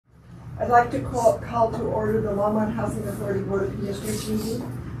I'd like to call to order the Longmont Housing Authority Board of Commissioners meeting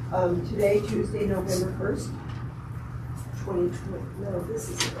today, Tuesday, November 1st, 2020. No, this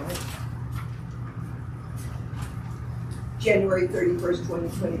isn't right. January 31st,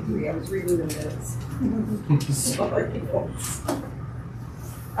 2023. I was reading the minutes. Sorry, folks.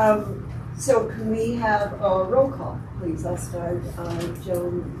 So can we have a roll call, please? I'll start.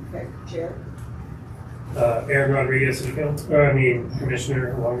 Joan Peck, Chair. Aaron Rodriguez,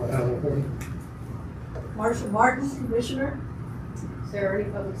 Commissioner along with Housing Authority. Marshall Martin, Commissioner. Sarah,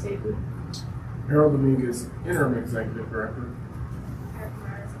 Public Safety. Harold Dominguez, Interim Executive Director.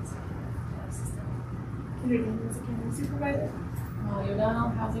 County Supervisor. Molly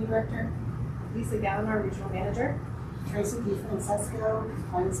O'Donnell, Housing Director. Lisa Gallimore, Regional Manager. Tracy DeFrancesco,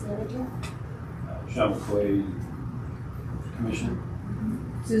 Finance Manager. Sean McCoy, Commissioner.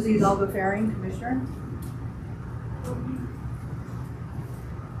 Susie Zalba Faring, Commissioner.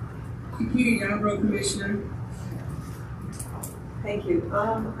 Kiki Yarbrough, Commissioner. Thank you. I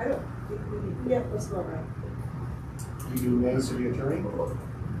don't think we need. Yeah, let's go right. We do Mayor City Attorney.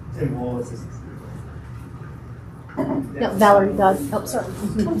 Tim Hall, Assistant. No, Valerie Dodd. Oh, sorry.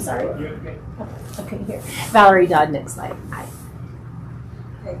 I'm sorry. Okay, here. Valerie Dodd, next slide. Hi.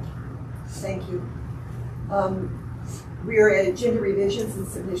 Okay. Thank you. We are at agenda revisions and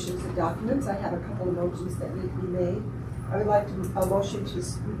submissions of documents. I have a couple of motions that need to be made. I would like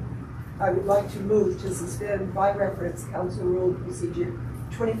to move to suspend by reference Council Rule Procedure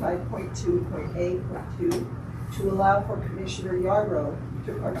 25.2.A.2 to allow for Commissioner Yarbrough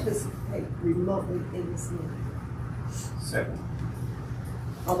to participate remotely in this meeting. Second.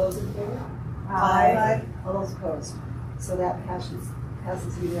 All those in favor? Aye. All those opposed? So that passes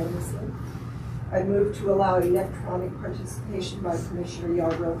unanimously. I move to allow electronic participation by Commissioner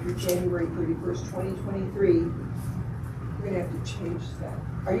Yarbrough through January 31st, 2023. We're going to have to change that.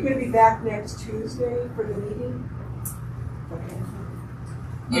 Are you going to be back next Tuesday for the meeting? Okay.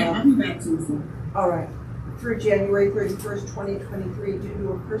 Yeah, I'll be back Tuesday. All right. Through January 31st, 2023, due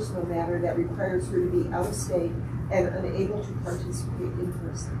to a personal matter that requires her to be out of state and unable to participate in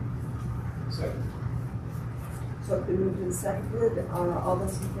person. Second. So it's been moved and seconded. All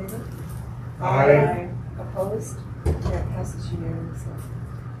those in favor? Aye. Opposed? That passes unanimously.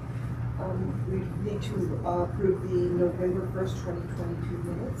 We need to approve the November 1st, 2022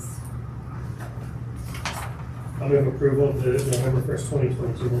 minutes. I'll move approval of the November 1st,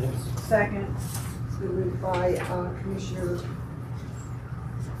 2022 minutes. Second. It's been moved by Commissioner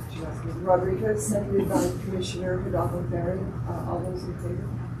Rodriguez, seconded by Commissioner Hidalgo Faring. All those in favor?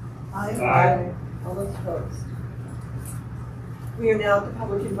 Aye. All those opposed? We are now at the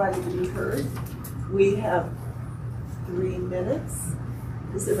public invited to be heard. We have 3 minutes.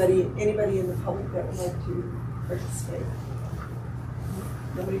 Is there anybody in the public that would like to participate?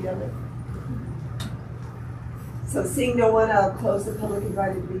 Nobody done it? So seeing no one, I'll close the public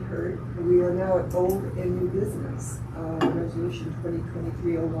invited to be heard. We are now at old and new business. Resolution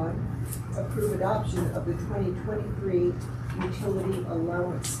 2023-01. Approve adoption of the 2023 utility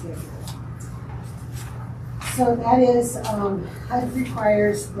allowance schedule. So that is, HUD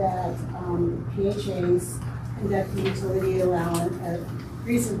requires that PHAs conduct a utility allowance, a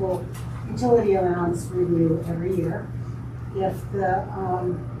reasonable utility allowance review every year. If the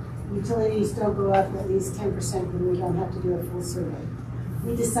utilities don't go up at least 10%, then we don't have to do a full survey.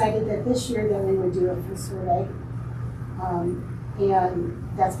 We decided that this year that we would do a full survey, and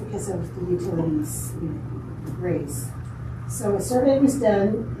that's because of the utilities rates. So a survey was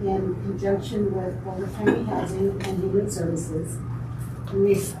done in conjunction with Boulder County Housing and Human Services. And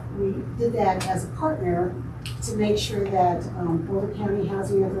we did that as a partner to make sure that Boulder County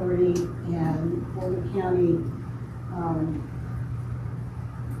Housing Authority and Boulder County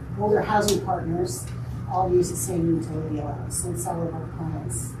Boulder Housing Partners all use the same utility allowance, since all of our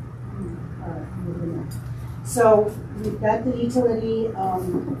clients are within it. So we've got the utility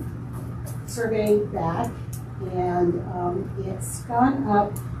survey back, and it's gone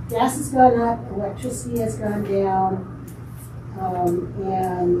up. Gas has gone up, electricity has gone down,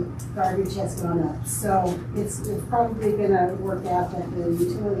 and garbage has gone up. So it's probably going to work out that the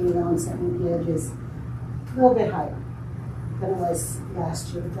utility allowance that we give is a little bit higher than it was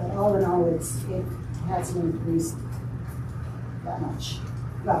last year. But all in all, it hasn't increased that much.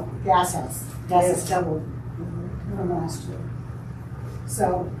 Well, gas has doubled from last year.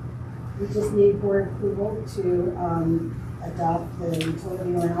 So we just need board approval to adopt the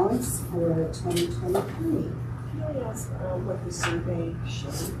utility allowance for 2023. Can I ask what the survey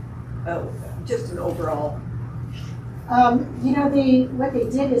showed? Just an overall. What they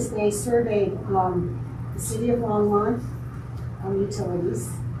did is they surveyed the city of Longmont on utilities,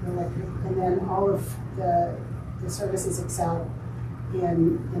 electric, and then all of the services excel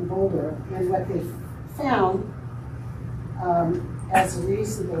in Boulder. And what they found as a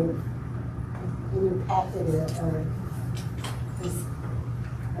reason they impacted it, or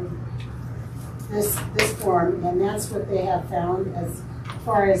this form, and that's what they have found as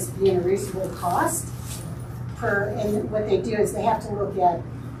far as being a reasonable cost per, and what they do is they have to look at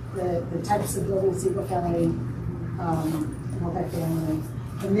the types of buildings, single family, multifamily.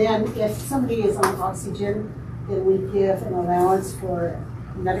 And then if somebody is on oxygen, then we give an allowance for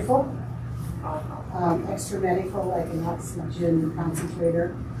medical, extra medical, like an oxygen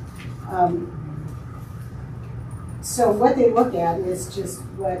concentrator. So what they look at is just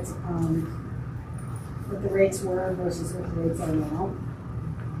what the rates were versus what the rates are now.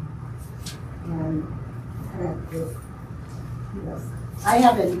 And I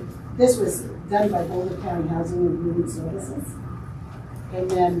haven't, this was done by Boulder County Housing and Human Services. And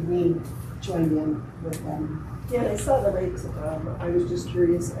then we joined in with them. Yeah, I saw the rates. I was just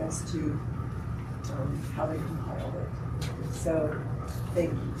curious as to how they compiled it. So,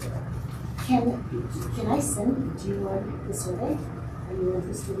 thank you for that. Can I send, do you want the survey? Are you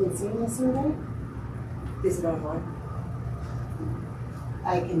interested in seeing the survey? Is it online?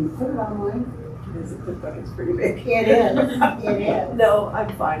 I can put it online. Does it look like it's pretty big? It is, it is. No, I'm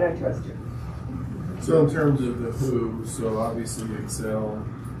fine, I trust you. So in terms of the who, so obviously Excel,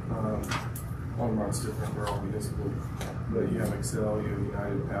 Longmont's different, they're all municipal, but you have Excel, you have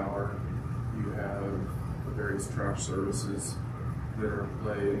United Power, you have the various trash services that are in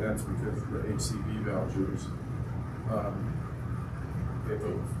play, and that's because the HCV vouchers, they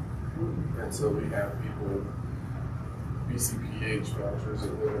move. And so we have people with BCPH vouchers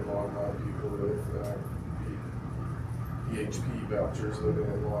that live in Longmont, people with PHP vouchers living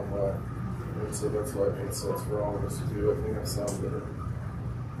in Longmont. And so that's why it makes sense for all of us to do it. We have some that are,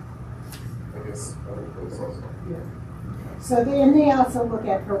 I guess, other places. Yeah. So they also look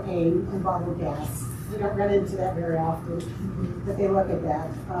at propane and bottled gas. We don't run into that very often, but they look at that.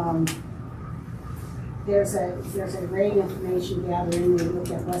 There's a great information gathering. They look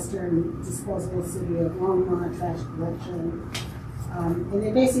at Western Disposable City of Longmont trash collection. And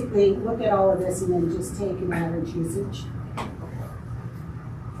they basically look at all of this and then just take an average usage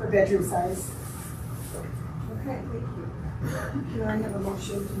for bedroom size. Okay, thank you. Can I have a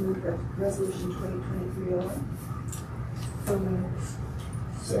motion to move resolution 2023-01? So moved.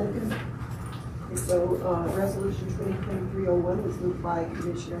 Second. Okay, so resolution 2023-01 was moved by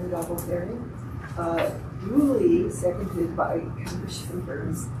Commissioner Doubleberry, duly seconded by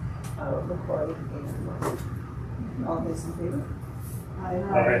Commissioners McCoy and Martin. All those in favor? Aye.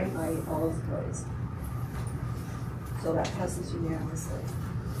 Aye, all opposed. So that passes unanimously.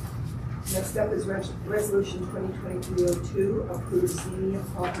 Next up is resolution 2023-02, approves Xenia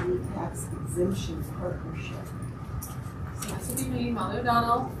property tax exemption partnership. So this will be me, Molly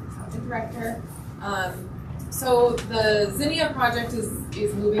O'Donnell, Housing Director. So the Xenia project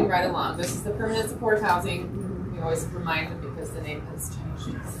is moving right along. This is the permanent support housing. We always remind them because the name has changed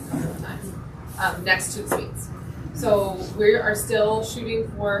a couple of times. Next to the suites. So we are still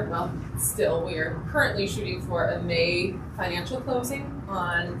shooting for, we are currently shooting for a May financial closing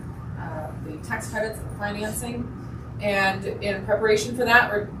on the tax credits and financing. And in preparation for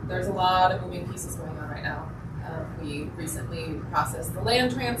that, there's a lot of moving pieces going on right now. We recently processed the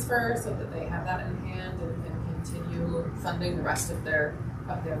land transfer so that they have that in hand and can continue funding the rest of their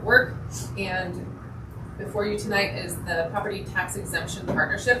work. And before you tonight is the property tax exemption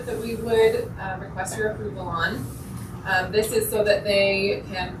partnership that we would request your approval on. This is so that they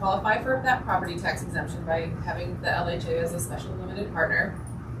can qualify for that property tax exemption by having the LHA as a special limited partner.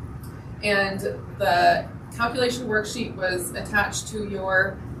 And the calculation worksheet was attached to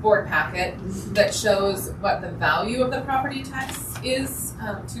your board packet that shows what the value of the property tax is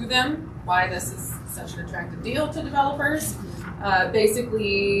to them, why this is such an attractive deal to developers.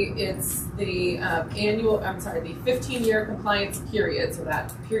 Basically, it's the the 15-year compliance period, so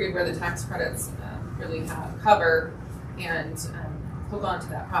that period where the tax credits really cover and hook on to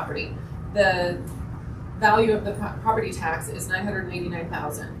that property. The value of the property tax is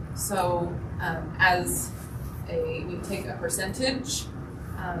 $989,000. So we take a percentage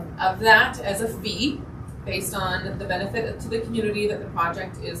of that as a fee based on the benefit to the community that the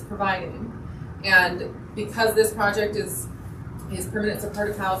project is providing. And because this project is permanent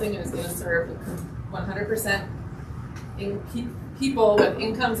supportive housing and is going to serve 100% people with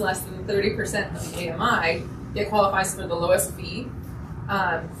incomes less than 30% of the AMI, it qualifies for the lowest fee.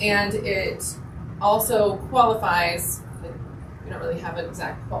 And it also qualifies, we don't really have an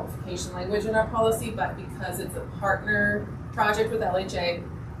exact qualification language in our policy, but because it's a partner project with LHA,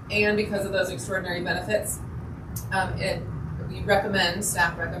 and because of those extraordinary benefits,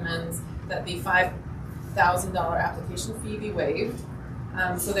 staff recommends that the $5,000 application fee be waived.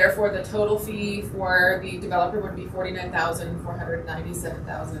 So therefore, the total fee for the developer would be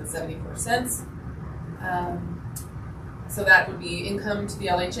 $49,497.74. So that would be income to the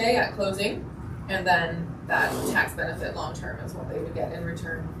LHA at closing, and then that tax benefit long term is what they would get in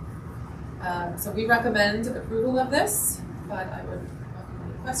return. So we recommend approval of this, but I would welcome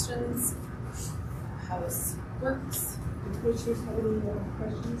any questions, how this works. Do commissioners have any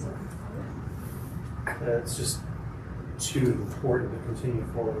questions or comments? It's just too important to continue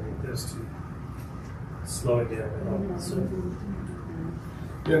forward with this to slow it down at all. So,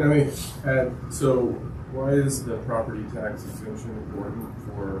 Yeah, I mean, so why is the property tax exemption important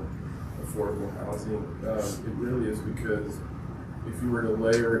for affordable housing? It really is because if you were to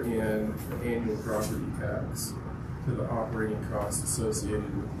layer in the annual property tax to the operating costs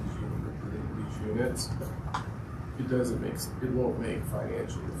associated with these units, it won't make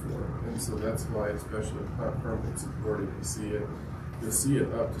financial for it. And so that's why, especially with permanent supported, you'll see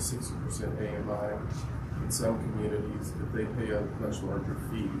it up to 60% AMI in some communities, but they pay a much larger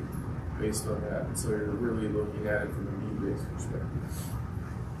fee based on that. And so you're really looking at it from a need-based perspective.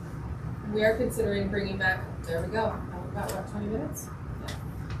 We are considering bringing back, there we go, about what, 20 minutes?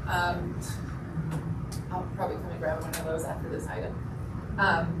 Yeah. I'll probably come and grab one of those after this item.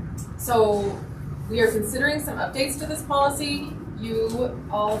 So we are considering some updates to this policy. You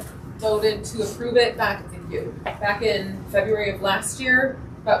all voted to approve it back in February of last year,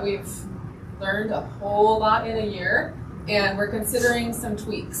 but we've learned a whole lot in a year, and we're considering some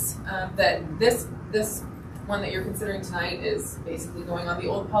tweaks. That this one that you're considering tonight is basically going on the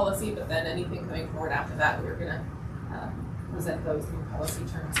old policy, but then anything coming forward after that, we're going to present those new policy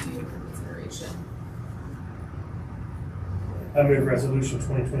terms to you for consideration. I move resolution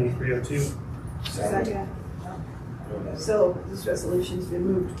 2023-02. Second. So this resolution's been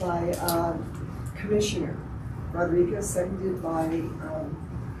moved by Commissioner Rodriguez, seconded by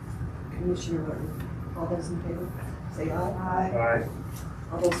Commissioner Martin. All those in favor, say aye. Aye.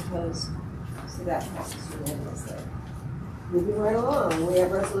 All those opposed, so that passes unanimously. Moving right along, we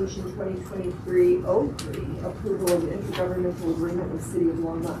have resolution 2023-03, approval of intergovernmental agreement with City of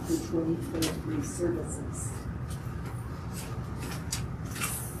Longmont for 2023 services.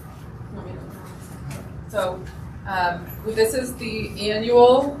 So this is the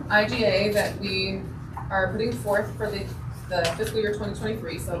annual IGA that we are putting forth for the fiscal year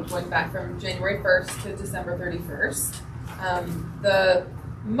 2023, so going back from January 1st to December 31st.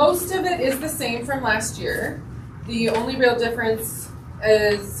 Most of it is the same from last year. The only real difference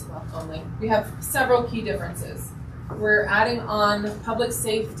is, we have several key differences. We're adding on public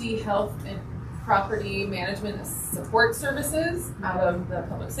safety, health, and property management support services out of the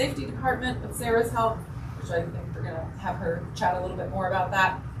public safety department with Sarah's help, which I think we're going to have her chat a little bit more about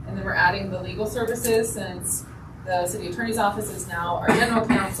that. And then we're adding the legal services, since the city attorney's office is now our general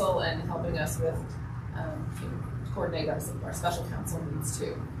counsel and helping us with coordinate our special counsel needs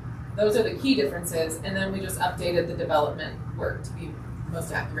too. Those are the key differences, and then we just updated the development work to be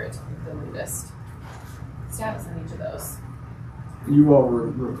most accurate with the latest status on each of those. You all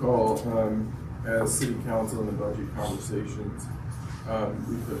recall, as city council in the budget conversations,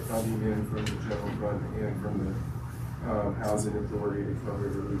 we put funding in from the general fund and from the housing authority to cover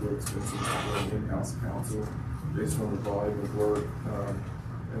the legal expenses for an in-house counsel based on the volume of work.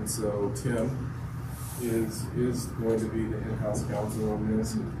 And so Tim is going to be the in-house counsel on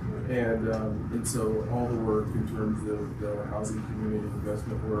this. And so all the work in terms of the housing community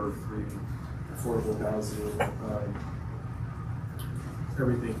investment work, the affordable housing,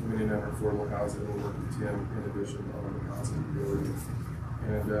 everything coming in under affordable housing will work with Tim in addition to all the housing authority.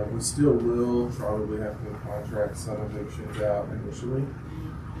 And we still will probably have to contract some evictions out initially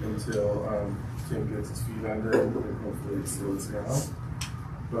until Tim gets his feet under him, and hopefully it slows down.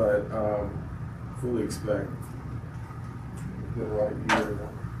 But fully expect the right year to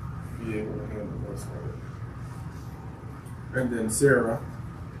be able to handle most of it. And then Sarah,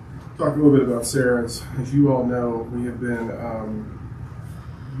 talk a little bit about Sarah. As you all know, we have been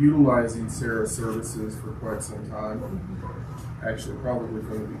utilizing Sarah's services for quite some time. Actually, probably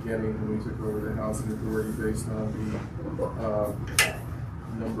from the beginning when we took over the housing authority, based on the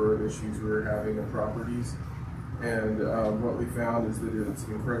number of issues we were having in properties. And what we found is that it's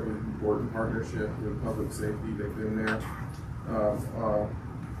an incredibly important partnership with public safety. They've been there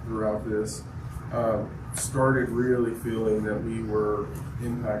throughout this. Started really feeling that we were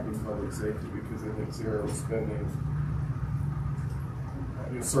impacting public safety because I think Sarah was spending,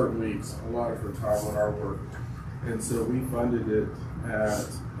 in certain weeks, a lot of her time on our work. And so we funded it at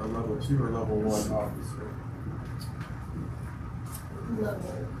a level 2 or level 1 officer? Level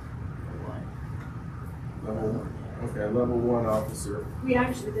 1. Okay, level 1 officer. We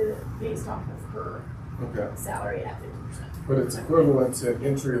actually did it based off of her Okay. salary at 50%. But it's equivalent to an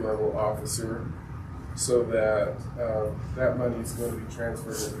entry-level officer, so that that money is going to be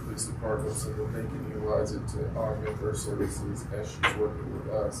transferred to the police department so that they can utilize it to augment their services as she's working with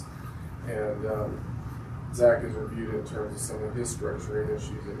us. And Zach has reviewed it in terms of some of his structuring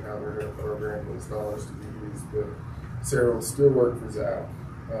issues and how they're going to program those dollars to be used. But Sarah will still work for Zach,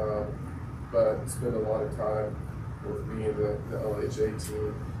 but spend a lot of time with me and the LHA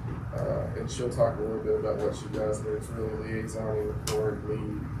team. And she'll talk a little bit about what she does, but it's really liaisoning with board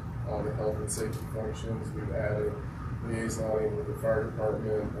lead on the health and safety functions. We've added liaisoning with the fire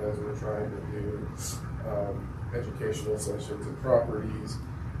department as we're trying to do educational sessions at properties.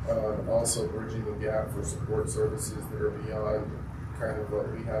 Also bridging the gap for support services that are beyond kind of what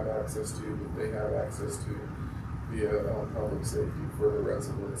we have access to, that they have access to via public safety for the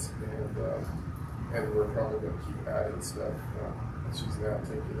residents. And we're probably going to keep adding stuff. She's now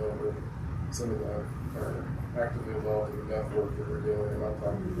taking over some of the, or actively involved in the meth work that we're doing, and I'll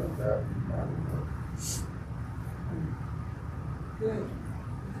talk about that. Good.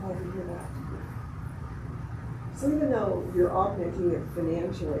 Glad to hear that. So even though you're augmenting it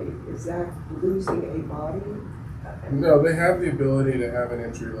financially, is that losing a body? No, they have the ability to have an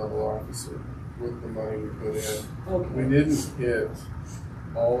entry-level officer with the money we put in. Okay. We didn't hit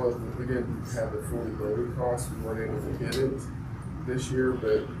all of we didn't have the fully loaded costs. We weren't able to hit it this year,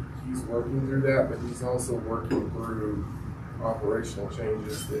 but he's working through that, but he's also working through operational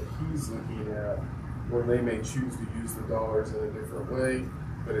changes that he's looking at where they may choose to use the dollars in a different way,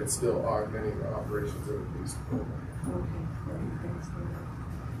 but it's still augmenting the operations of the police department. Okay, great, thanks for that.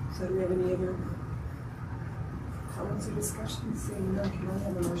 So do we have any other comments or discussions? Seeing none, can I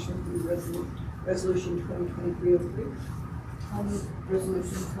have a motion for resolution 2023-03? I'll move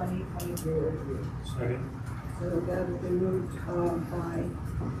resolution 2023-03. Second. So that has been moved by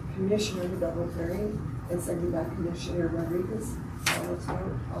Commissioner Double Ferry and seconded by Commissioner Rodriguez. All those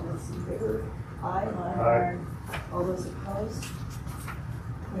vote, all those in favor? Aye. Aye. All those opposed?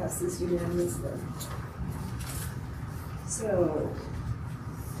 Passes unanimously. So,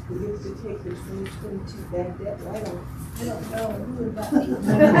 we get to take the 2022 bad debt right off. I don't know, who would that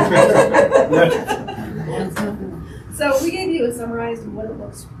be? So we gave you a summarized of what it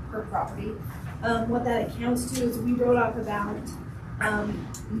looks per property. What that accounts to is we wrote off about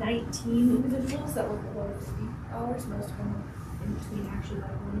 19 individuals that were below $50, most of them were in between actually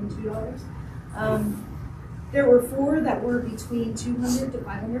like $1 and $2. There were 4 that were between $200 to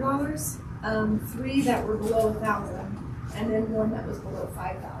 $500, 3 that were below $1,000, and then 1 that was below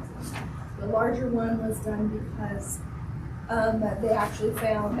 $5,000. The larger one was done because they actually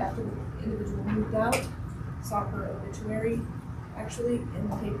found after the individual moved out, saw her obituary actually in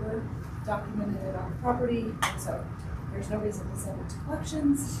the paper, documented it on the property, so there's no reason to send it to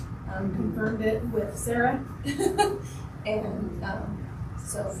collections. Confirmed it with Sarah, and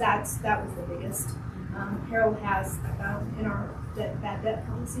so that was the biggest. Harold has in our bad debt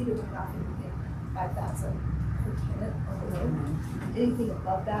policy to write off anything 5,000 per tenant or below. Anything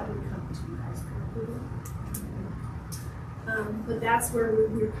above that would come to you guys for approval. But that's where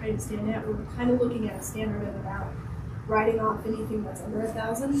we're kind of standing at. We're kind of looking at a standard of about writing off anything that's under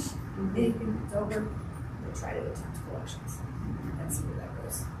 1,000. Anything that's over, we'll try to attempt collections and see where that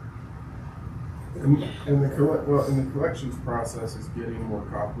goes. And the collections process is getting more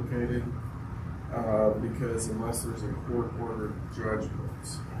complicated because unless there's a court-ordered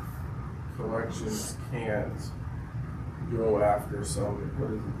judgment, collections can't go after some.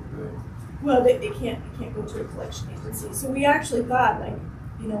 What is it? Well, they can't go to a collection agency. So we actually thought, like,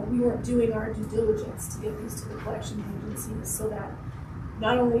 we weren't doing our due diligence to get these to the collection agencies so that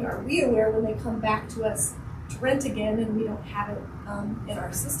not only are we aware when they come back to us to rent again and we don't have it in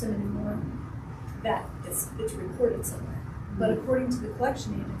our system anymore, that it's recorded somewhere. But according to the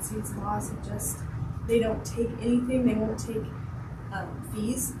collection agencies, laws are they don't take anything, they won't take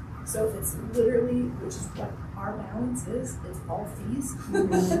fees. So if it's literally, which is what our balance is, it's all fees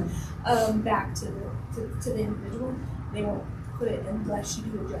back to the individual. They won't put it unless you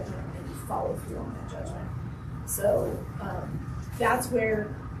do a judgment and you follow through on that judgment. So that's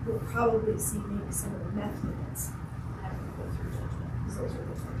where we'll probably see maybe some of the meth units having to go through judgment. Those are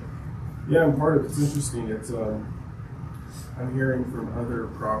the target. Yeah, and part of it's interesting. It's I'm hearing from other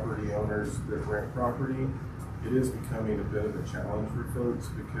property owners that rent property. It is becoming a bit of a challenge for folks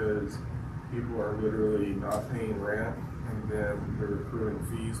because people are literally not paying rent, and then they're accruing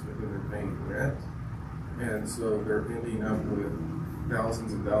fees, but then they're paying rent, and so they're ending up with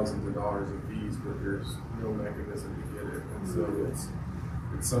thousands and thousands of dollars in fees, but there's no mechanism to get it. And so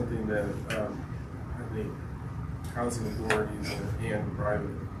it's something that I think housing authorities and private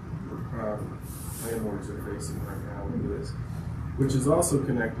landlords are facing right now with this, which is also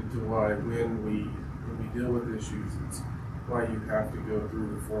connected to why when we deal with issues, it's why you have to go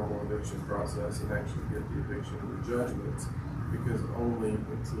through the formal eviction process and actually get the eviction and the judgments, because only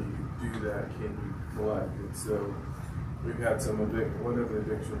until you do that can you collect. And so we've had one of the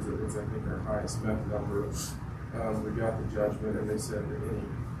evictions that was, I think, our highest meth number. We got the judgment, and they said that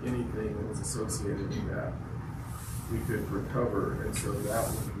anything that was associated with that we could recover, and so that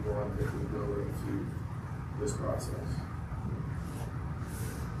would be one that would go into this process.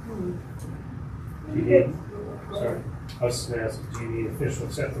 Do you need, sorry, I was just gonna ask, do you need official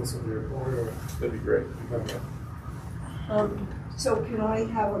acceptance of the report, or? That'd be great. Okay. So can I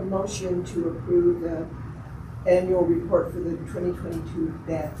have a motion to approve the annual report for the 2022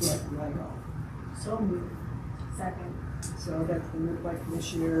 bad debt write-off? So moved. Second. So that's been moved by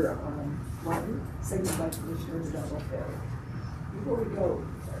Commissioner Martin, seconded by Commissioner Donald Ferry. Before we go,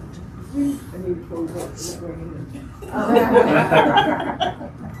 before we go,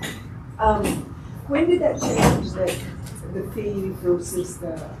 when did that change, the fee versus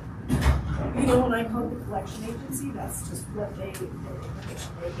the? You know, when I called the collection agency, that's just what they said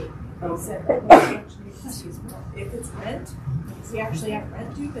that the collection agency is, if it's rent, because we actually have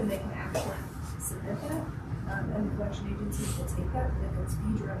rent due, then they can actually submit that. And the collection agencies will take that, but if it's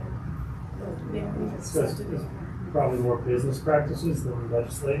fee driven, they don't even It's accept it. probably more business practices than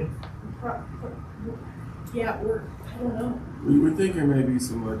legislative. Yeah, or, I don't know. We think there may be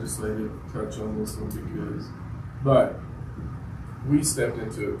some legislative touch on this one but we stepped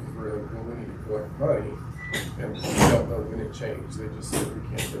into it because we're like, well, we need to collect money, and we don't know when it changed. They just said we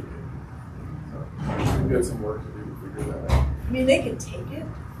can't take it. So we've got some work to do to figure that out. I mean, they can take it,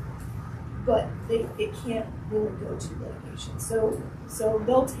 but it can't really go to litigation. So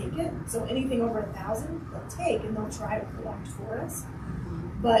they'll take it. So anything over 1,000, they'll take, and they'll try to collect for us.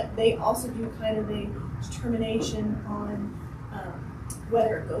 But they also do kind of a determination on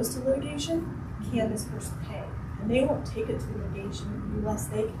whether it goes to litigation. Can this person pay? And they won't take it to litigation unless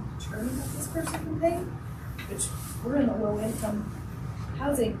they can determine that this person can pay. Which we're in the low-income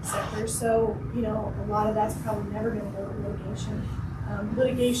housing sector, so you know a lot of that's probably never going to go to litigation.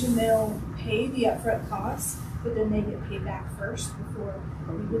 Litigation, they'll pay the upfront costs, but then they get paid back first before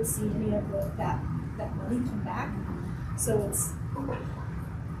we would see any of that money come back. So it's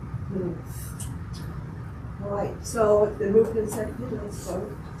All right, so the movement and seconded, let's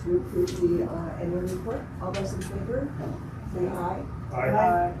vote to approve the annual report. All those in favor, say aye.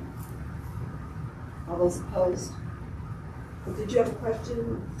 Aye. All those opposed? Did you have a question?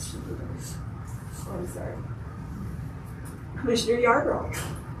 Oh, I'm sorry. Commissioner Yarbrough.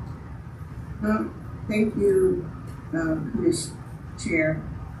 Thank you, Commissioner Chair.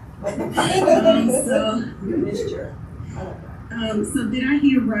 So did I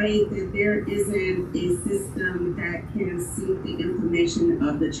hear right that there isn't a system that can sync the information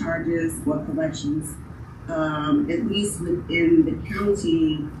of the charges or collections, at least within the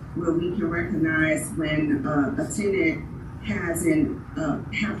county, where we can recognize when a tenant hasn't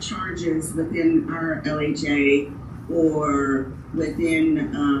have charges within our LHA or within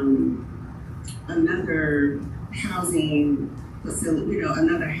another housing facility,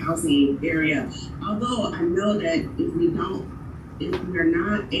 another housing area. Although I know that if we're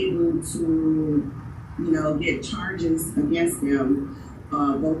not able to, get charges against them,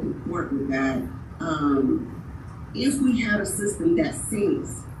 go to court with that, if we had a system that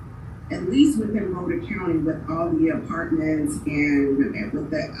syncs, at least within Boulder County, with all the apartments and with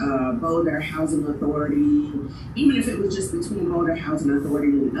the Boulder Housing Authority, even if it was just between Boulder Housing Authority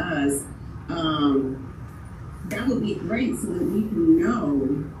and us, that would be great so that we can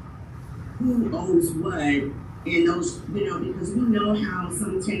know who owes what, and those, because we know how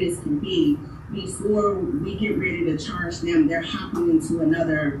some tenants can be. Before we get ready to charge them, they're hopping into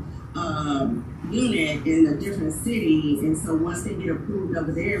another unit in a different city, and so once they get approved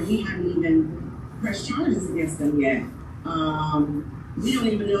over there, we haven't even pressed charges against them yet. We don't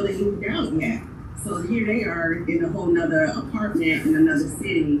even know they moved out yet. So here they are in a whole nother apartment in another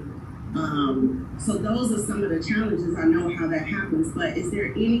city. So those are some of the challenges. I know how that happens, but is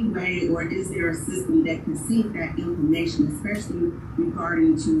there any way, or is there a system that can sync that information, especially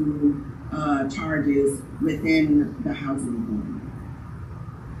regarding to charges within the housing authority?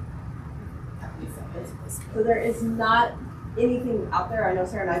 So there is not anything out there. I know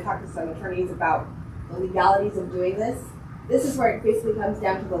Sarah and I talked to some attorneys about the legalities of doing this. This is where it basically comes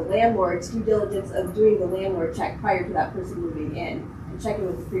down to the landlord's due diligence of doing the landlord check prior to that person moving in. and checking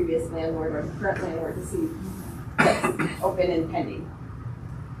with the previous landlord or the current landlord to see what's open and pending.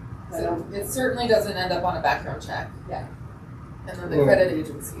 So it certainly doesn't end up on a background check. Yeah. And then the credit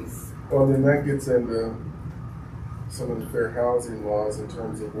agencies. Well, then that gets into some of the fair housing laws in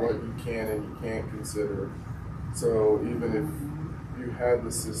terms of what you can and you can't consider. So even if you had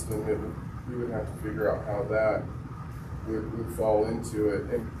the system, we would have to figure out how that would fall into it.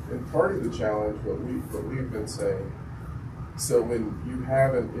 And part of the challenge, what we've been saying, so when you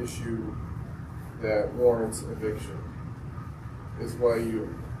have an issue that warrants eviction, is why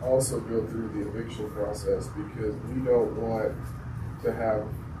you also go through the eviction process, because we don't want to have,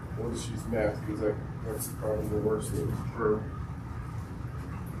 well, she's meth, because that's probably the worst thing for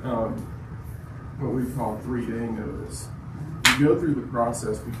what we call 3-day notice. You go through the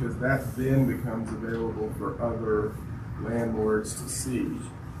process because that then becomes available for other landlords to see.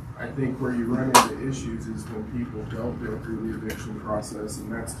 I think where you run into issues is when people don't go through the eviction process,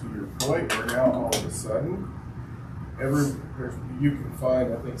 and that's to your point, where now all of a sudden, you can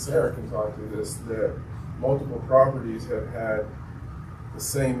find, I think Sarah can talk to this, that multiple properties have had the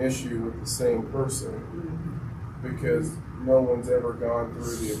same issue with the same person because no one's ever gone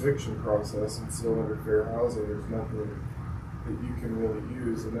through the eviction process, and so under fair housing there's nothing that you can really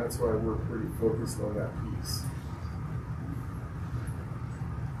use, and that's why we're pretty focused on that piece.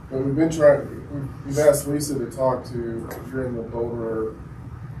 But we've been we've asked Lisa to talk to, you're in the Boulder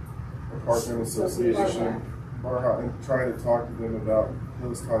Apartment Association, and try to talk to them about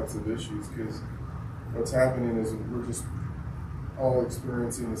those types of issues, because what's happening is we're just all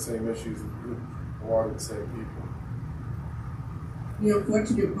experiencing the same issues with a lot of the same people. The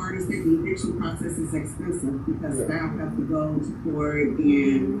unfortunate part is that the eviction process is expensive because staff have to go to court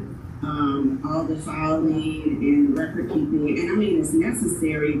and all the filing and record keeping. And I mean, it's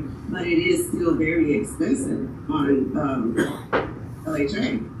necessary, but it is still very expensive on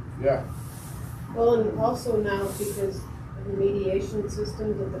LHA. Yeah. Well, and also now, because of the mediation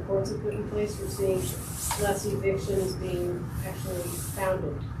system that the courts have put in place, we're seeing less evictions being actually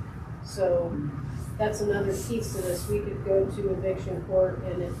founded. So that's another piece to this. We could go to eviction court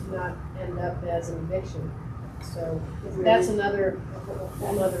and it not end up as an eviction. So that's another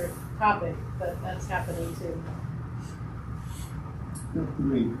whole other topic, but that's happening too.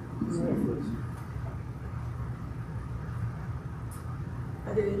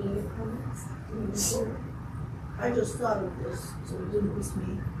 Are there any other comments? I just thought of this, so it didn't miss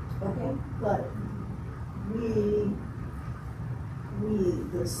me. Okay. But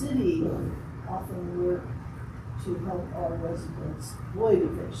the city often work to help our residents avoid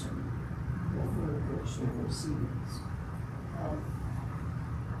eviction, for eviction proceedings.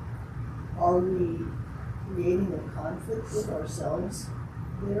 Are we creating a conflict with ourselves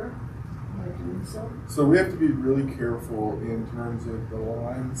there by doing so? So we have to be really careful in terms of the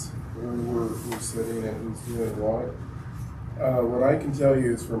lines where we're sitting and who's doing what. What I can tell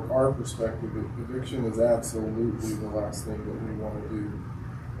you is from our perspective, eviction is absolutely the last thing that we want to do.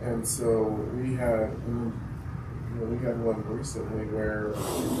 And so we had one recently where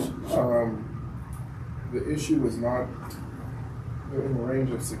the issue was not in the range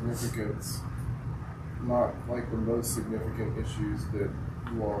of significance, not like the most significant issues that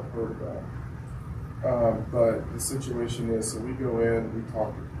you all have heard about. But the situation is, so we go in, we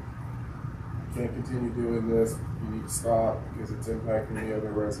talk to people. You can't continue doing this, you need to stop because it's impacting the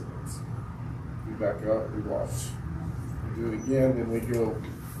other residents. We back up, we watch. We do it again, then we go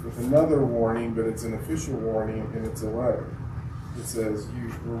with another warning, but it's an official warning and it's a letter. It says,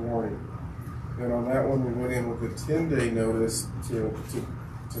 we're warning you. Then on that one, we went in with a 10-day notice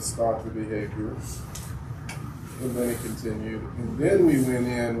to stop the behavior. And then it continued. And then we went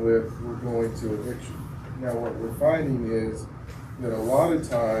in with, we're going to eviction. Now what we're finding is that a lot of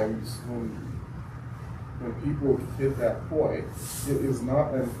times when people hit that point, it is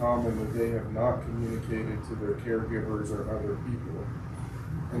not uncommon that they have not communicated to their caregivers or other people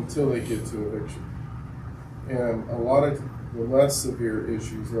until they get to eviction. And a lot of the less severe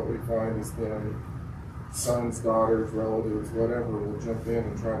issues, what we find is then sons, daughters, relatives, whatever, will jump in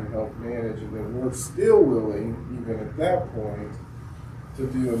and try to help manage, and then we're still willing, even at that point, to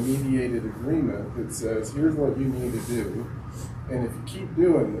do a mediated agreement that says, here's what you need to do, and if you keep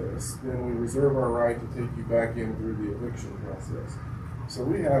doing this, then we reserve our right to take you back in through the eviction process. So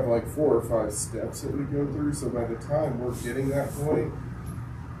we have like 4 or 5 steps that we go through, so by the time we're getting that point,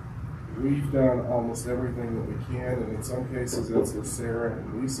 we've done almost everything that we can, and in some cases that's where Sarah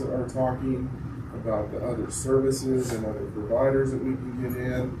and Lisa are talking about the other services and other providers that we can get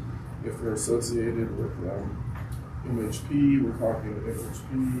in. If they're associated with MHP, we're talking to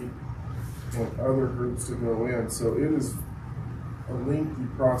MHP and other groups to go in. So it is a lengthy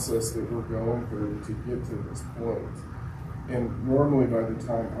process that we're going through to get to this point. And normally by the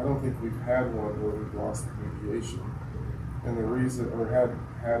time, I don't think we've had one where we've lost the mediation. And the reason, or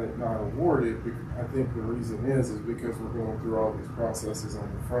had it not awarded, I think the reason is because we're going through all these processes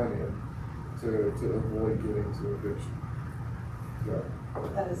on the front end to avoid getting to eviction. So.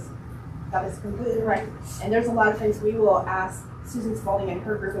 That is completely right. And there's a lot of times we will ask Susan Spalding and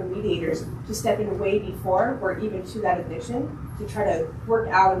her group of mediators to step in way before or even to that eviction to try to work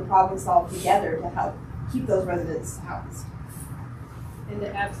out and problem solve together to help keep those residents housed. And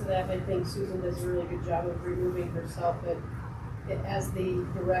to add to that, I think Susan does a really good job of removing herself as the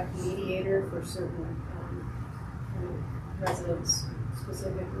direct mediator for certain residents,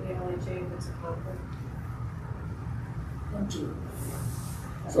 specifically LHA if it's a conflict. Thank you.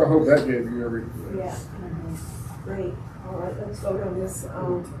 So I hope that gave you everything. Yeah. Great. All right, let's vote on this.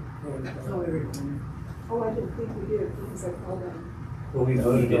 Oh, I didn't think we did because I called them. Well, we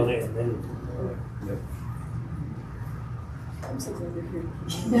voted on it and then. I'm so glad you're here.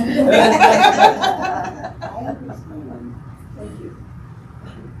 Thank you.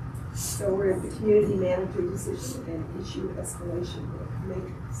 So we're at the community manager decision and issue escalation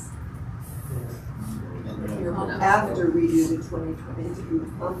matrix. After we do the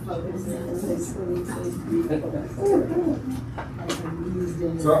 2022 components and the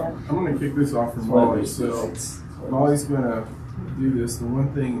 2023. So I'm going to kick this off for Molly. So Molly's going to do this. The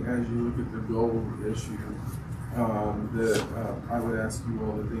one thing as you look at the goal issue that I would ask you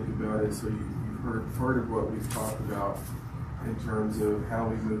all to think about is, so you've heard part of what we've talked about in terms of how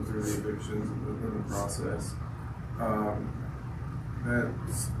we move through the evictions in the process.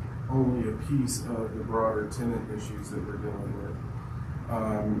 That's only a piece of the broader tenant issues that we're dealing with.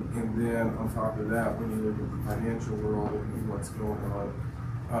 And then on top of that, when you look at the financial world and what's going on,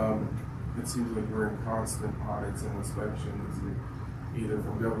 it seems like we're in constant audits and inspections, either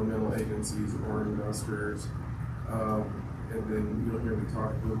from governmental agencies or investors. And then you'll hear me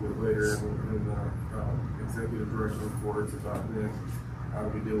talk a little bit later in the executive director reports about then how do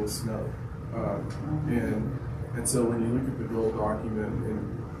we deal with snow. And so when you look at the goal document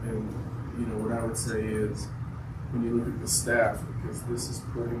and you know, what I would say is, when you look at the staff, because this is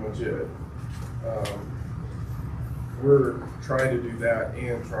pretty much it, we're trying to do that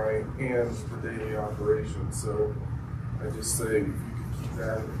and the daily operations. So I just say, if you could keep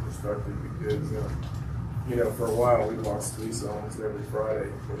that in perspective, because you know, for a while we lost Lisa almost every Friday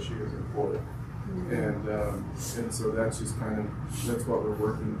when she was in court, and so that's just that's what we're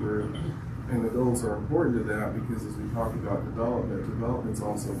working through. And the goals are important to that because as we talk about development's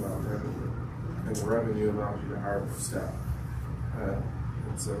also about revenue. And the revenue allows you to hire more staff.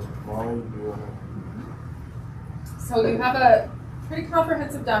 And so, Molly, do you want to? So you have a pretty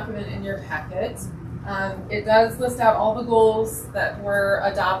comprehensive document in your packet. It does list out all the goals that were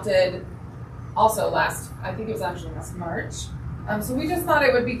adopted also I think it was actually last March. So we just thought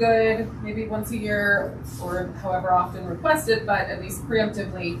it would be good, maybe once a year or however often requested, but at least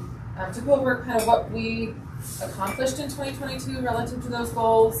preemptively, to go over kind of what we accomplished in 2022 relative to those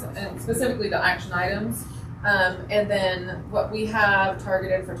goals and specifically the action items, and then what we have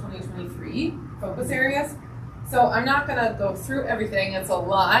targeted for 2023 focus areas. So I'm not going to go through everything, it's a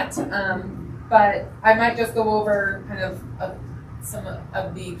lot, but I might just go over kind of some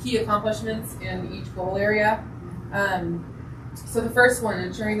of the key accomplishments in each goal area. So the first one,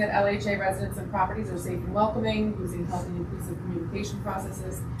 ensuring that LHA residents and properties are safe and welcoming, using healthy and inclusive communication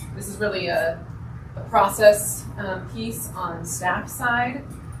processes. This is really a process piece on staff side.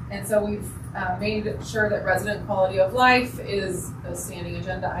 And so we've made sure that resident quality of life is a standing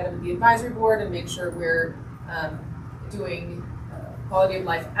agenda item of the advisory board, and make sure we're doing quality of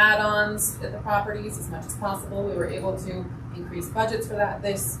life add-ons at the properties as much as possible. We were able to increase budgets for that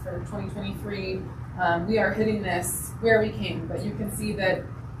for 2023. We are hitting this where we came, but you can see that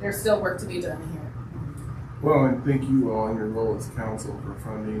there's still work to be done here. Well, and thank you all in your role as council for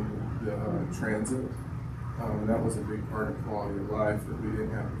funding the transit. That was a big part of quality of life that we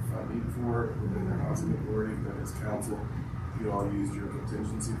didn't have the funding for within the housing authority, but as council, you all used your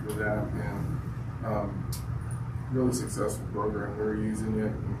contingency for that, and really successful program. We're using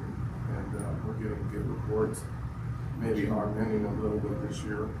it, and we're getting good reports. Maybe augmenting a little bit this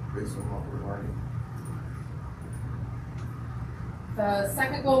year based on what we're learning. The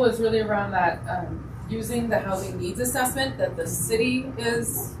second goal is really around that using the housing needs assessment that the city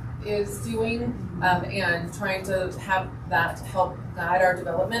is doing and trying to have that help guide our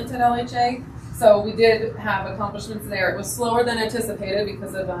development at LHA. So we did have accomplishments there. It was slower than anticipated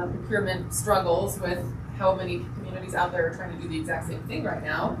because of procurement struggles with how many communities out there are trying to do the exact same thing right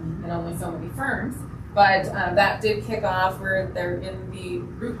now and only so many firms. But that did kick off where they're in the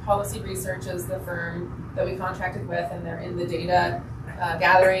root policy research is the firm that we contracted with, and they're in the data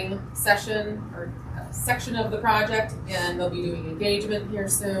gathering session or section of the project, and they'll be doing engagement here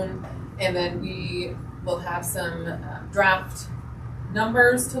soon. And then we will have some draft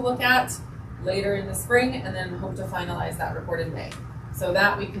numbers to look at later in the spring, and then hope to finalize that report in May. So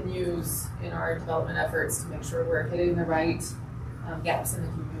that we can use in our development efforts to make sure we're hitting the right gaps in the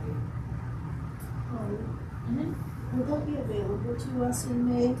community. Will that be available to us in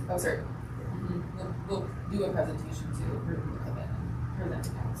May? Oh, sorry. We'll do a presentation to review of it and present to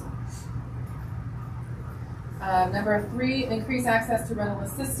council. Number 3, increase access to rental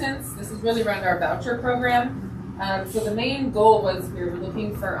assistance. This is really around our voucher program. So the main goal was we were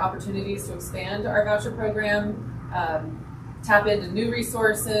looking for opportunities to expand our voucher program, tap into new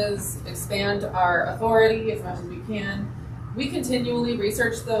resources, expand our authority as much as we can. We continually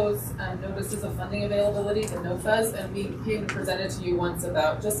research those notices of funding availability, the NOFAs, and we came to present it to you once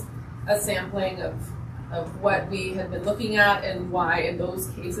about just a sampling of what we had been looking at and why in those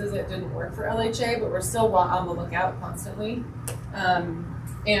cases it didn't work for LHA, but we're still on the lookout constantly.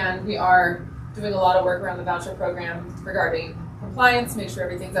 And we are doing a lot of work around the voucher program regarding compliance, make sure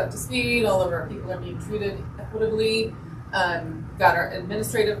everything's up to speed, all of our people are being treated equitably. Got our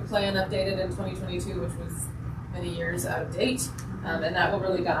administrative plan updated in 2022, which was many years out of date, and that will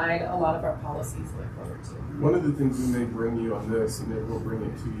really guide a lot of our policies going forward too. One of the things we may bring you on this, and it will bring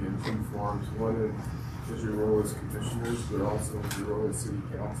it to you in 2 forms. One is your role as commissioners, but also your role as city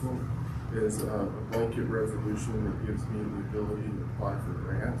council, is a blanket resolution that gives me the ability to apply for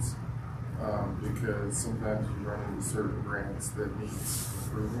grants, because sometimes you run into certain grants that need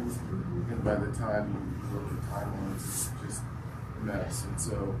approval, and by the time you look at timelines, it's just a mess. And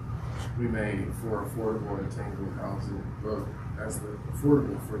so we may, for affordable and attainable housing, vote as the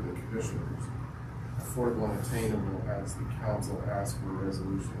affordable for the commissioners, affordable and attainable as the council asks for a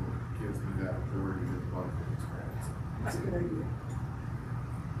resolution that gives me that authority to apply for these grants. That's a good idea.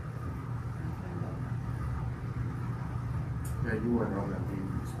 Yeah, you weren't on that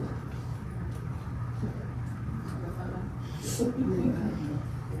meeting this morning.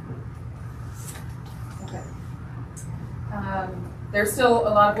 Okay. There's still a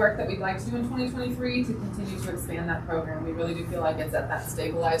lot of work that we'd like to do in 2023 to continue to expand that program. We really do feel like it's at that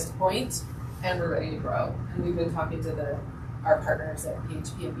stabilized point and we're ready to grow. And we've been talking to our partners at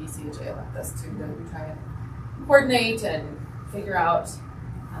PHP and BCHA about this too, that we try and coordinate and figure out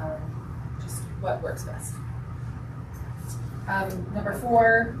just what works best. Number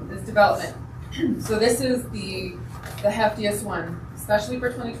 4 is development. So this is the heftiest one, especially for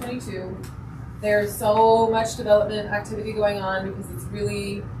 2022. There's so much development activity going on because it's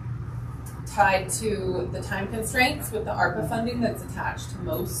really tied to the time constraints with the ARPA funding that's attached to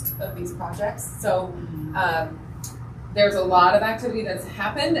most of these projects. So there's a lot of activity that's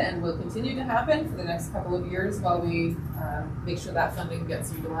happened and will continue to happen for the next couple of years while we make sure that funding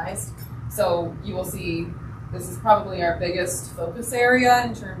gets utilized. So you will see this is probably our biggest focus area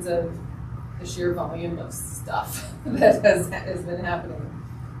in terms of the sheer volume of stuff that has been happening.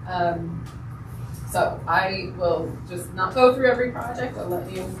 So I will just not go through every project. I'll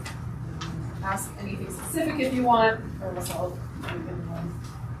let you ask anything specific if you want, or else I'll move in one.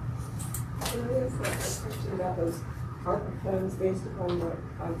 Can I ask a question about those ARPA funds based upon what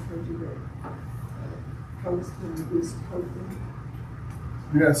I've heard you that comes to reduce coding?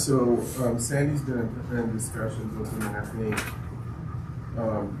 Yeah, so Sandy's been in discussions with them, and I think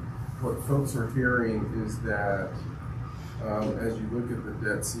what folks are hearing is that as you look at the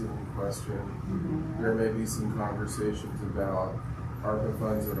debt ceiling question, there may be some conversations about ARPA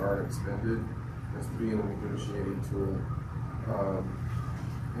funds that aren't expended as being a negotiating tool,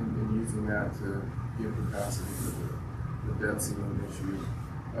 and using that to give capacity to the debt ceiling issue.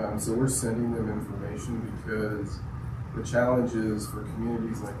 So we're sending them information because the challenge is for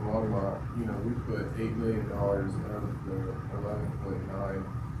communities like Longmont, we put $8 million out of the 11.9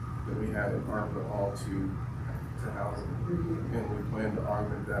 that we had in ARPA all to housing. And we plan to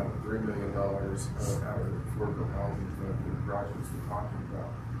augment that with $3 million out of the affordable housing fund for the projects we're talking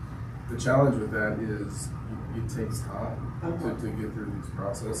about. The challenge with that is it takes time to get through these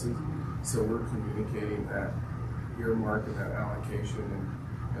processes. So we're communicating that earmark and that allocation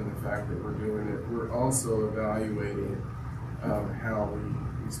and the fact that we're doing it. We're also evaluating how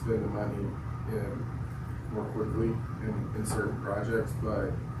we spend the money more quickly in certain projects,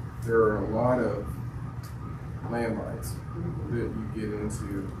 but there are a lot of landmines that you get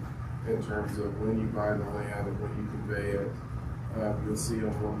into in terms of when you buy the land and when you convey it. You'll see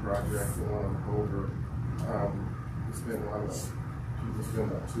on one project, the one on Culver, we spent a lot of people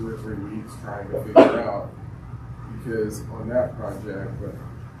spend about 2 or 3 weeks trying to figure out, because on that project, but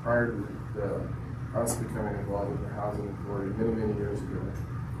prior to us becoming involved with the Housing Authority many years ago,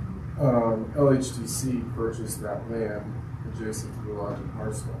 LHTC purchased that land adjacent to the lodge in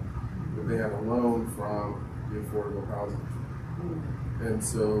Hartsville, but they had a loan from the Affordable Housing. And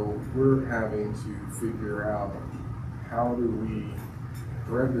so we're having to figure out how do we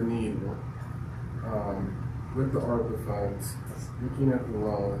thread the needle with the ARPA funds, looking at the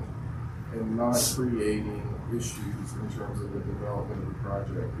loan, and not creating issues in terms of the development of the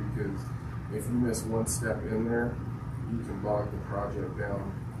project, because if you miss one step in there, you can bog the project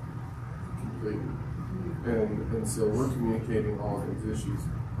down completely. And so we're communicating all of those issues.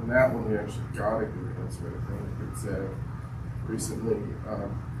 On that one, we actually got a good answer. I think it said recently,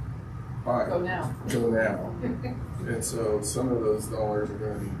 buy. Go now. Go now. And so some of those dollars are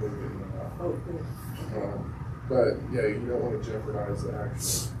going to be moving now. Oh, good. But yeah, you don't want to jeopardize the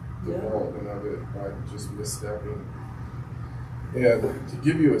actual development of it by just misstepping. And to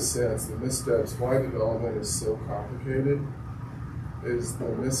give you a sense, the missteps, why development is so complicated, is the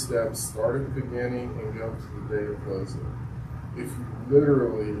missteps start at the beginning and go to the day of closing. If you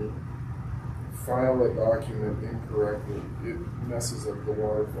literally file a document incorrectly, it messes up the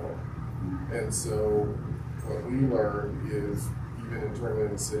waterfall. And so what we learned is, even internally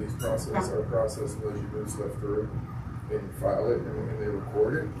in the city's process, our process was you move stuff through and you file it and they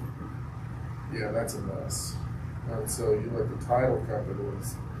record it. Yeah, that's a mess. And so you let the title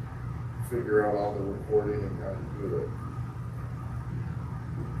companies figure out all the recording and how to do it.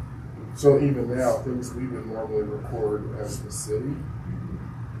 So even now, things we would normally record as the city,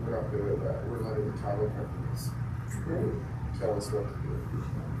 we're not doing that. We're letting the title companies tell us what to do.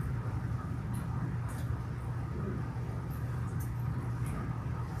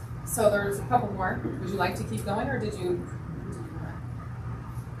 So there's a couple more. Would you like to keep going, or did you?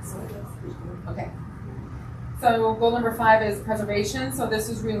 Okay. So goal number 5 is preservation. So this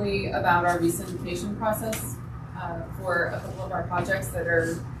is really about our re-syndication process for a couple of our projects that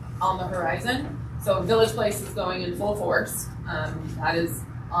are on the horizon. So Village Place is going in full force. That is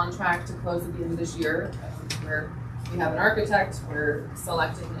on track to close at the end of this year. We have an architect. We're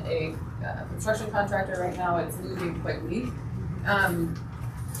selecting a construction contractor right now. It's moving quickly.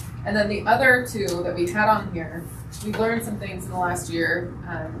 And then the other 2 that we had on here, we learned some things in the last year.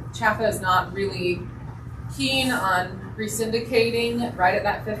 CHAFA is not really keen on resyndicating right at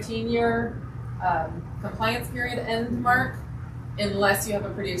that 15-year compliance period end mark, unless you have a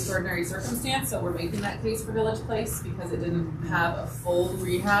pretty extraordinary circumstance. So we're making that case for Village Place because it didn't have a full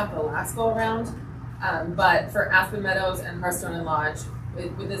rehab the last go around. But for Aspen Meadows and Hearthstone and Lodge,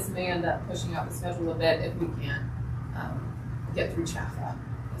 this may end up pushing out the schedule a bit if we can't get through CHAFA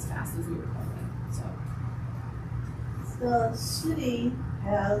as fast as we were hoping. So The city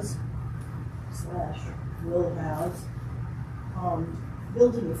has / will have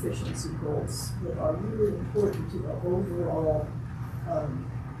building efficiency goals that are really important to the overall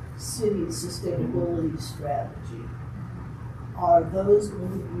city sustainability strategy. Are those going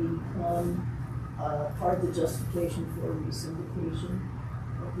to become part of the justification for re-syndication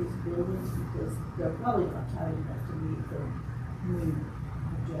of these buildings? Because they're probably not tight enough to meet the new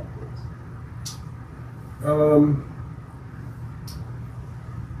objectives.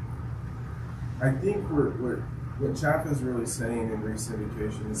 I think what CHAFA is really saying in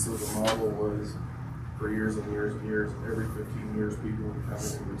re-syndication is, so the model was for years and years and years, every 15 years people would come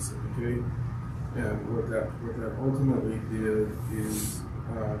in and re-syndicate. And what that ultimately did is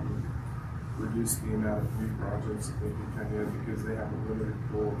reduce the amount of new projects that they could come in, because they have a limited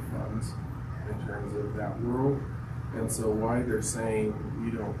pool of funds in terms of that world. And so why they're saying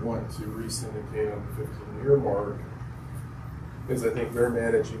we don't want to re-syndicate on the 15-year mark is, I think they're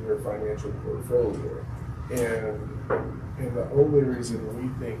managing their financial portfolio. And the only reason we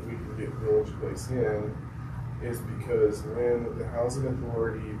think we can get Village Place in is because when the Housing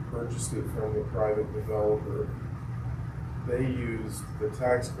Authority purchased it from the private developer, they used the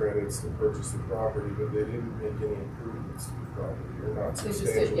tax credits to purchase the property, but they didn't make any improvements to the property, or not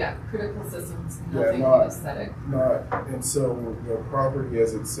substantial. They just did, critical systems, nothing aesthetic. And so the property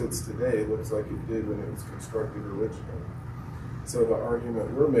as it sits today looks like it did when it was constructed originally. So the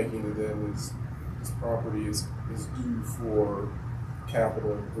argument we're making to them is this property is due for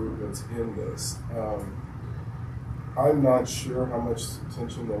capital improvements in this. I'm not sure how much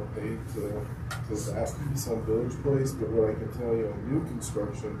attention they'll pay to that piece on Village Place, but what I can tell you on new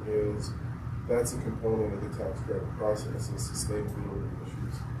construction is that's a component of the tax credit process, is sustainability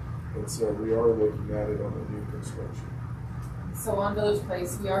issues. And so we are looking at it on the new construction. So on Village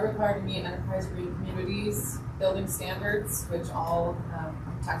Place, we are required to meet Enterprise Green Communities building standards, which all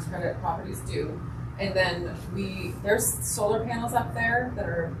tax credit properties do. And then there's solar panels up there that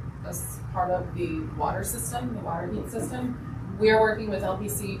are as part of the water system, the water heat system. We are working with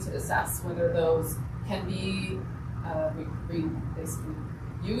LPC to assess whether those can be basically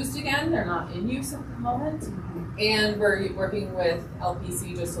used again. They're not in use at the moment. And we're working with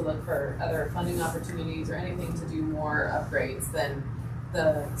LPC just to look for other funding opportunities or anything to do more upgrades than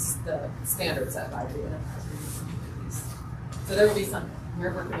the standards set by the Enterprise Green Communities. So there will be something.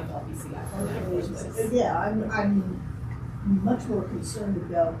 We're working with LPC actually. Yeah, I'm much more concerned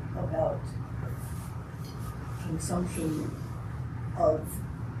about consumption of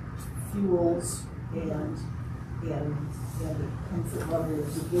fuels and the comfort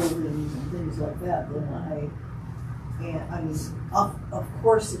levels of buildings and things like that of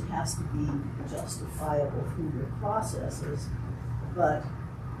course it has to be justifiable through your processes, but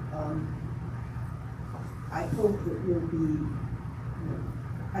I hope that we'll be,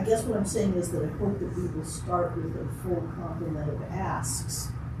 I guess what I'm saying is that I hope that we will start with a full complement of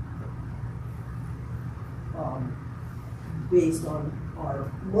asks based on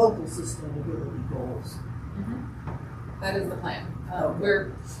our local sustainability goals. That is the plan.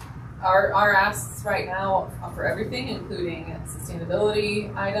 Okay. Our asks right now for everything, including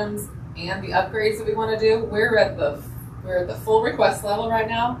sustainability items and the upgrades that we want to do. We're at the full request level right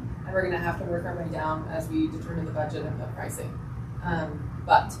now, and we're going to have to work our way down as we determine the budget and the pricing.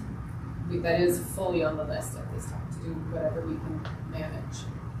 But that is fully on the list at this time to do whatever we can manage.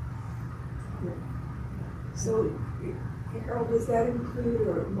 So, Harold, does that include,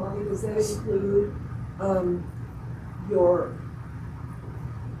 or Molly, does that include your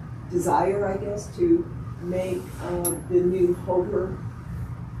desire, I guess, to make the new Hover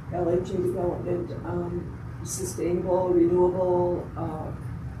LHA development sustainable, renewable,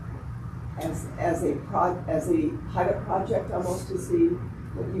 as a pilot project almost to see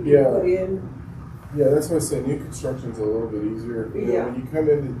what you can put in? Yeah, that's why I say new construction's a little bit easier. When you come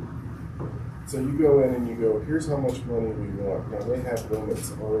in, so you go in and you go, here's how much money we want. Now they have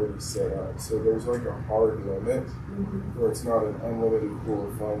limits already set up. So there's like a hard limit where it's not an unlimited pool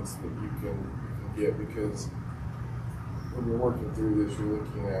of funds that you can get, because when you're working through this, you're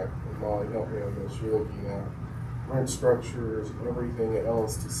looking at, and Molly, help me on this, you're looking at rent structures and everything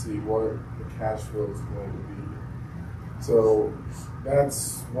else to see what the cash flow is going to be. So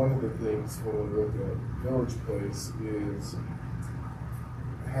that's one of the things when we look at Village Place is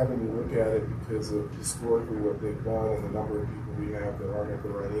having to look at it because of historically what they've done and the number of people we have that aren't at the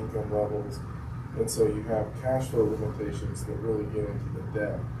right income levels. And so you have cash flow limitations that really get into the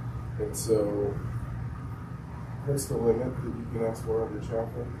debt. And so what's the limit that you can ask for under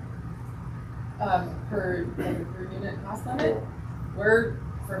chapter? Per unit cost limit? Yeah.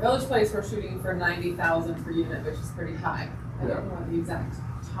 For Village Place, we're shooting for 90,000 per unit, which is pretty high. I don't know what the exact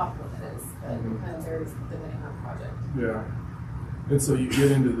top limit is, but it kind of varies depending on the project. Yeah. And so you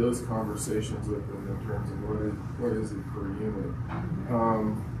get into those conversations with them in terms of what is it per unit.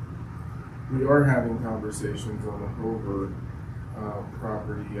 We are having conversations on the Hover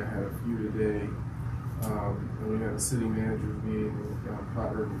property. I had a few today, and we had a city manager's meeting with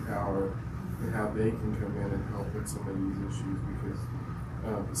Platte River Power and how they can come in and help with some of these issues, because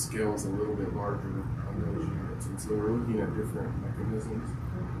the scale is a little bit larger on those units, and so we're looking at different mechanisms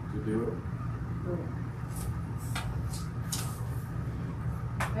to do it.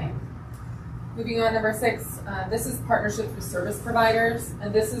 Okay. Moving on, number 6, this is partnerships with service providers,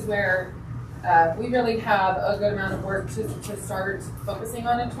 and this is where we really have a good amount of work to start focusing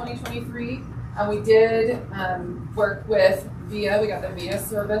on in 2023. We did work with VIA. We got the VIA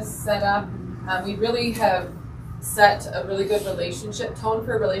service set up. We really have set a really good tone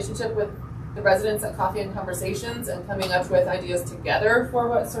for a relationship with the residents at Coffee and Conversations, and coming up with ideas together for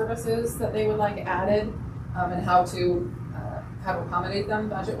what services that they would like added and how to accommodate them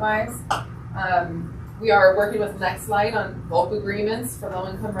budget-wise. We are working with Nextlight on bulk agreements for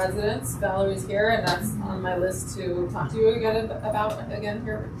low-income residents. Valerie's here, and that's on my list to talk to you about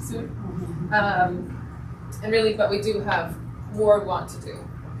here soon. And really, but we do have more we want to do.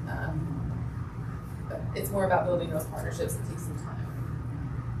 But it's more about building those partnerships that take some time.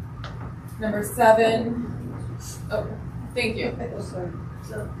 Number 7. Oh, thank you. Sorry.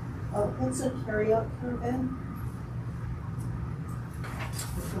 So, what's a carry-out caravan?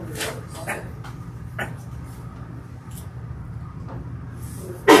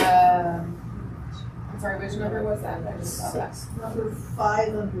 I'm sorry, which number was that? I just saw that. Number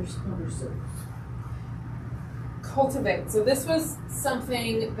 5 under 6. Cultivate. So this was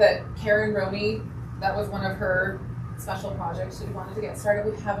something that Karen Roney, that was one of her special project should we wanted to get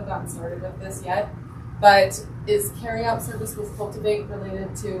started. We haven't gotten started with this yet, but is carry-out service with Cultivate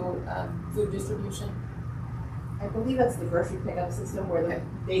related to food distribution? I believe that's the grocery pickup system where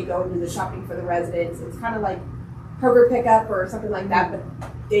they go do the shopping for the residents. It's kind of like Kroger pickup or something like that, but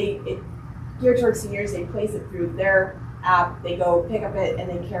it geared towards seniors. They place it through their app. They go pick up it and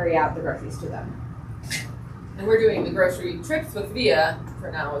then carry out the groceries to them. And we're doing the grocery trips with Via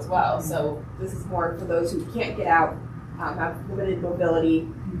for now as well. So this is more for those who can't get out, have limited mobility,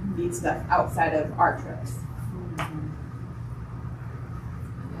 need stuff outside of our trips.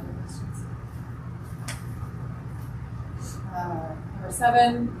 Number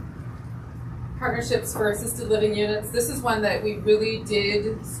 7, partnerships for assisted living units. This is one that we really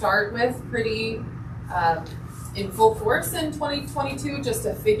did start with pretty in full force in 2022, just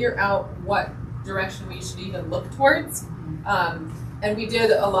to figure out what direction we should even look towards. And we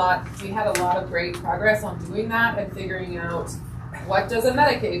did a lot, we had a lot of great progress on doing that and figuring out what does a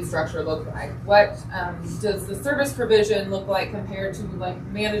Medicaid structure look like? What does the service provision look like compared to like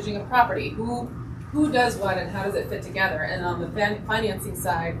managing a property? Who does what and how does it fit together? And on the financing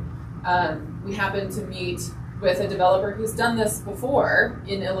side, we happened to meet with a developer who's done this before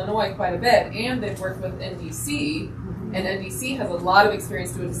in Illinois quite a bit, and they've worked with NDC, and NDC has a lot of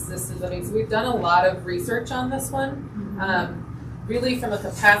experience doing assisted living. So we've done a lot of research on this one. Really from a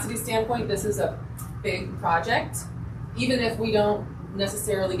capacity standpoint, this is a big project. Even if we don't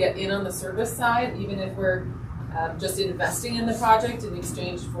necessarily get in on the service side, even if we're just investing in the project in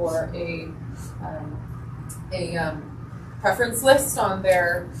exchange for a preference list on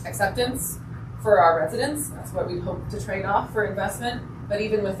their acceptance for our residents. That's what we hope to trade off for investment. But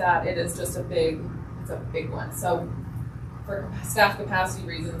even with that, it is just a big one. So for staff capacity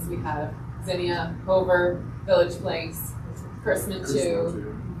reasons, we have Zinnia, Hover, Village Place, Chrisman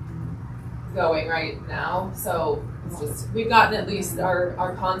 2 going right now. So it's just, we've gotten at least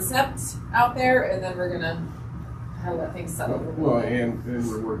our concept out there, and then we're gonna kind of let things settle. Well, and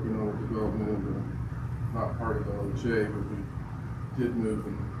we're working on the development of the, not part of the LHA, but we did move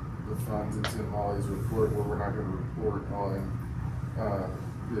the funds. It's in Molly's report where we're not going to report on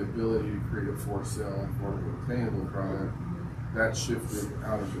the ability to create a for sale and affordable attainable product. That shifted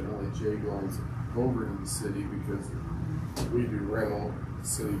out of the LHA goals over to the city because we do rental, the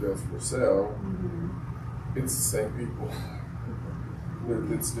city does for sale. It's the same people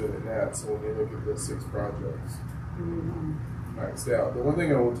that's doing that. So when you look at those 6 projects maxed out. The one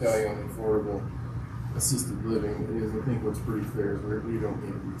thing I will tell you on the affordable assisted living is I think what's pretty clear is we don't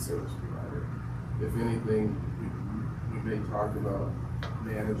need a lead service provider. If anything, we may talk about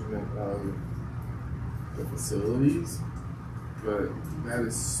management of the facilities, but that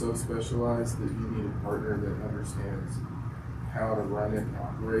is so specialized that you need a partner that understands how to run it and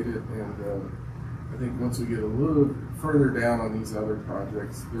operate it. And I think once we get a little further down on these other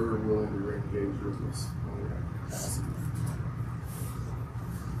projects, they're willing to re-engage with us when we have capacity.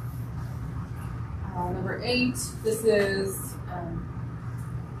 Number 8, this is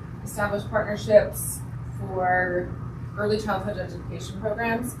established partnerships for early childhood education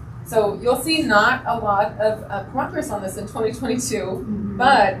programs. So you'll see not a lot of progress on this in 2022,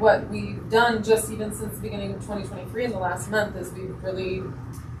 but what we've done just even since the beginning of 2023 in the last month is we've really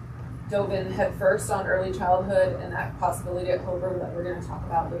dove in head first on early childhood and that possibility at Hover that we're going to talk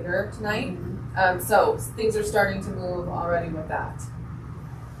about later tonight. So things are starting to move already with that.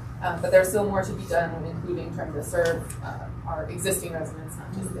 But there's still more to be done, including trying to serve our existing residents,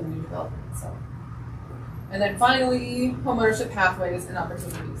 not just the new development. So, and then finally, homeownership pathways and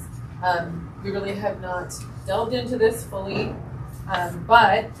opportunities. We really have not delved into this fully,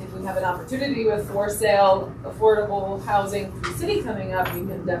 but if we have an opportunity with for sale, affordable housing through the city coming up, we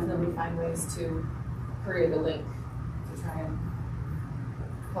can definitely find ways to create a link to try and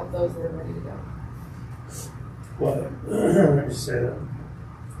help those that are ready to go. Well, I just say that.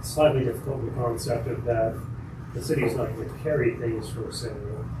 Slightly difficult with the concept of that the city is not going to carry things for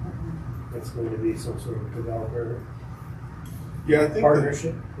sale. It's going to be some sort of developer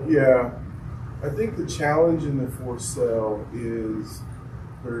partnership. I think the challenge in the for sale is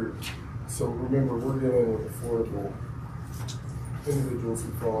so remember we're dealing with affordable individuals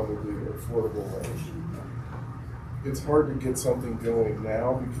who fall under the affordable range. It's hard to get something going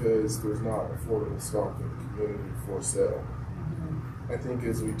now because there's not affordable stock in the community for sale. I think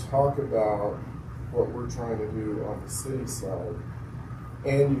as we talk about what we're trying to do on the city side,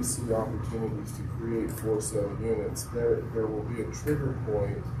 and you see opportunities to create for sale units, there will be a trigger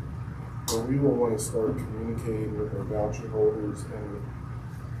point where we will want to start communicating with our voucher holders and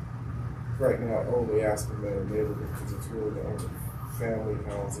right now only Aspen Meadow neighborhood because it's really the only family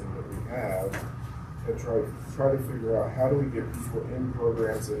housing that we have and try to figure out how do we get people in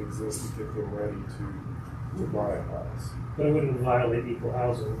programs that exist to get them ready to buy a house. But it wouldn't violate equal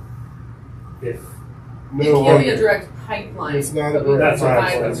housing if. It can't be a direct pipeline. It's not a but we direct provide the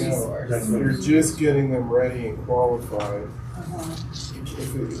pipeline. resource. That's what You're just getting them ready and qualified.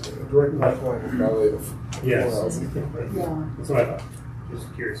 If a direct pipeline is violated. Yes. Yeah. That's what I thought.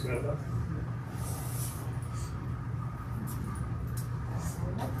 Just curious about that.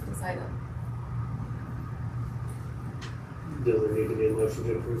 This item. Does there need to be a motion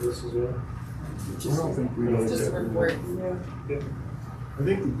to approve this as well? I don't think we It's just a report. I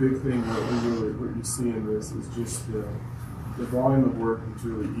think the big thing what you see in this is just the volume of work that's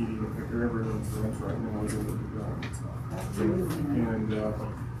really eating everyone's lunch right now is in the development side. And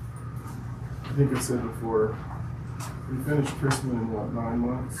I think I said before, we finished Christmas in what, 9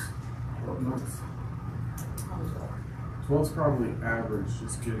 months? 12 months? 12's probably average,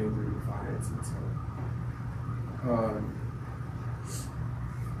 just getting through the financing side.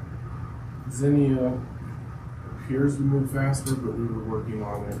 Zinnia appears to move faster, but we were working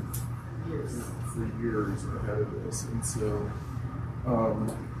on it for years ahead of this. And so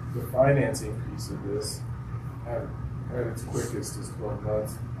the financing piece of this at its quickest is 12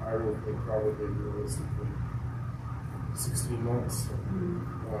 months. I would think probably realistically 16 months.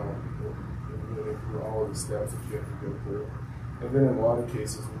 Moving through all of the steps that you have to go through. And then in a lot of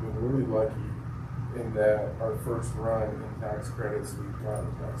cases, we've been really lucky in that our first run in tax credits, we've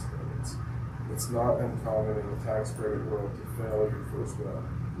gotten tax credits. It's not uncommon in the tax credit world to fail your first run.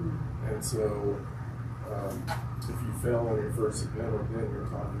 And so if you fail on your first submittal, then you're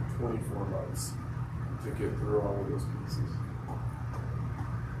talking 24 months to get through all of those pieces.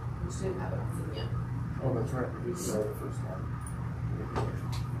 Which didn't have it yet. Oh, that's right, we did fail the first time.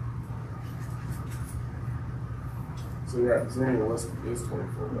 So yeah, Zinnia list is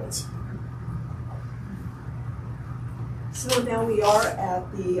 24 months. So now we are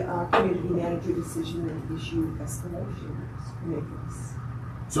at the community manager decision and issue escalation.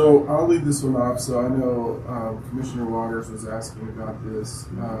 So I'll leave this one off. So I know Commissioner Waters was asking about this.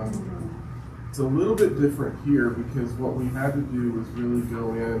 It's a little bit different here because what we had to do was really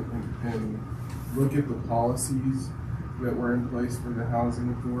go in and look at the policies that were in place for the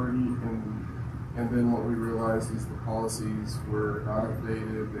housing authority, and then what we realized is the policies were not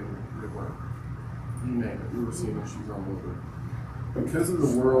updated, they weren't, you name it, we were seeing issues all over. Because of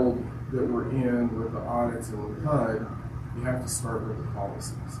the world that we're in with the audits and with HUD, you have to start with the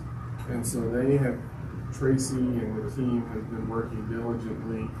policies. And so Tracy and the team have been working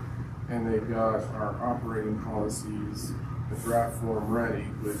diligently, and they've got our operating policies, the draft form ready,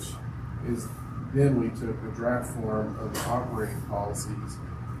 which is, then we took the draft form of the operating policies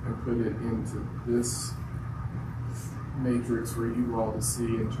and put it into this matrix for you all to see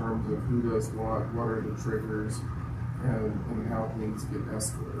in terms of who does what are the triggers, and how things get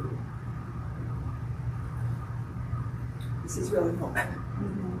escalated. This is really helpful.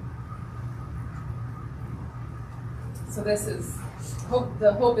 So this is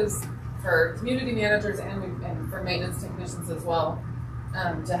the hope is for community managers and for maintenance technicians as well,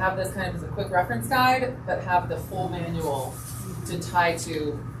 to have this kind of as a quick reference guide, but have the full manual to tie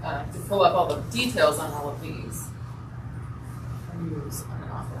to pull up all the details on all of these and use on an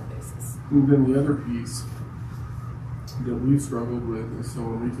ongoing basis. And then the other piece that we've struggled with is, so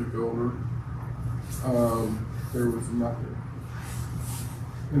when we took over, there was nothing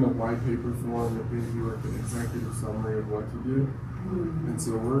in a white paper form that gives you like an executive summary of what to do. And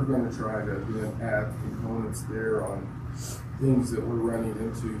so we're going to try to then add components there on things that we're running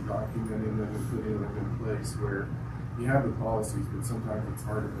into, documenting them and putting them in place where you have the policies, but sometimes it's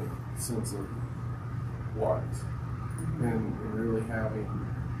hard to make sense of what. And really having,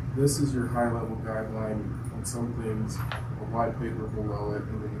 this is your high level guideline on some things, a white paper below it,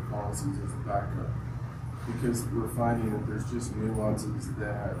 and then the policies as a backup. Because we're finding that there's just nuances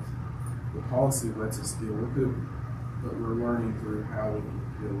that the policy lets us deal with it, but we're learning through how we need to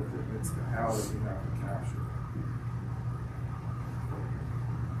deal with it. It's the how that we have to capture.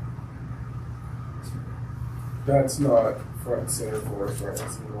 That's not front and center for us right now.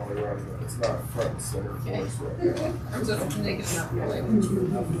 While we're running it, it's not front and center for us right now. I'm just making it up really.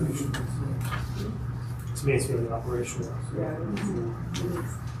 To me, it's really operational.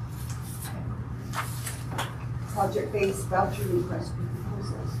 Project-based voucher request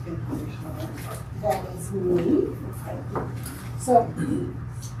proposals, information on that. That is me. So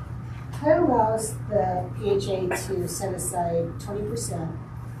that allows the PHA to set aside 20%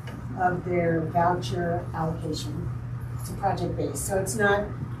 of their voucher allocation to project-based. So it's not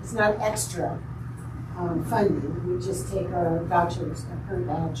extra funding. We just take our vouchers, our current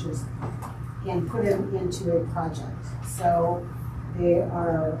vouchers, and put them into a project. So the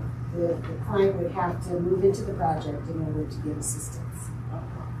client would have to move into the project in order to get assistance.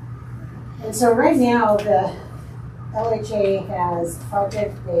 And so right now, the LHA has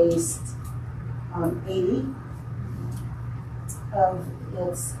project-based 80 of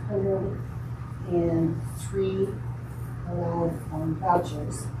its 103 allowed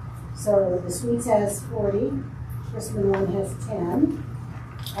vouchers. So the Suites has 40, Crispin One has 10,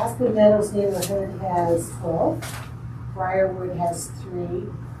 Aspen Meadows neighborhood has 12, Briarwood has 3,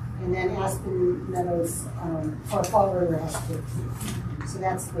 and then Aspen Meadows, or Fall River has 15. So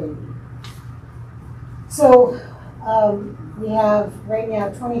that's 30. So we have right now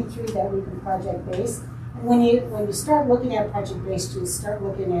 23 that we can project-based. And when you start looking at project-based, you start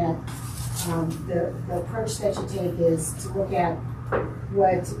looking at the approach that you take is to look at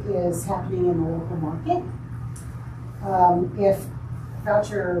what is happening in the local market. If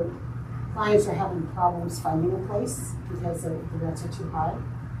voucher clients are having problems finding a place because the rents are too high,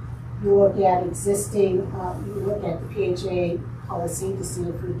 you look at existing, you look at the PHA policy to see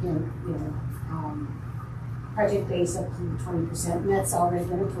if we can, project base up to 20%, and that's already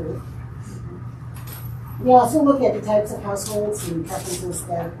been approved. We also look at the types of households and preferences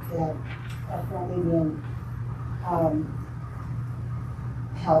that are currently being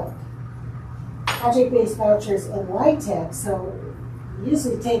helped. Project-based vouchers and LIHTC, so we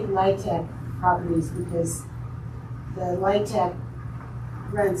usually take LIHTC properties because the LIHTC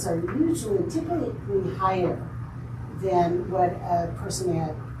rents are typically higher than what a person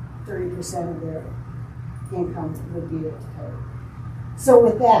at 30% of their income would be able to pay. So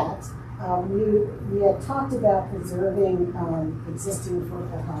with that, we had talked about preserving existing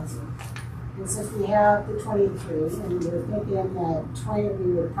affordable housing. And since we have the 23, and we were thinking that 20,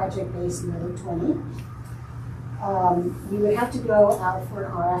 we would project-based another 20, we would have to go out for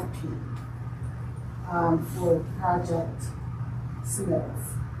an RFP for project submittals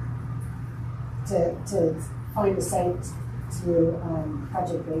to find a site to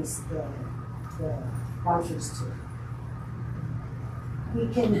project-base the vouchers to. We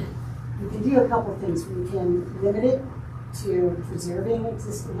can do a couple things. We can limit it to preserving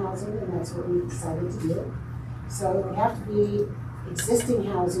existing housing, and that's what we decided to do. So it would have to be existing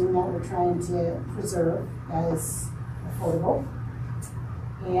housing that we're trying to preserve as affordable.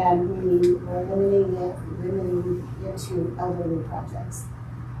 And we were limiting it to elderly projects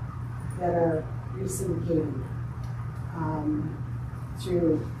that are re-syndicated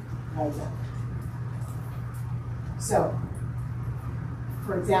through LIHTC. So,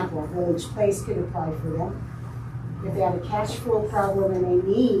 for example, Village Place could apply for them. If they have a cash flow problem and they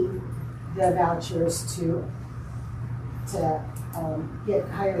need the vouchers to get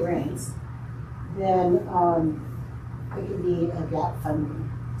higher rents, then it can be a gap funding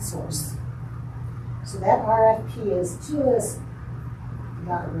source. So that RFP is just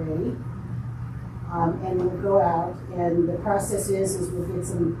got ready, and we'll go out. And the process is we'll get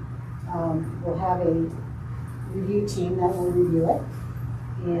some. We'll have a review team that will review it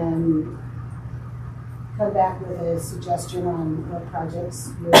and come back with a suggestion on what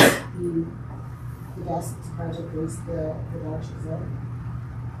projects would be the best project-based the vouchers in.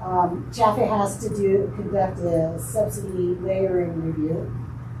 Jaffa has to conduct a subsidy layering review.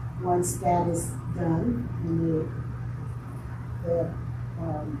 Once that is done and the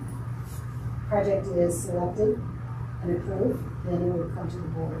project is selected and approved, then it would come to the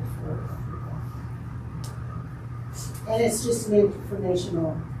board for approval. And it's just an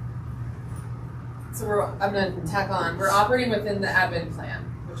informational. So I'm going to tack on. We're operating within the admin plan,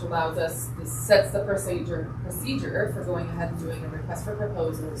 which allows us, this sets the procedure for going ahead and doing a request for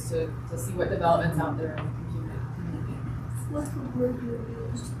proposals to see what development's out there in the community. What's the word you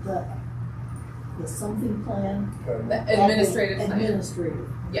used? The something plan? The administrative plan. Administrative.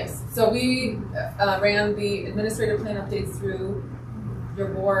 Yes. So we ran the administrative plan updates through your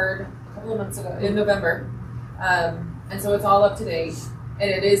board a couple of months ago, in November. And so it's all up to date. And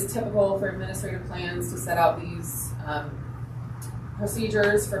it is typical for administrative plans to set out these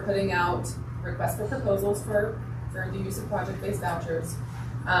procedures for putting out requests for proposals for the use of project-based vouchers.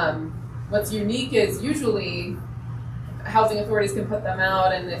 What's unique is usually housing authorities can put them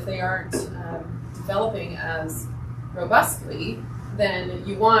out, and if they aren't developing as robustly, then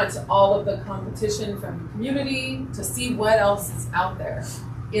you want all of the competition from the community to see what else is out there.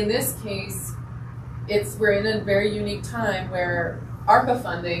 In this case, we're in a very unique time where ARPA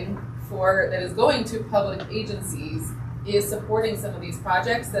funding that is going to public agencies is supporting some of these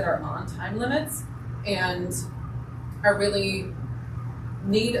projects that are on time limits and are really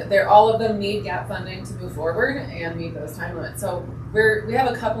all of them need gap funding to move forward and meet those time limits. So we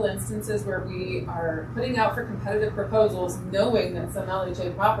have a couple instances where we are putting out for competitive proposals, knowing that some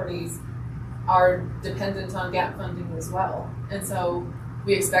LHA properties are dependent on gap funding as well. And so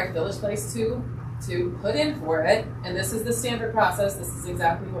we expect Village Place to put in for it, and this is the standard process. This is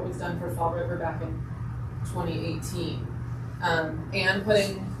exactly what was done for Fall River back in 2018. And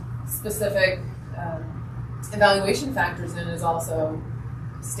putting specific evaluation factors in is also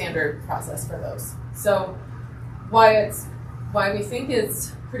standard process for those. So why we think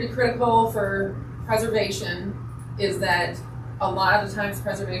it's pretty critical for preservation is that a lot of times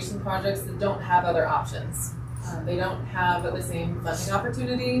preservation projects that don't have other options. They don't have the same funding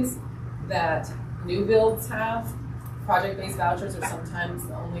opportunities that new builds have. Project-based vouchers are sometimes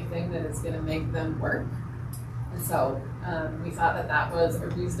the only thing that is going to make them work. And so we thought that was a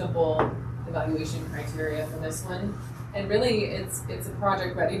reasonable evaluation criteria for this one. And really, it's a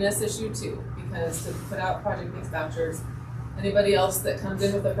project readiness issue too, because to put out project-based vouchers, anybody else that comes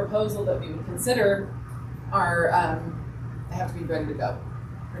in with a proposal that we would consider they have to be ready to go,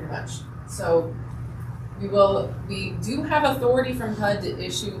 pretty much. So we do have authority from HUD to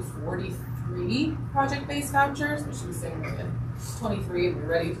issue 43 project-based vouchers, which was saying we're in 23 and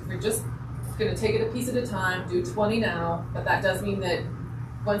we're just going to take it a piece at a time, do 20 now, but that does mean that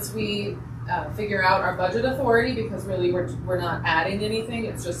once we figure out our budget authority, because really we're not adding anything,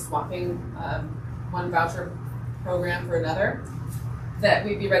 it's just swapping one voucher program for another, that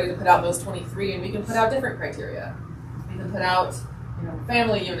we'd be ready to put out those 23, and we can put out different criteria. We can put out,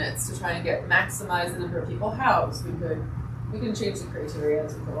 family units to try and maximize the number of people housed. We can change the criteria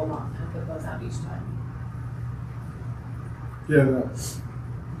as we go along and put those out each time. Yeah,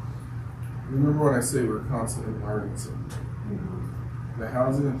 remember when I say we're constantly learning something? The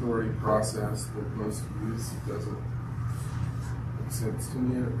housing authority process that most use doesn't make sense to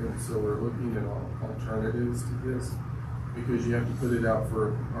me, and so we're looking at alternatives to this, because you have to put it out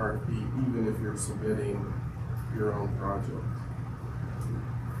for RFP even if you're submitting your own project.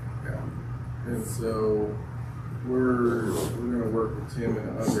 Yeah. And so we're going to work with Tim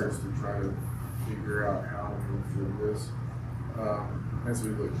and others to try to figure out how to move through this as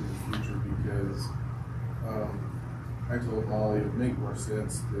we look to the future, because I told Molly it would make more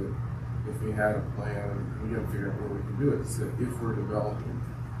sense that if we had a plan, we got to figure out where we can do it. So if we're developing,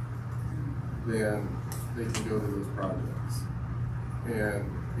 then they can go to those projects. And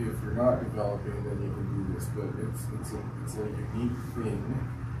if you're not developing, then you can do this. But it's a unique thing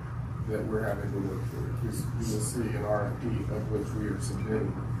that we're having to work through. Because you will see an RFP of which we are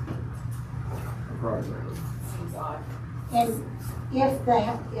submitting a project. And if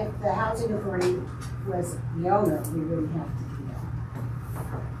the housing authority was the owner, we wouldn't have to do that.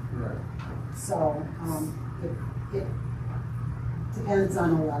 Right. So it depends on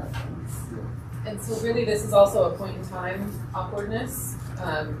a lot of things. And so really this is also a point in time awkwardness,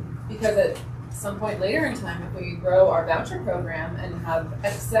 because at some point later in time, if we grow our voucher program and have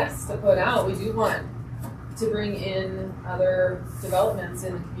excess to put out, we do want to bring in other developments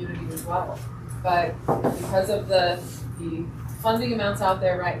in the community as well. But because of the funding amounts out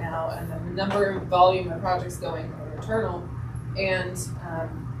there right now and the number and volume of projects going internal, and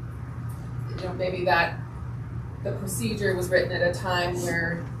maybe that the procedure was written at a time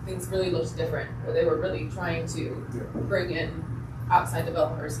where things really looked different, where they were really trying to bring in outside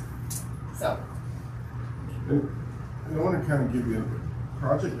developers. So, and I want to kind of give you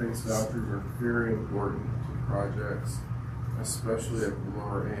project-based vouchers are very important to projects, especially at the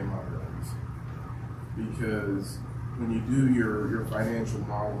lower AMI rates, because when you do your financial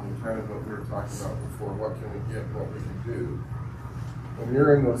modeling, kind of what we were talking about before, what can we get, what we can do. When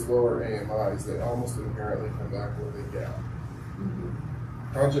you're in those lower AMIs, they almost inherently come back with a gap.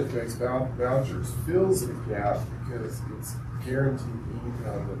 Project-based vouchers fills the gap because it's guaranteed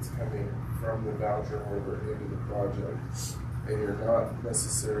income that's coming from the voucher holder into the project, and you're not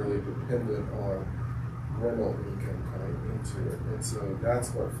necessarily dependent on rental income coming into it. And so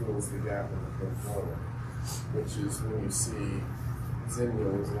that's what fills the gap in the pro forma, which is when you see Zinnia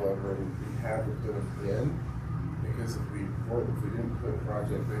was one where we had to put them in, because if we didn't put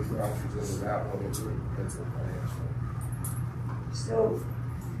project-based vouchers into that one, it wouldn't pencil financially. So,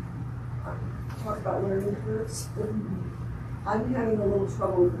 talk about learning curves. I'm having a little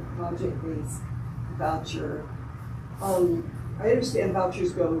trouble with the project-based voucher. I understand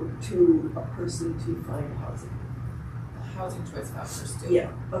vouchers go to a person to find housing. Housing choice vouchers too.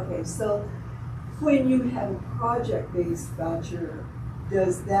 Yeah, okay, so when you have a project-based voucher,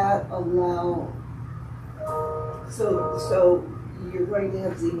 does that allow, so you're going to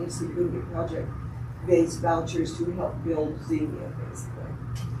have Xenia, so you're going to get project-based vouchers to help build Xenia, basically?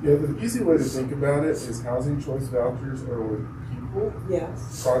 Yeah, the easy way to think about it is housing choice vouchers are with people.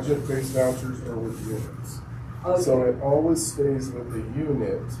 Yes. Project-based vouchers are with units. Okay. So it always stays with the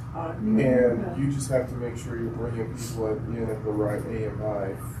unit, Mm-hmm. and you just have to make sure you're bringing people in at the right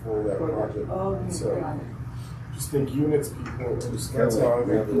AMI for that project. Okay, So got it. just think units, people, It's kind that's of how I like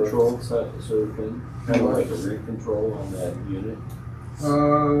think rent the control sort of thing, kind of like a rent control on that unit.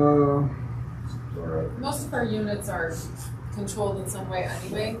 Or Most of our units are controlled in some way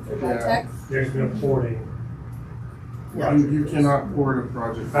anyway through that Yeah. tech. There's no porting. you cannot port a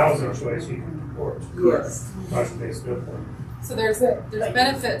project. Housing choice, you can port. Yes. Project-based, no porting. So there's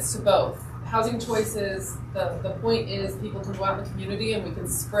benefits to both. Housing choices, the point is people can go out in the community and we can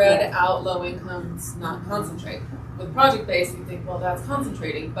spread out low incomes, not concentrate. With project-based, we think, well, that's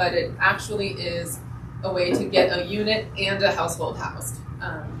concentrating, but it actually is a way to get a unit and a household housed.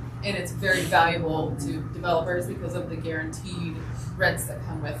 And it's very valuable to developers because of the guaranteed rents that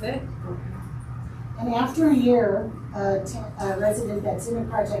come with it. And after a year, a resident that's in a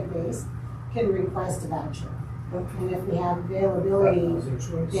project base can request a voucher. And if we have availability, Housing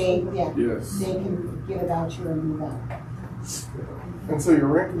choice. Yes. they can get a voucher and move out. And so your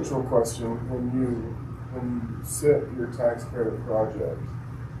rent control question, when you set your tax credit project,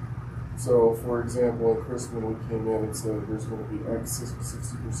 so for example, in Crispin, we came in and said there's going to be X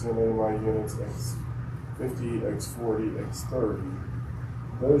 60% AMI units, X 50, X 40, X 30.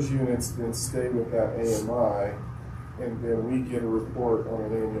 Those units then stay with that AMI, and then we get a report on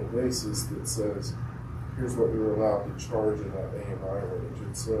an annual basis that says, here's what you're allowed to charge in that AMI range.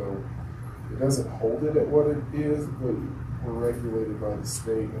 And so it doesn't hold it at what it is, but we're regulated by the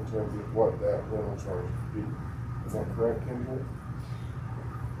state in terms of what that rental charge would be. Is that correct, Kendra?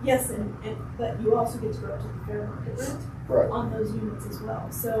 Yes, but you also get to go up to the fair market rent Right. on those units as well.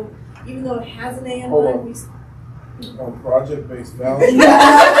 So even though it has an AMI, Hold on. we On project-based vouchers.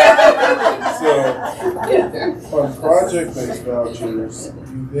 So on project-based vouchers,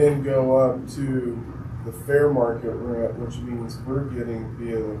 you then go up to the fair market rent, which means we're getting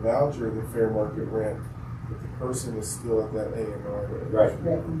via the voucher the fair market rent, but the person is still at that AMI rate. right.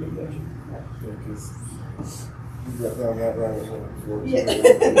 Because you got down that rabbit hole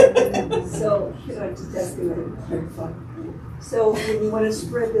before. So, can I just ask you a clarify? So, when you want to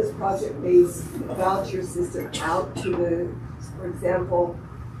spread this project-based voucher system out to for example,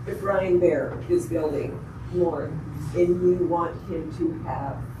 if Ryan Bear is building more, and you want him to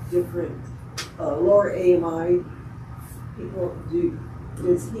have different lower AMI people,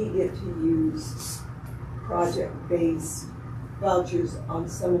 does he get to use project-based vouchers on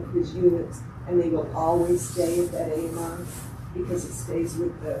some of his units, and they will always stay at that AMI because it stays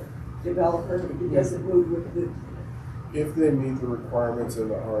with the developer? It doesn't move with the. If they meet the requirements in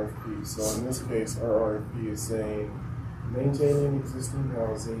the RFP. So in this case, our RFP is saying maintaining existing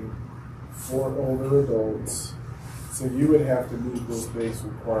housing for older adults. So you would have to meet those base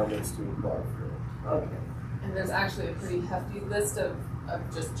requirements to apply for it. Okay. And there's actually a pretty hefty list of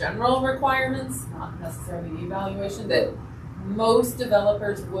just general requirements, not necessarily evaluation, that most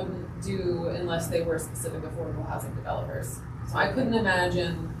developers wouldn't do unless they were specific affordable housing developers. So I couldn't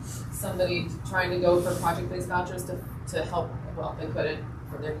imagine somebody trying to go for project-based vouchers to help, well, they couldn't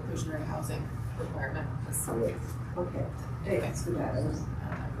for their inclusionary housing requirement. Okay, thanks for that.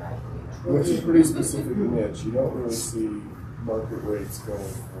 Which is a pretty specific niche. You don't really see market rates going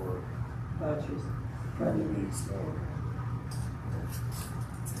for Vouchers. these.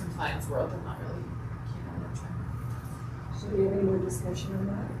 It's a compliance world, I'm not really keen on it. So do you have any more discussion on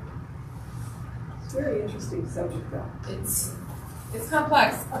that? It's a very interesting subject though. It's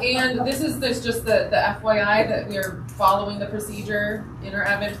complex, and there's just the FYI that we are following the procedure in our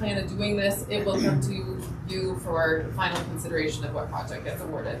admin plan and doing this. It will come to you for final consideration of what project gets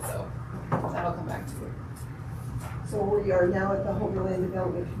awarded, so that'll come back to you. So we are now at the Homeland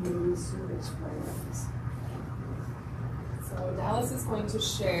Development Community Service Programs. So Dallas is going to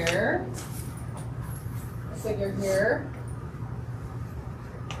share a figure here.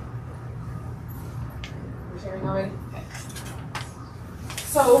 We're sharing already? Okay.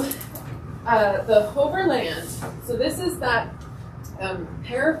 So the Hoverland, so this is that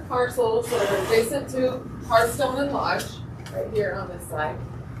pair of parcels that are adjacent to Hearthstone and Lodge, right here on this side.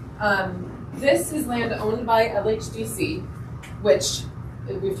 This is land owned by LHDC, which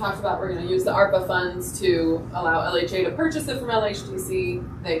we've talked about. We're going to use the ARPA funds to allow LHA to purchase it from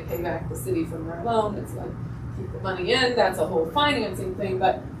LHDC. They pay back the city from their loan. It's like keep the money in. That's a whole financing thing.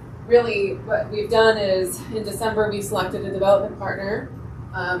 But really what we've done is in December we selected a development partner,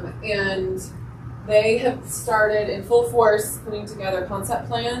 and they have started in full force putting together concept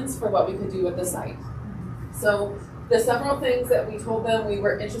plans for what we could do with the site. So the several things that we told them we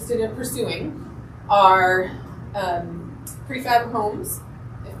were interested in pursuing are prefab homes,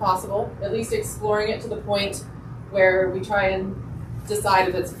 if possible, at least exploring it to the point where we try and decide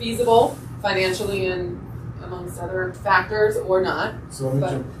if it's feasible financially and amongst other factors or not. So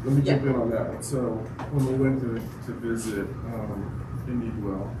let me jump in on that one. So when we went to visit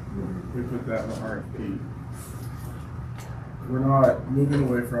Indiedwell, we put that in the RFP. We're not moving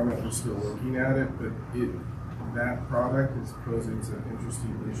away from it, we're still looking at it, but that product is posing some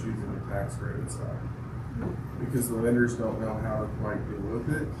interesting issues in the tax credit side. Because the lenders don't know how to quite deal with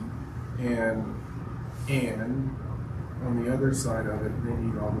it. And on the other side of it, they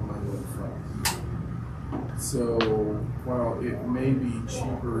need all the money up front. So while it may be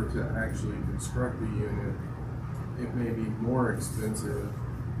cheaper to actually construct the unit, it may be more expensive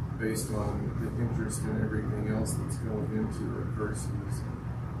based on the interest and everything else that's going into it versus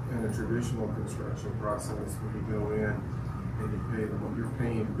in a traditional construction process when you go in and you pay them, you're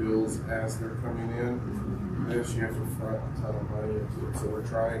paying bills as they're coming in. This, you have to front a ton of money into it. So we're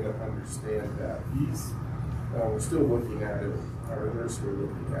trying to understand that piece. We're still looking at it, or they're still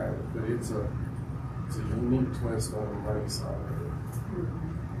looking at it, but it's a unique twist on the money side of it.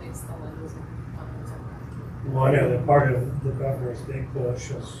 Makes the lenders Well, I know that part of the governor's big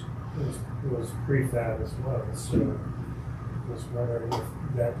push was prefab as well, so just wondering if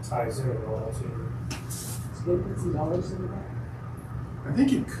that ties in at all to. It's good to put some dollars in that. I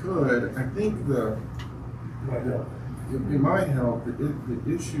think it could. I think it might help.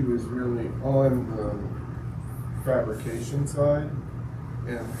 The issue is really on the fabrication side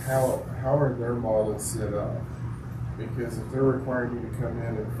and how are their models set up. Because if they're requiring you to come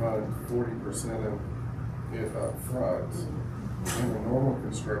in and fund 40% of it up front, in the normal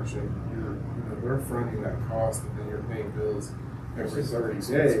construction, they're fronting that cost and then you're paying bills every 30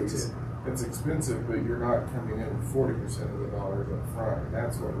 days. It's expensive, but you're not coming in with 40% of the dollars up front. And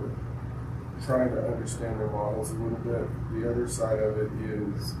that's what we're trying to understand their models a little bit. The other side of it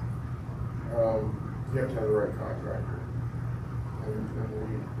is you have to have the right contractor. And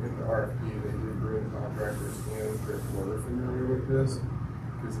in the RFP, they did bring contractors in that were familiar with this.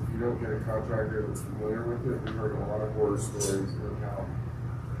 Because if you don't get a contractor that's familiar with it, we've heard a lot of horror stories of how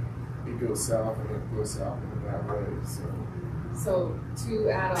it goes south and it goes south in a bad way. So two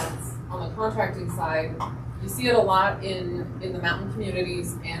add-ons on the contracting side, you see it a lot in the mountain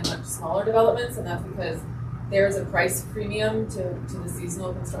communities and much smaller developments, and that's because there's a price premium to the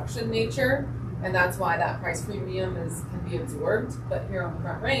seasonal construction nature, and that's why that price premium can be absorbed. But here on the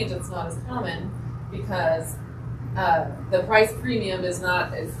Front Range, it's not as common because the price premium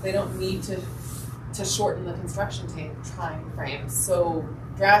they don't need to shorten the construction time frame so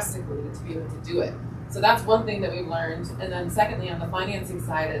drastically to be able to do it. So that's one thing that we've learned. And then secondly, on the financing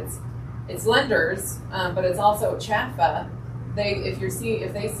side, it's lenders, but it's also CHFA.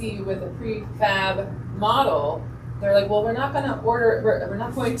 If they see you with a prefab model, they're like, well, we're not going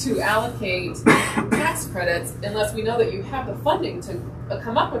to allocate tax credits unless we know that you have the funding to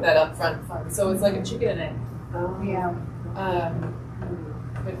come up with that upfront fund. So it's like a chicken and egg. Oh, yeah.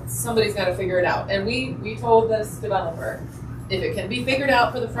 But somebody's got to figure it out. And we told this developer, if it can be figured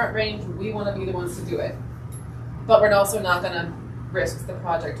out for the Front Range, we want to be the ones to do it. But we're also not going to risk the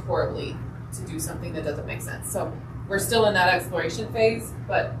project horribly to do something that doesn't make sense. So we're still in that exploration phase,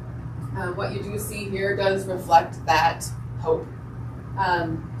 but what you do see here does reflect that hope.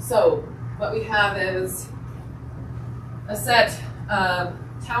 So what we have is a set of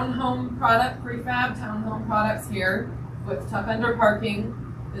townhome prefab townhome products here with tuck under parking.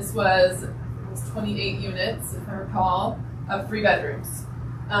 This was 28 units, if I recall, of 3 bedrooms.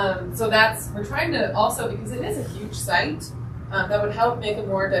 So we're trying to also, because it is a huge site, that would help make a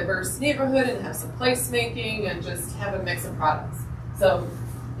more diverse neighborhood and have some placemaking and just have a mix of products. So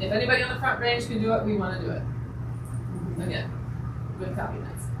if anybody on the Front Range can do it, we want to do it. Again, good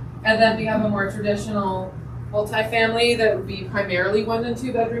copiness. And then we have a more traditional multifamily that would be primarily 1 and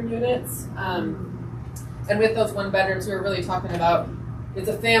 2 bedroom units. And with those 1 bedrooms, we were really talking about, it's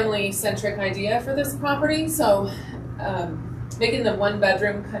a family centric idea for this property. So making them 1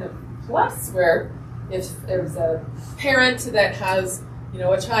 bedroom kind of plus, where if there's a parent that has,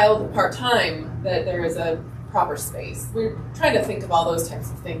 a child part-time, that there is a proper space. We're trying to think of all those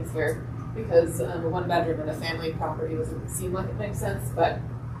types of things here because a 1 bedroom in a family property doesn't seem like it makes sense, but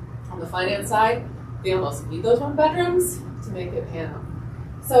on the finance side, they almost need those 1 bedrooms to make it pan out.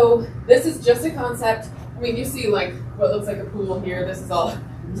 So this is just a concept. I mean, you see like what looks like a pool here. This is all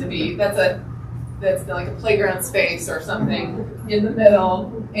to be. That's like a playground space or something in the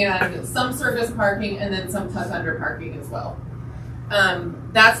middle, and some surface parking, and then some tuck under parking as well.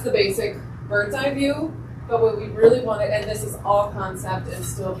 That's the basic bird's eye view. But what we really wanted, and this is all concept and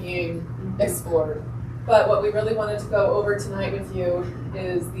still being explored, But what we really wanted to go over tonight with you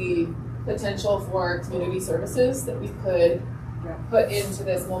is the potential for community services that we could put into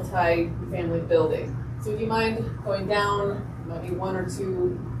this multi-family building. So do you mind going down maybe 1 or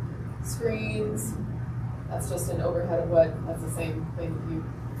 2 screens? That's just an overhead of what, that's the same thing that you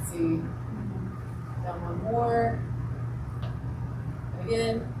see. Down 1 more. And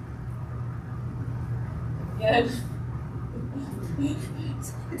again. Again.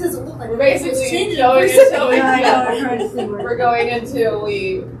 It doesn't look like We're basically going into, we're going into,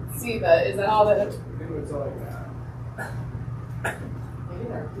 we see the, is that all that? It's like that.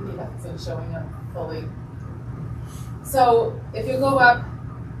 Maybe our PDF isn't showing up fully. So if you go up,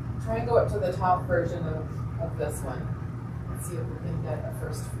 try and go up to the top version of this one. Let's see if we can get a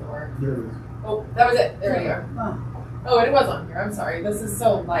first floor. There it is. Oh, that was it. There you are. Oh, it was on here. I'm sorry. This is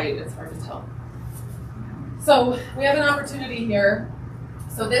so light, it's hard to tell. So we have an opportunity here.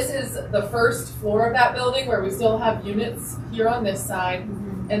 So this is the first floor of that building where we still have units here on this side.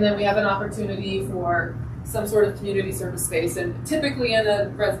 And then we have an opportunity for some sort of community service space. And typically in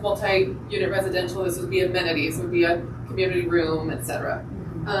a multi-unit residential, this would be amenities. It would be a community room, etc.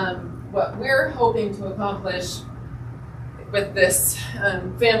 What we're hoping to accomplish with this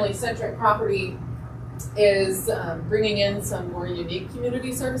family-centric property is bringing in some more unique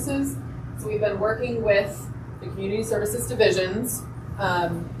community services. So we've been working with the community services divisions,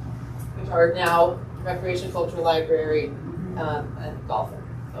 which are now recreation, cultural, library, and golf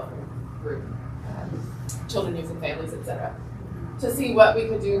group, children, youth, and families, etc., to see what we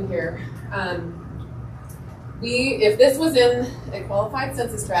could do here. If this was in a qualified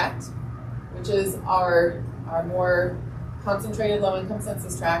census tract, which is our more concentrated low-income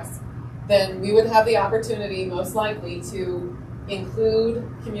census tracts, then we would have the opportunity, most likely, to include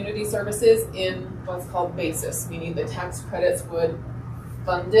community services in what's called basis, meaning the tax credits would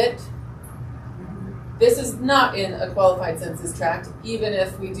fund it. This is not in a qualified census tract, even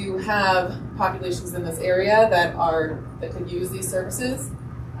if we do have populations in this area that could use these services.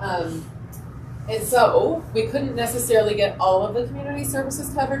 And so we couldn't necessarily get all of the community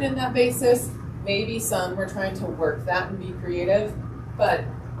services covered in that basis. Maybe some. We're trying to work that and be creative. But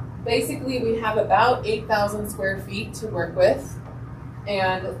basically we have about 8,000 square feet to work with.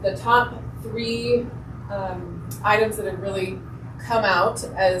 And the top 3 items that have really come out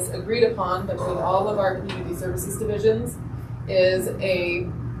as agreed upon between all of our community services divisions is a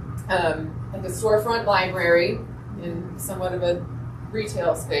storefront library in somewhat of a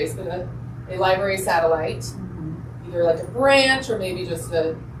retail space, but a library satellite, either like a branch or maybe just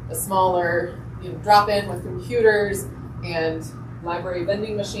a smaller drop-in with computers and library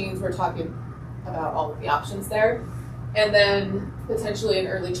vending machines. We're talking about all of the options there. And then potentially an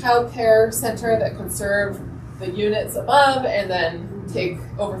early child care center that can serve the units above and then take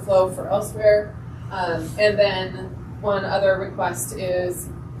overflow for elsewhere. And then one other request is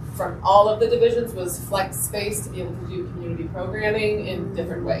from all of the divisions was flex space to be able to do community programming in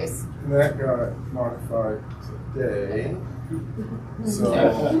different ways. And that got modified today. So I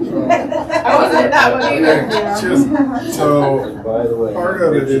wasn't in that one either. So by the way, part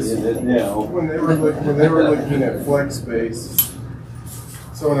of it is now. when they were looking at flex space.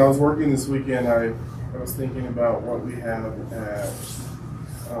 So when I was working this weekend, I was thinking about what we have at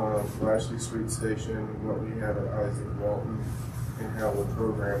Lashley Street Station, what we have at Isaac Walton, and how we're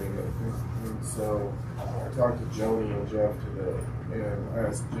programming it. And so I talked to Joni and Jeff today, and I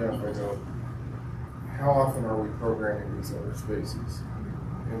asked Jeff, I go, how often are we programming these other spaces?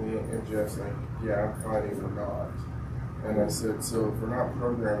 And Jeff's like, yeah, I'm finding we're not. And I said, so if we're not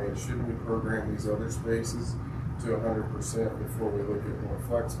programming, shouldn't we program these other spaces to 100% before we look at more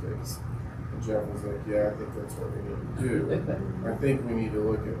flex space? And Jeff was like, yeah, I think that's what we need to do. I think we need to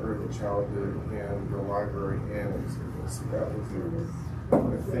look at early childhood and the library annex. So that was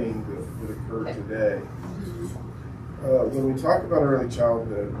a thing that occurred today. When we talk about early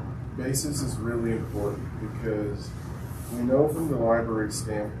childhood, basis is really important because we know from the library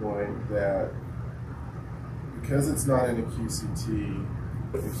standpoint that because it's not in a QCT,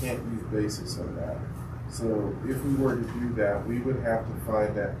 we can't use basis on that. So if we were to do that, we would have to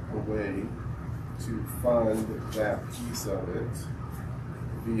find a way to fund that piece of it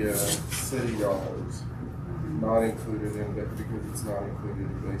via city dollars, not included in it because it's not included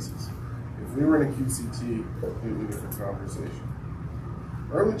in basis. If we were in a QCT, completely different conversation.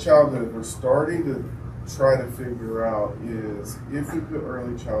 Early childhood, we're starting to try to figure out is if we put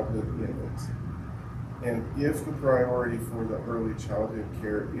early childhood in it, and if the priority for the early childhood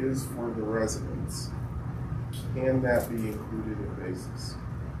care is for the residents, can that be included in basis?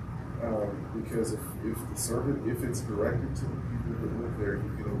 Because if it's directed to the people that live there,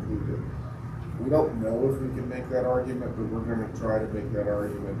 you can include it. We don't know if we can make that argument, but we're gonna try to make that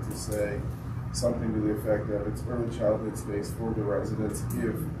argument to say something to the effect of it's early childhood space for the residents.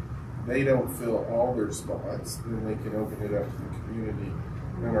 If they don't fill all their spots, then they can open it up to the community.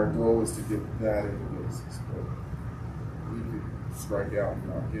 And our goal is to get that in the basis. But we could strike out and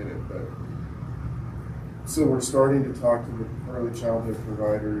not get it. But so we're starting to talk to the early childhood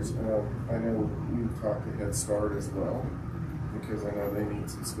providers. I know we've talked to Head Start as well, because I know they need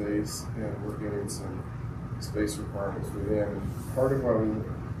some space, and we're getting some space requirements for them. And part of why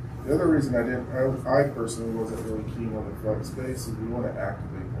the other reason I personally wasn't really keen on the flex space is we want to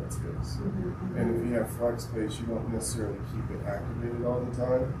activate that space. And if you have flex space, you don't necessarily keep it activated all the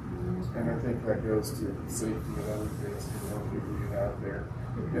time. And I think that goes to safety and other things, you know, people you have there.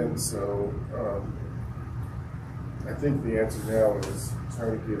 And so I think the answer now is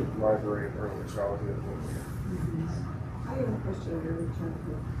trying to get library and early childhood in here. I have a question on early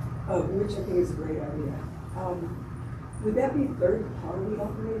childhood, which I think is a great idea. Would that be third party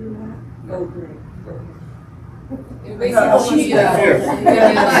operating that? Oh, great. It basically be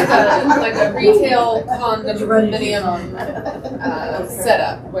like a retail condominium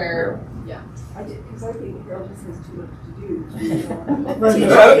setup where, yeah. I did, because I think Harold just has too much to do. It's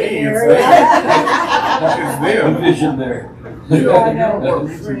them. Vision there. You don't want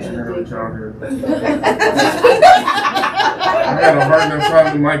me teaching early childhood. I had a hard enough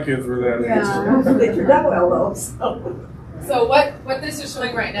time when my kids were that age. They turned out well though, so. So what this is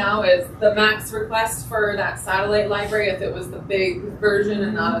showing right now is the max request for that satellite library, if it was the big version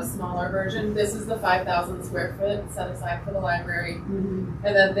and not a smaller version. This is the 5,000 square foot set aside for the library. And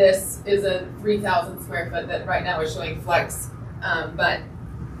then this is a 3,000 square foot that right now is showing flex. But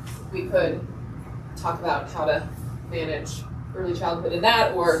we could talk about how to manage early childhood in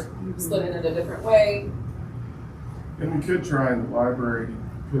that, or split it in a different way. And we could try in the library to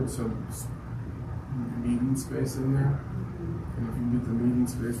put some meeting space in there. And if you can get the meeting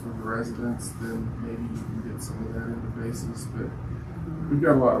space for the residents, then maybe you can get some of that in the basis. But we've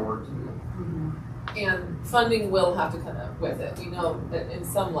got a lot of work to do. And funding will have to come up with it. We know that in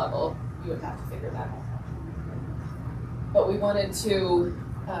some level you would have to figure that out. But we wanted to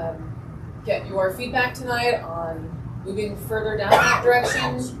get your feedback tonight on moving further down that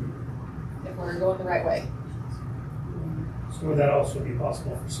direction, if we're going the right way. So would that also be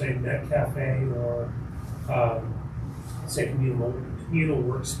possible for, say, Net Cafe or say communal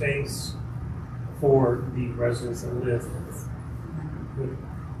workspace for the residents that live?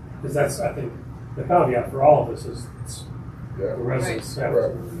 Because that's, I think, the caveat for all of this is it's the residents have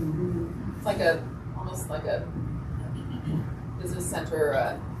to. It's like almost like a business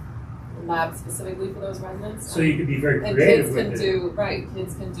center lab specifically for those residents. So you could be very creative and with kids it. can do, right,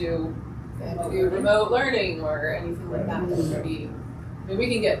 kids can do remote learning or anything like that. That would be, I mean, we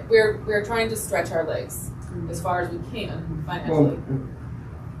can get, we're trying to stretch our legs as far as we can financially. Well,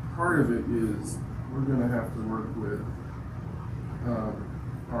 part of it is we're going to have to work with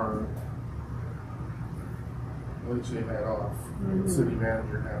our LHA hat off, city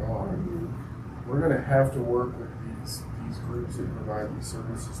manager hat on. We're going to have to work with these groups that provide these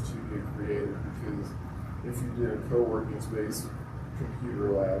services to get creative, because if you did a co-working space computer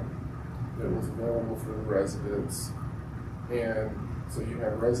lab that was available for the residents, and so you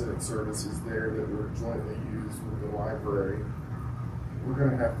have resident services there that were jointly used with the library, we're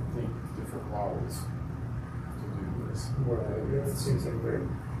going to have to think different models to do this. It seems like a very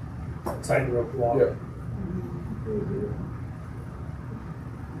tightrope walk. Yep.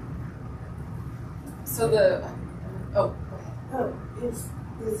 So the, Is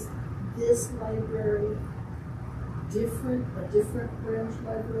this library a different branch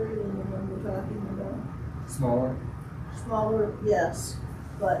library than the one we're talking about? Smaller? Smaller, yes,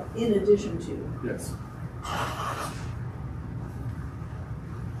 but in addition to. Yes.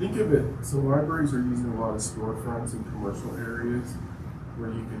 Think of it, so libraries are using a lot of storefronts in commercial areas where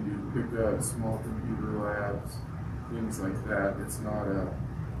you can do pickup, small computer labs, things like that. It's not a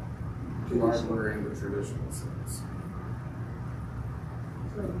library in the traditional sense.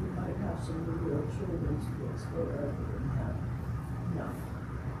 So you might have some real children's books rather than that. No.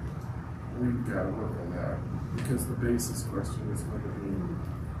 We've got to work on that, because the basis question is going to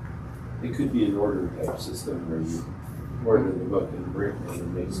be. It could be an order type system where you order the book and bring it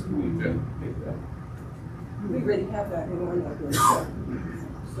and next week and pick that. We already have that in our library,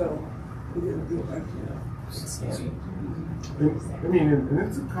 so we didn't do it like that. I mean, and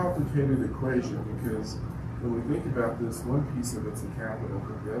it's a complicated equation, because when we think about this, one piece of it's the capital,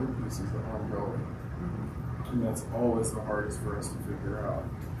 but the other piece is the ongoing. And that's always the hardest for us to figure out.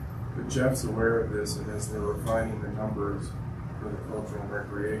 But Jeff's aware of this, and as they're refining the numbers, with a cultural and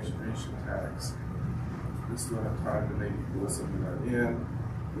recreation tax. We still have time to maybe pull some of that in,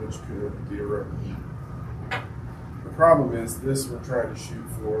 which could theoretically. The problem is this, we're trying to shoot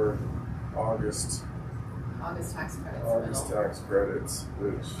for August tax credits. tax credits,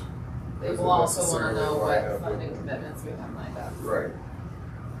 which They doesn't will also want to necessarily know line what up with- funding commitments we have lined up. Right.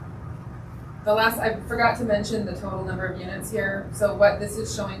 I forgot to mention the total number of units here. So what this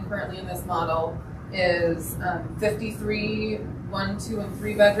is showing currently in this model is 53 1, 2, and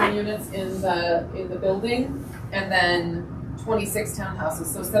 3 bedroom units in the building, and then 26 townhouses,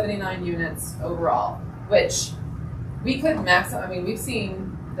 so 79 units overall, which we could maximum. I mean, we've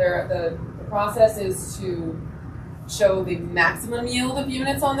seen the process is to show the maximum yield of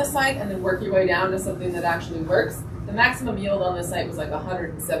units on the site and then work your way down to something that actually works. The maximum yield on this site was like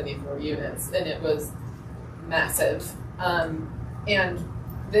 174 units, and it was massive. And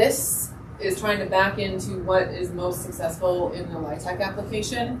this is trying to back into what is most successful in the LIHTC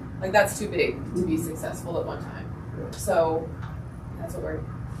application. Like, that's too big to be successful at one time. So that's what we're.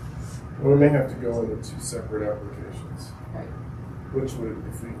 Well, we may have to go into 2 separate applications. Right. Which would,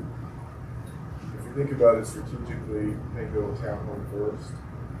 if we think about it strategically, may go with townhome first,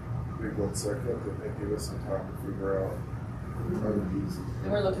 big one second, that may give us some time to figure out other pieces.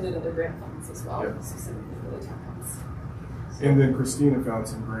 And we're looking at other grant funds as well, Yep. specifically for the townhomes. And then Christina found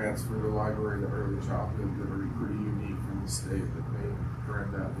some grants for the library and the early childhood that are pretty unique from the state that may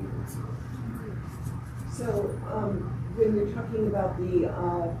grant that need. So, when you're talking about the,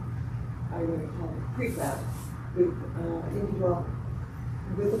 I'm going to call it prefab, with Indie,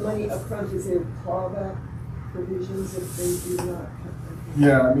 with the money upfront, is there clawback provisions if they do not?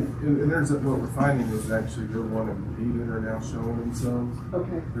 Yeah, I mean, and there's what we're finding is actually they're one of 8 that are now showing themselves.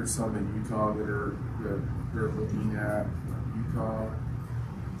 Okay. There's some in Utah that they're looking at. Utah.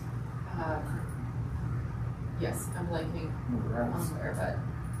 Yes, I'm blanking Nebraska. on where,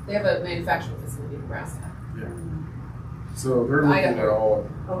 but they have a manufacturing facility in Nebraska. Yeah. So they're looking at all.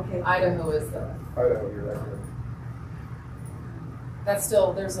 Okay. Idaho is the. Idaho, you're right. That's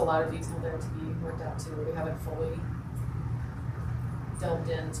still, there's a lot of detail there to be worked out too. We haven't fully delved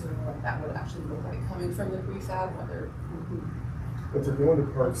into what that would actually look like coming from the prefab, whether. But they're going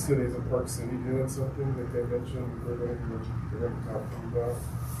to Park City. Is Park City doing something that they mentioned they're going to talk to you about?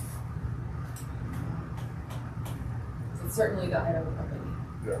 It's certainly the Idaho company.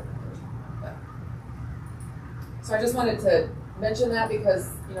 Yeah. So I just wanted to mention that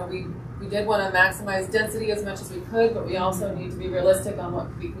because, you know, we did want to maximize density as much as we could, but we also need to be realistic on what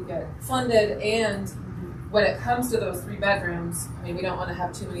we can get funded. And when it comes to those 3 bedrooms, I mean, we don't want to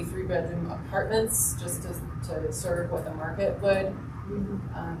have too many 3-bedroom apartments just to serve what the market would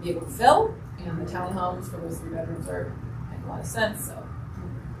be able to fill. And the townhomes for those 3 bedrooms make a lot of sense.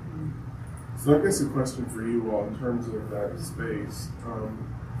 So I guess a question for you all in terms of that space.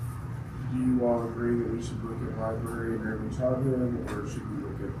 Do you all agree that we should look at library and early childhood, or should we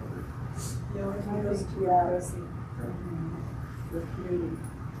look at other? No, I think we are creating.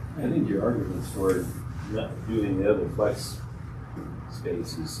 I think your arguments for not doing the other flex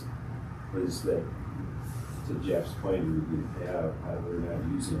spaces is that, to Jeff's point, we're not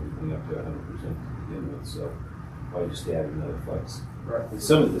using everything up to 100% to begin with, so why just add another flex? Right. And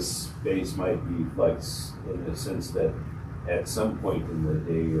some of this space might be flex in the sense that at some point in the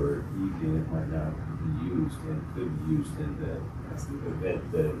day or evening it might not be used and could be used in the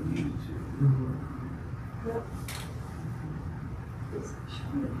event that it needed to. Yep.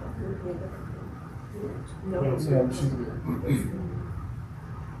 No. Yeah, she's good.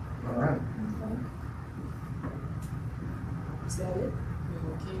 All right. Is that it? We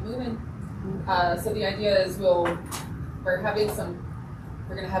will keep moving. So the idea is we're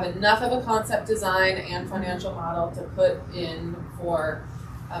going to have enough of a concept design and financial model to put in for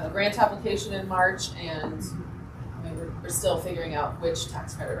a grant application in March, and I mean, we're still figuring out which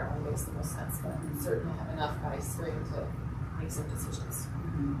tax credit round makes the most sense, but we certainly have enough by spring to make some decisions.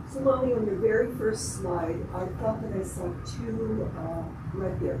 So Molly, on your very first slide, I thought that I saw 2,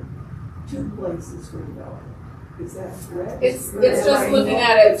 right there, 2 places for development. Is that correct? It's just looking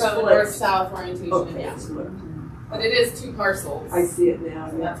at it from a north-south orientation, Okay, yeah. it's split. But it is 2 parcels. I see it now.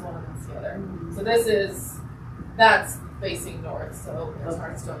 So Yeah. that's one against the other. So that's facing north, so it's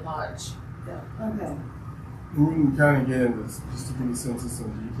Hearthstone Lodge. Okay. And we can kind of get into this, just to give you a sense of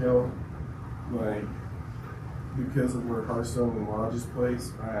some detail, like, because of where Hearthstone and Lodge is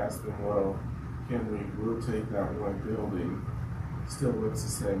placed, I asked them, well, can we rotate that one building? Still looks the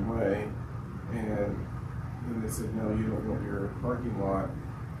same way. And then they said, no, you don't want your parking lot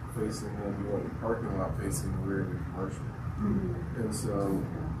facing them, you want your parking lot facing the rear of the commercial. And so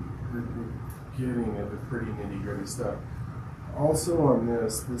we're getting into pretty nitty-gritty stuff. Also on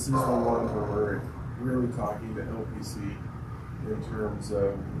this is the one where we're really talking to LPC in terms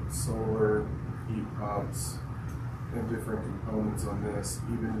of solar, heat pumps, and different components on this,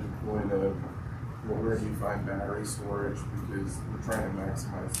 even to the point of, well, where do you find battery storage? Because we're trying to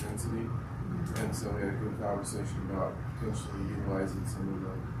maximize density. And so we had a good conversation about potentially utilizing some of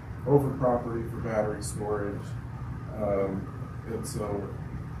the over property for battery storage. And so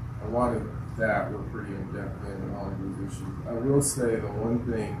a lot of that we're pretty in depth in all of these issues. I will say the one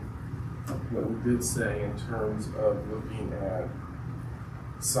thing that we did say in terms of looking at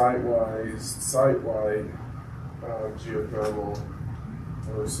site-wide geothermal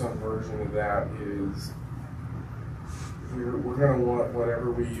or some version of that is we're going to want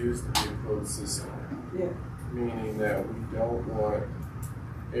whatever we use to be a closed system. Yeah. Meaning that we don't want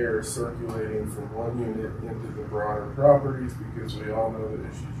air circulating from one unit into the broader properties because we all know the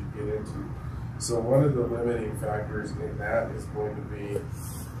issues you get into. So one of the limiting factors in that is going to be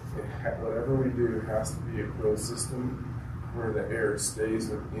whatever we do has to be a closed system where the air stays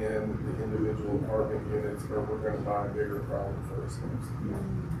within the individual apartment units, or we're going to buy a bigger problem for ourselves.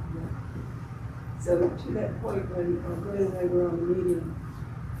 So to that point, when Glenn and I were on the meeting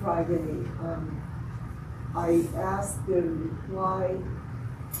Friday, I asked them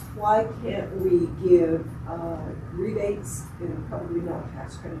why can't we give rebates, and probably not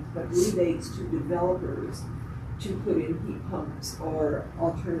tax credits, but rebates to developers to put in heat pumps or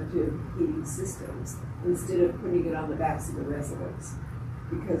alternative heating systems instead of putting it on the backs of the residents.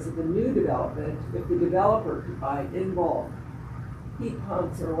 Because of the new development, if the developer could buy in bulk heat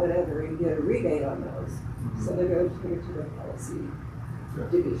pumps or whatever and get a rebate on those, so they go to the policy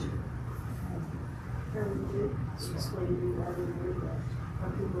division. Karen did explain to you earlier that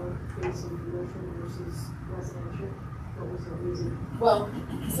parking lot based on commercial versus residential. What was the reason? Well,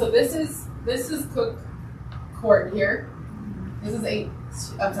 so this is Cook Court here. This is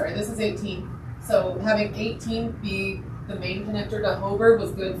 18. So having 18 be the main connector to Hobart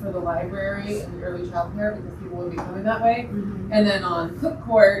was good for the library and the early child care because people would be coming that way. And then on Cook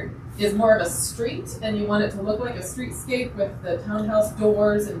Court is more of a street, and you want it to look like a streetscape with the townhouse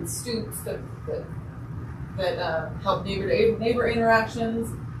doors and stoops that help neighbor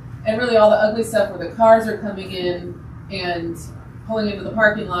interactions, and really all the ugly stuff where the cars are coming in and pulling into the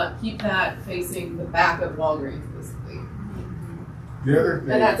parking lot. Keep that facing the back of Walgreens, basically. The other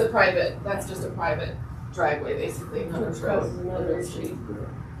thing, And that's just a private driveway, basically, not a road, not a street.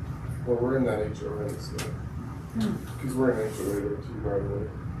 well, we're in that HOA, so because we're in HOA there too, by the way.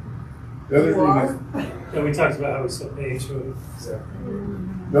 The other thing is, Yeah, we talked about how we set the HOA. exactly.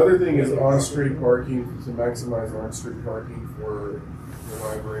 The other thing is on-street parking, to maximize on-street parking for the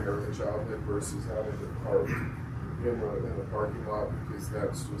library and early childhood versus having to park in the parking lot, because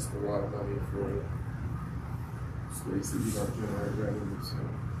that's just a lot of money for space that you don't generate revenue. So,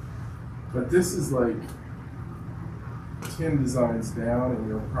 but this is like 10 designs down, and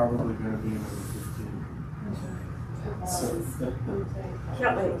you're probably going to be another 15. So,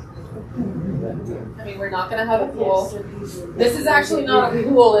 Can't wait. I mean, we're not going to have a pool. This is actually not a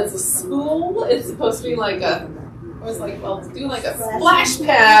pool, it's a school. It's supposed to be like I was like, well, do like a splash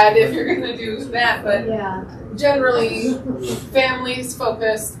pad if you're going to do that, but generally families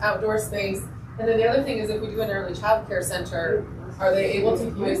focused outdoor space. And then the other thing is, if we do an early child care center, are they able to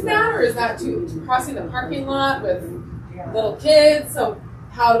use that, or is that crossing the parking lot with little kids? So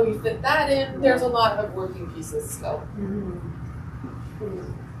how do we fit that in? There's a lot of working pieces still.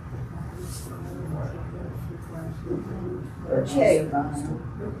 Okay.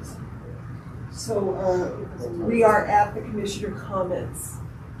 So we are at the commissioner comments.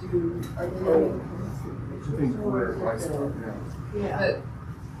 Are there any other comments? I think we're at my spot now. Yeah. The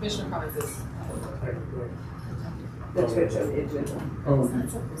commissioner comments is That's what's on the agenda. Oh,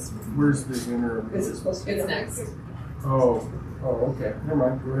 where's the interim? Is it supposed to be? it's next. Oh, okay. Never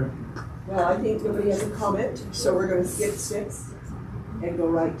mind. Go ahead. Well, I think nobody has a comment, so we're going to skip 6 and go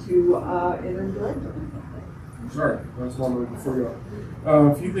right to interim director. Sorry, that's one way before you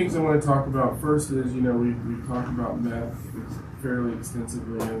go. A few things I want to talk about. First is, we've talked about meth fairly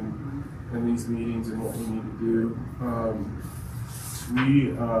extensively in these meetings and what we need to do.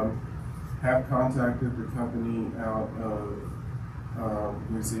 We have contacted the company out of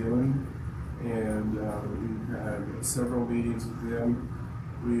New Zealand, and we've had several meetings with them.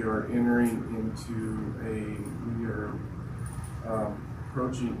 We are entering into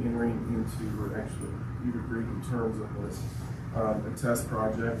we're actually, we've agreed in terms of this, a test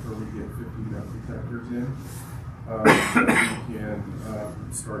project where we get 50 meth detectors in. We can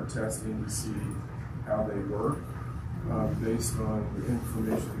start testing to see how they work based on the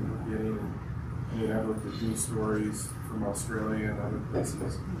information we're getting. I mean, I've looked at news stories from Australia and other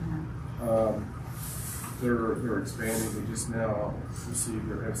places. They're expanding. They just now received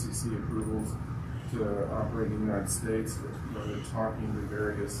their FCC approvals to operate in the United States. They're talking to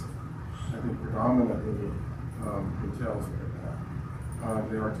various, I think predominantly hotels right now.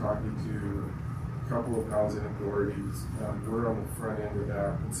 They are talking to a couple of housing authorities. We're on the front end of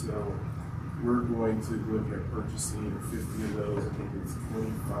that, and so we're going to look at purchasing 50 of those. I think it's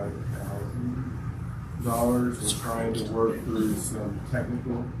 $25,000. We're trying to work through some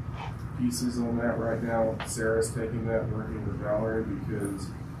technical pieces on that right now. Sarah's taking that, working with Valerie,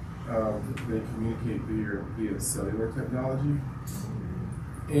 because they communicate via cellular technology,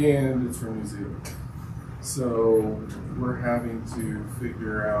 and it's from New Zealand. So we're having to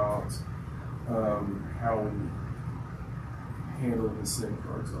figure out how we handle the SIM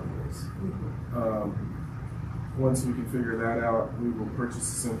cards on this. Once we can figure that out, we will purchase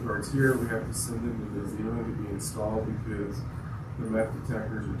the SIM cards here. We have to send them to New Zealand to be installed because the meth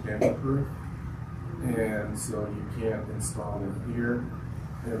detectors are tamper-proof, and so you can't install them here.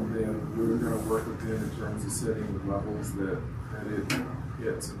 And then we're going to work with them in terms of setting the levels that it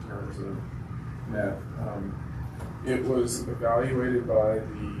hits in terms of meth. It was evaluated by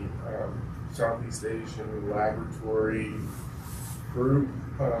the Southeast Asian Laboratory Group.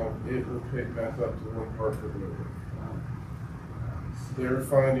 It will pick meth up to 1 part per million. They're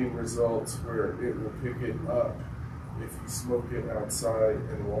finding results where it will pick it up if you smoke it outside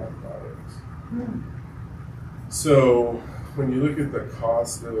and walk by it. So when you look at the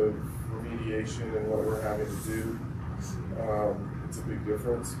cost of remediation and what we're having to do, it's a big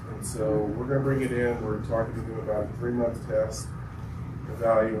difference. And so we're going to bring it in. We're talking to them about a 3-month test,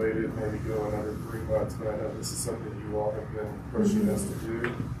 evaluate it, maybe go another 3 months. But I know this is something you all have been pushing us to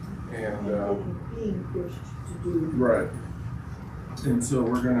do, and being pushed to do. Right. And so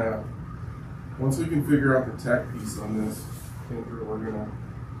we're gonna, once we can figure out the tech piece on this, Tinker, we're gonna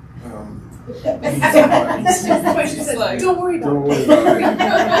Don't worry about don't worry it. about it.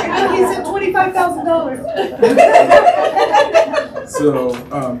 He said $25,000. So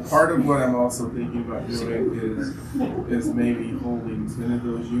part of what I'm also thinking about doing is maybe holding 10 of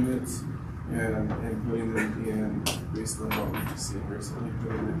those units and putting them in, based on what we've just seen recently,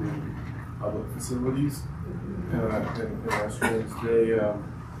 putting them in public facilities and restrooms. They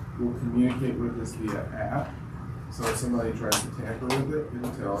will communicate with us via app. So if somebody tries to tamper with it,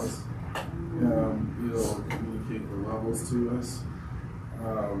 it'll tell us. It'll communicate the levels to us.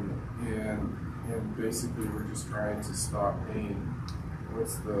 And basically we're just trying to stop paying.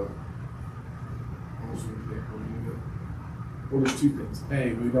 What's the, how much do we pay per unit? Well, there's 2 things.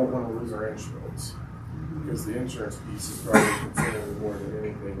 A, we don't want to lose our insurance, because the insurance piece is probably concerning more than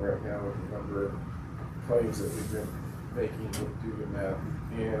anything right now with the number of claims that we've been making due to that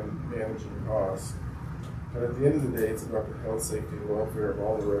and managing costs. But at the end of the day, it's about the health, safety, and welfare of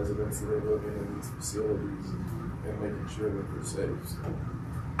all the residents that are living in these facilities and making sure that they're safe. So.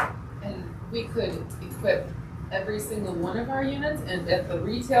 And we could equip every single one of our units and at the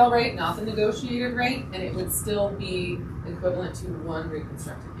retail rate, not the negotiated rate, and it would still be equivalent to 1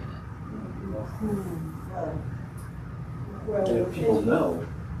 reconstructed unit. Well, If people know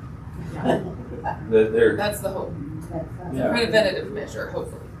that they're, That's the hope. yeah, Preventative measure,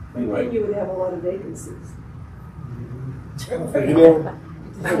 hopefully. and then you would have a lot of vacancies. You know,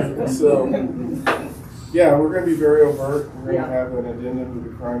 so, yeah, we're going to be very overt. We're going to have an addendum to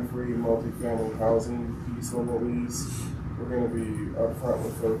the crime-free multifamily housing piece on the lease. We're going to be upfront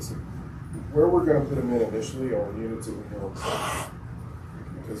with folks. Where we're going to put them in initially are units that we know exist.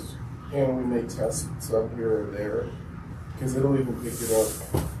 Because, and we may test some here or there, because it'll even pick it up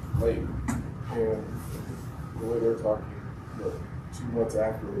late. And the way they're talking, 2 months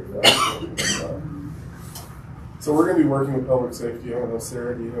after we've done. So we're going to be working with public safety. I don't know,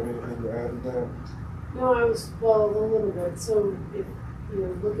 Sarah, do you have anything to add to that? No, I was, well, a little bit. So if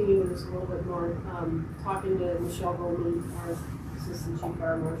you're looking into this a little bit more, talking to Michelle Goldman, our Assistant Chief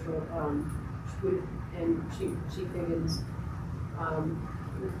Fire Marshal, and Chief Higgins,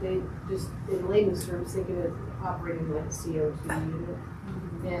 they just, in layman's terms, think of it operating like a CO2 unit.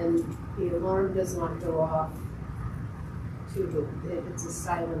 And the alarm does not go off it's a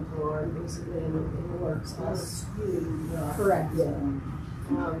silent alarm, basically, and it alerts us. Correct. Yeah.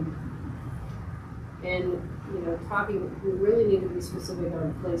 And, we really need to be specific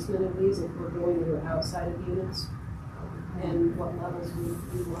on placement of these if we're going to outside of units and what levels we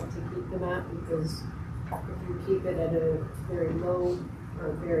want to keep them at, because if you keep it at a very low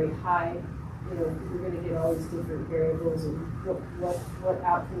or very high, you're going to get all these different variables and what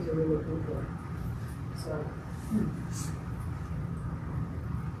outcomes are we looking for. So.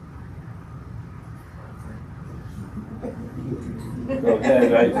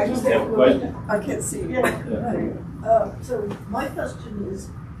 Okay, I just have a question. I can't see you. So my question is,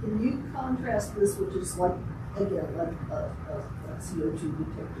 can you contrast this, which is like, again, like a CO2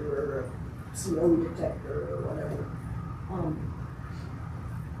 detector or a CO detector or whatever,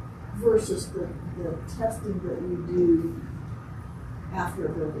 versus the testing that we do after a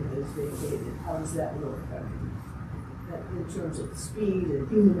building is vacated? How does that work? I mean, in terms of speed and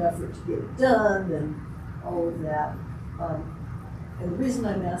human effort to get it done and all of that. And the reason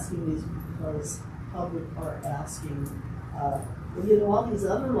I'm asking is because public are asking, well, you know, all these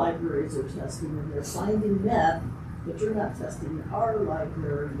other libraries are testing and they're finding meth, but you're not testing our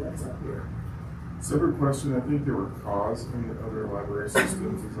library that's up here. Separate question, I think there were cause in the other library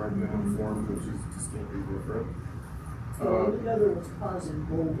systems, as I've been informed, which is distinctly different. The other was cause in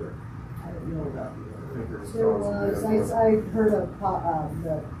Boulder. I don't know about the other. I think there was There cause in was, the other. I heard of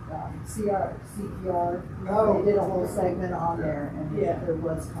the CPR. Oh. They did a whole segment on there, and Yeah. there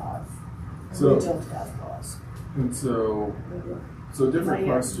was cause. And So- we don't have cause. And so different Not yet.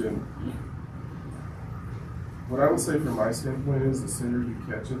 question. What I would say from my standpoint is the sooner you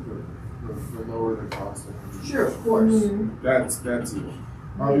catch it, the lower the cost. Sure, of course. Mm-hmm. That's it.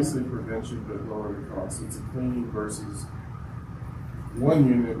 Obviously prevention, but lower the cost. It's a cleaning versus one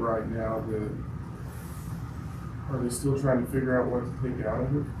unit right now that, are they still trying to figure out what to take out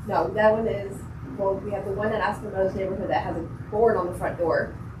of it? No, that one is, well, we have the one at Aspen Meadows neighborhood that has a board on the front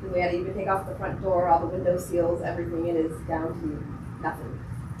door. And we had to even take off the front door, all the window seals, everything, it is down to nothing.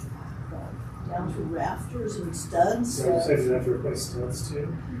 Down to rafters and studs. So you said you have to replace studs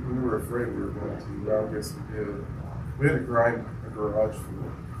too? We were afraid we were going to, well, I guess we did. We had to grind a garage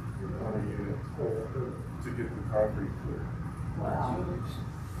floor on a unit to get the concrete clear. Wow.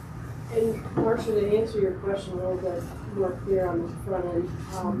 And Marcia, to answer your question a little bit more clear on the front end,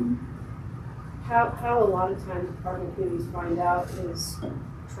 how a lot of times apartment communities find out is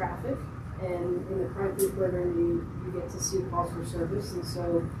traffic. And in the crime group program, you get to see calls for service. And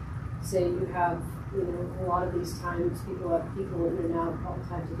so say you have, you know, a lot of these times people have people in and out all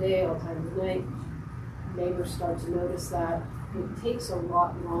times of day, all times of night. Neighbors start to notice that it takes a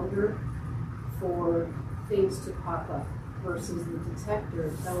lot longer for things to pop up versus the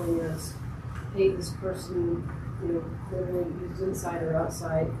detector telling us, hey, this person, you know, whether he's inside or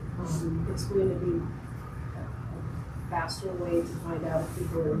outside, it's going to be a faster way to find out if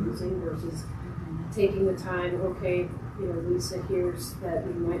people are using versus taking the time, okay, you know, Lisa hears that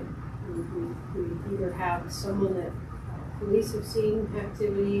we either have someone that police have seen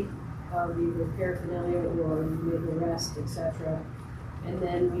activity of either paraphernalia or made an arrest, etc. And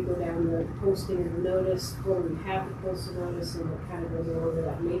then we go down the posting of the notice, where we have to post the notice, and it kind of goes over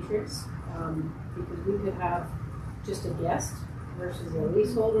that matrix. Because we could have just a guest versus a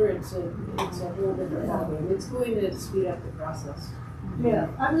leaseholder, it's a whole different ballgame. It's going to speed up the process. Yeah,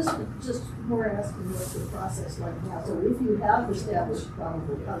 I was just more asking what's the process like now. So if you have established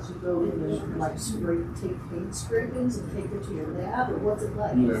probable cause, you go in and like take paint scrapings and take it to your lab, or what's it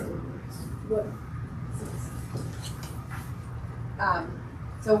like? Yeah. What?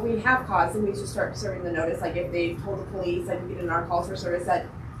 So we have cause, and we just start serving the notice, like if they told the police, like we get in our calls for service that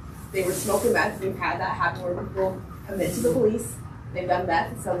they were smoking meth. We've had that happen where people admit to the police, they've done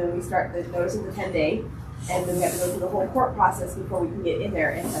meth, so then we start the notice of the 10-day, and then we have to go through the whole court process before we can get in there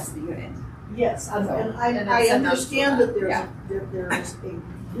and test the unit. Yes, and And I then understand send that there's, yeah. there's a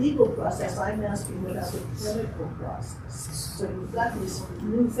legal process. I'm asking about the chemical process. So you've got these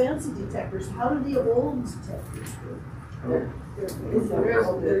new fancy detectors. How do the old detectors work?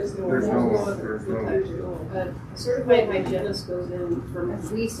 There's no a certified hygienist goes in from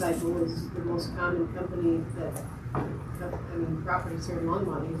Recycle is the most common company that, I mean, properties here in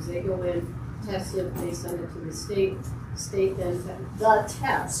Longmont use. They go in, test it, they send it to the state. State then The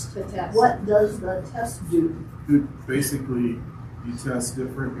test. the test. What does the test do? Basically, you test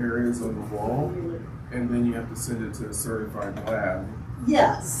different areas on the wall, and then you have to send it to a certified lab.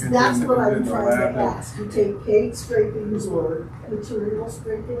 Yes, And that's then- what and I'm then the trying lab to ask. You take paint scrapings or material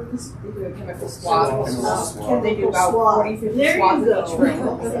scrapings? They do a chemical swab. Swab. They do about Swab. 40, 50 There swabs you in each go. room.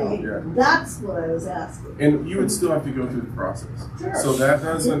 Okay, Yeah. that's what I was asking. And you would still have to go through the process. Sure. So that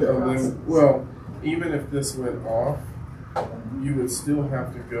doesn't Get the process. well, even if this went off, you would still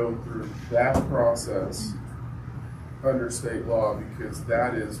have to go through that process under state law because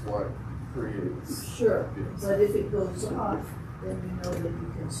that is what creates. Sure, but if it goes off, then you know that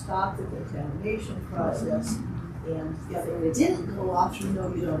you can stop the contamination process. And if it didn't go off, you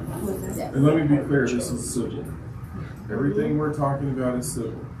know you don't have to. And let me be clear, this is civil. Everything we're talking about is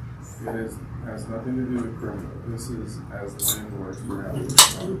civil. It has nothing to do with criminal. This is as landlords for having.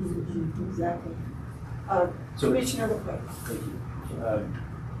 Exactly. Commissioner McQuaid. Thank you.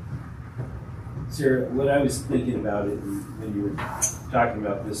 Sarah, what I was thinking about it when you were talking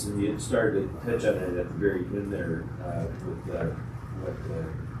about this, and you had started to touch on it at the very end there with what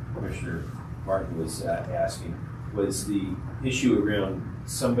Commissioner Martin was asking, was the issue around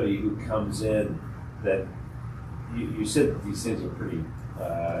somebody who comes in that you said that these things are pretty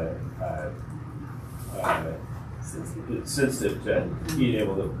sensitive to being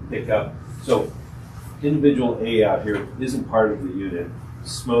able to pick up. So individual A out here isn't part of the unit,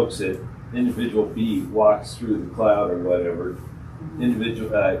 smokes it. Individual B walks through the cloud or whatever. Individual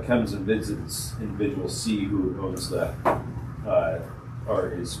comes and visits individual C who owns the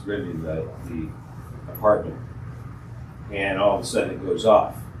or is renting the apartment, and all of a sudden it goes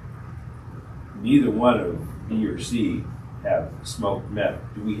off. Neither one of B or C have smoked meth.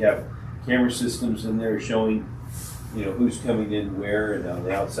 Do we have camera systems in there showing, who's coming in where and on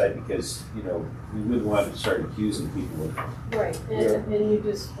the outside? Because, we wouldn't want to start accusing people of. Right, and you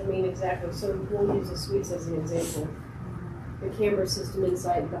just, exactly. So we'll use the suites as an example. The camera system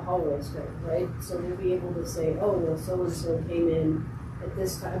inside the hallways, right? So we'll be able to say, oh, well, so-and-so came in at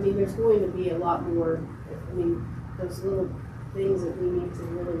this time. There's going to be a lot more, those little things that we need to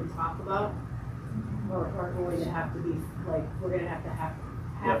really talk about are going to have to be, we're going to have to have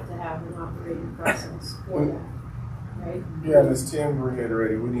an operating process for that. Right? Yeah, and as Tim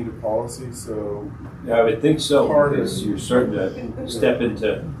reiterated, we need a policy, so. Yeah, I would think so, because you're starting to step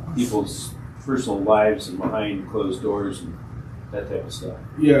into people's personal lives and behind closed doors and that type of stuff.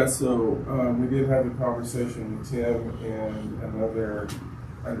 Yeah, so we did have a conversation with Tim and another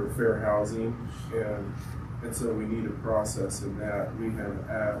under fair housing, and so we need a process in that. We have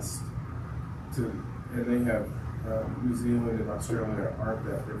asked to, and they have, New Zealand and Australia aren't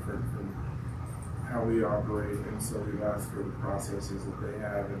that different from how we operate, and so we've asked for the processes that they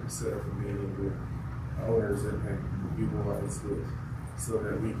have and to set up a meeting with owners that have utilized it so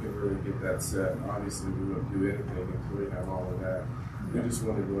that we can really get that set. Obviously, we wouldn't do anything until we have all of that. We just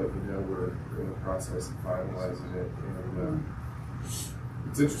wanted to let you know we're in the process of finalizing it, and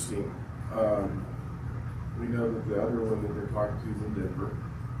it's interesting. We know that the other one that they're talking to is in Denver,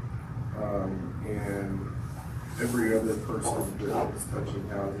 and every other person that is touching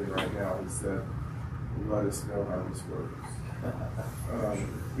housing right now has said, let us know how this works.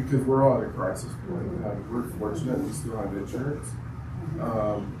 Because we're all at a crisis point. We're fortunate we still have insurance.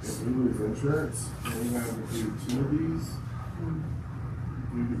 If we lose insurance and we have to do 2 of these,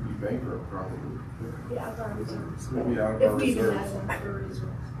 we would be bankrupt probably. Yeah, out of our reserves. We'd be out of If our we even reserves. had one for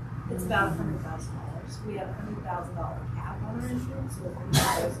reserves. It's about $100,000. We have a $100,000 cap on our insurance, so if we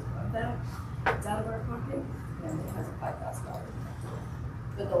goes above that, it's out of our pocket, and it has a $5,000.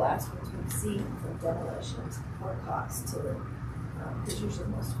 But the last ones we've seen for demolitions or costs to because usually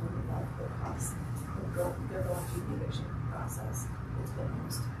most of them are for costs. They're going through the eviction process. It's been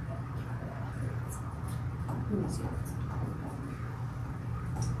most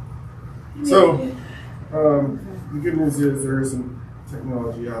So, the good news is there is some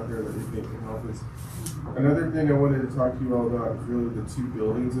technology out there that we think can help us. Another thing I wanted to talk to you all about is really the 2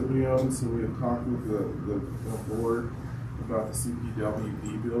 buildings that we own. So we had talked with the board about the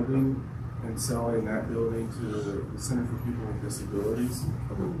CPWD building and selling that building to the Center for People with Disabilities.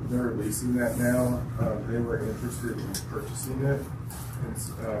 They're leasing that now. They were interested in purchasing it. And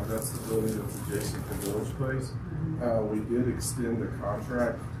that's the building that's adjacent to Village Place. We did extend the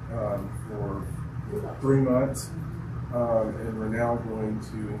contract for 3 months, and we're now going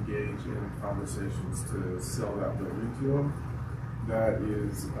to engage in conversations to sell that building to them. That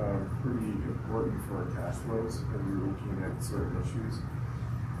is pretty important for our cash flows as we're looking at certain issues.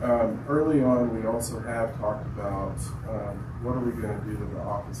 Early on, we also have talked about what are we going to do with the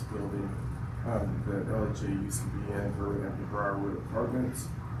office building that LHA used to be in, where we have the Briarwood Apartments.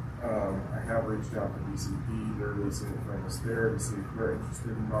 I have reached out to BCP, they're leasing it from us there to see if they're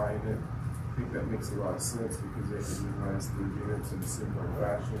interested in buying it. I think that makes a lot of sense because they can utilize the units in a similar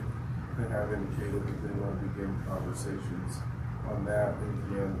fashion. They have indicated that they want to begin conversations on that, and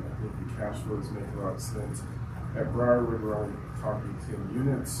again, I think the cash flows make a lot of sense. At Briarwood, we're only talking 10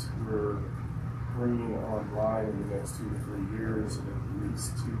 units. We're bringing online in the next 2 to 3 years at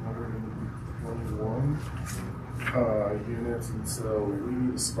least 221 units, and so we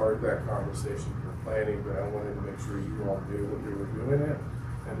need to start that conversation for planning, but I wanted to make sure you all knew that we were doing it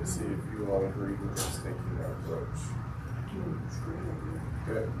and to see if you all agreed with us taking that approach.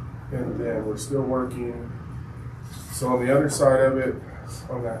 Okay. And then we're still working. So on the other side of it,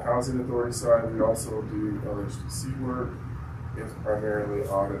 on the housing authority side, we also do LHTC work. It's primarily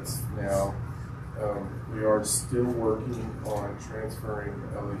audits now. We are still working on transferring the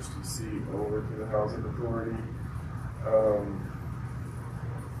LHTC over to the Housing Authority.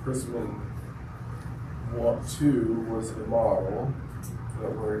 Crispin 2 was the model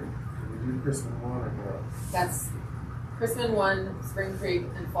that we're, did we do Crispin 1 or no? That's Crispin 1, Spring Creek,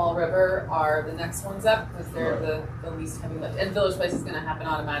 and Fall River are the next ones up because they're the least heavy lift. And Village Place is going to happen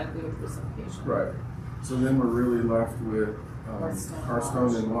automatically with precipitation. Right. So then we're really left with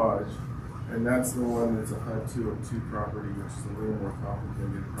Carstone and Lodge. And that's the one that's a HUD 202 property, which is a little more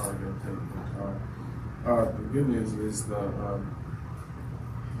complicated, probably going to take more time. The good news is the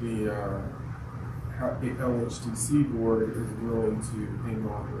LHTC board is willing to hang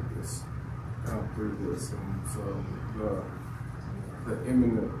on with this through this, and so the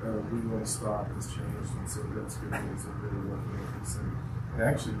imminent we want to stop has changed, and so that's good news. They're really working with this and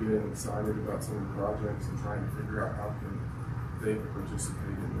actually getting excited about some of the projects and trying to figure out how can they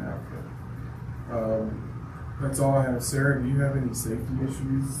participate in that. But, that's all I have. Sarah, do you have any safety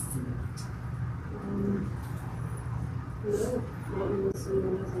issues? No, not unless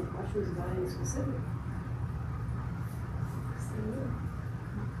anyone has any questions about any specific.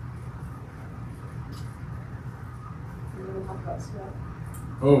 We're going to talk about snow.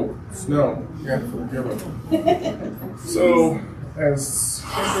 Oh, snow. Yeah, forgive them. So, as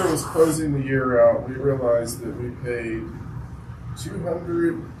Kinder was closing the year out, we realized that we paid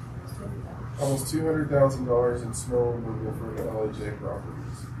almost $200,000 in snow removal for the LHA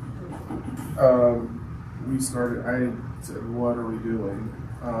properties. We started, I said, what are we doing?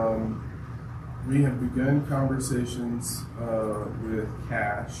 We have begun conversations with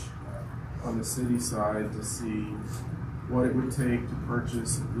Cash on the city side to see what it would take to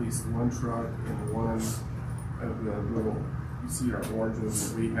purchase at least one truck and one of the little, you see our orange ones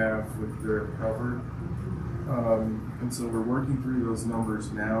that we have with their covered. And so we're working through those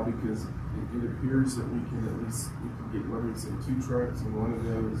numbers now because it appears that we can get, what do we say, 2 trucks and one of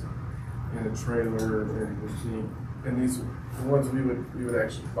those and a trailer, and we think, and these, the ones we would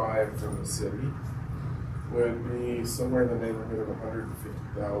actually buy from the city would be somewhere in the neighborhood of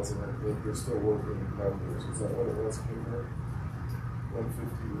 $150,000. I think they're still working with numbers. Is that what it was, Kimber?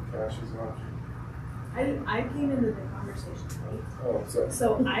 150 with Cash's option. I came into the conversation late. Oh, sorry.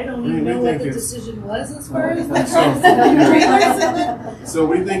 So I don't We even know what the think decision was as far as the trailers. So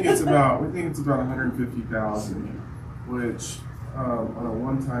we think it's about 150,000, which on a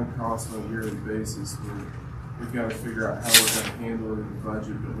one-time cost on a yearly basis, we've got to figure out how we're going to handle it in the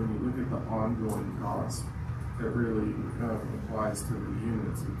budget. But when you look at the ongoing cost that really applies to the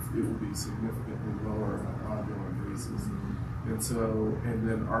units, it will be significantly lower on an ongoing basis. And so, and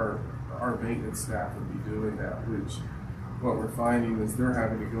then our maintenance staff would be doing that, which what we're finding is they're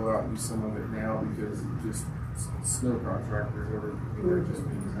having to go out and do some of it now because just snow contractors are just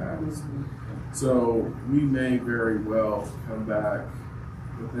being taxed. So we may very well come back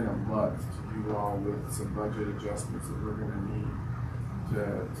within a month to you all with some budget adjustments that we're going to need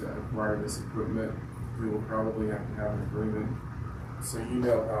to acquire this equipment. We will probably have to have an agreement. So you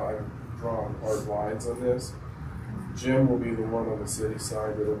know how I've drawn hard lines on this. Jim will be the one on the city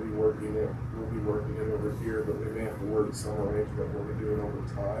side that will be working it. We'll be working it over here, but we may have to work some arrangement where we do it over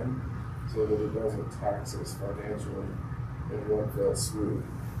time so that it doesn't tax us financially in one fell swoop.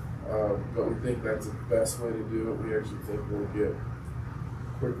 But we think that's the best way to do it. We actually think we'll get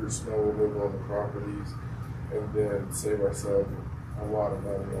quicker snow removal on the properties and then save ourselves a lot of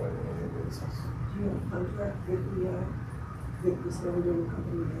money on an annual basis. Do you have a contract with the snow removal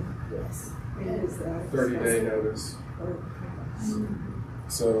company now? Yes. And is that 30-day notice. Okay.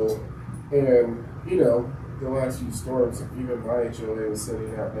 So, and you know, the last few storms, even my HOA was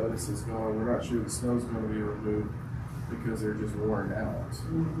sending out notices going, we're not sure the snow's going to be removed because they're just worn out,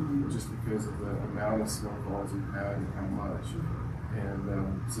 just because of the amount of snowfalls we've had and how much.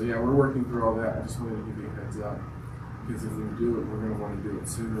 And so yeah, we're working through all that. I just wanted to give you a heads up because if we do it, we're going to want to do it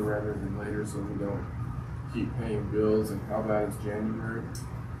sooner rather than later so we don't keep paying bills. And how bad is January?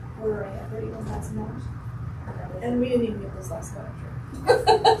 We're right at $31,000. And we didn't even get this last night.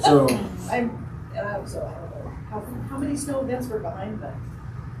 So So I don't know how many snow events were behind, but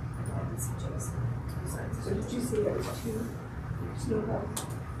I can see Jason. So did you say there was 2 snow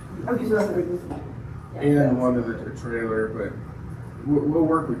houses? and one of the trailer, but we'll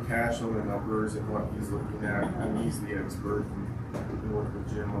work with Cash on the numbers and what he's looking at, and he's the expert, and we'll work with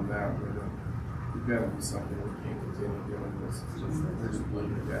Jim on that. But we've got to do something. We can't continue doing this. We're just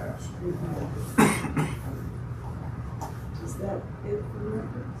bleeding cash. Is that it for the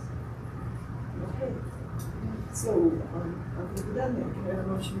records? Okay. So, I think we're done then. Can I have a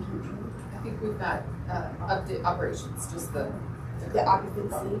motion to adjourn? I think we've got update operations, just the The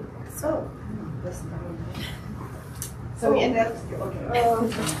occupancy. So, That's not okay. So we ended up,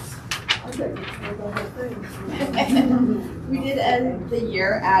 we did end the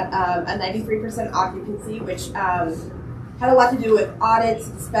year at a 93% occupancy, which had a lot to do with audits,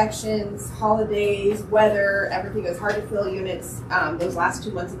 inspections, holidays, weather, everything. It was hard to fill units those last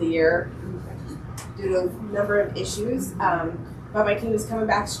 2 months of the year due to a number of issues. But my team is coming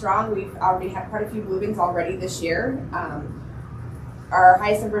back strong. We've already had quite a few move-ins already this year. Our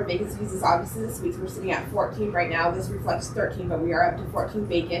highest number of vacancies is obviously the suites. We're sitting at 14 right now. This reflects 13, but we are up to 14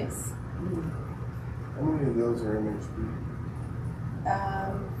 vacants. How many of those are MHP?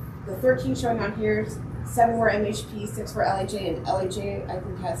 The 13 showing on here, 7 were MHP, 6 were LHA, and LHA I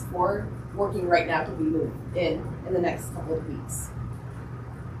think has 4 working right now to be moved in the next couple of weeks.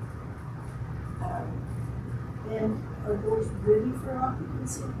 And are those ready for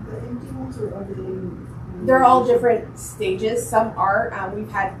occupancy, the empty ones, or are they? They're all different stages. Some are.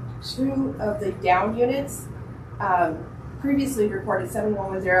 We've had 2 of the down units previously reported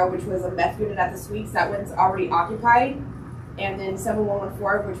 7110, which was a meth unit at the suites. That one's already occupied. And then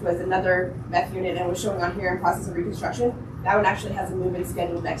 7114, which was another meth unit and was showing on here in process of reconstruction. That one actually has a move-in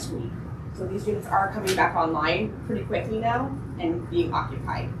scheduled next week. So these units are coming back online pretty quickly now and being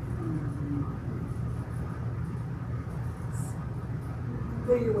occupied.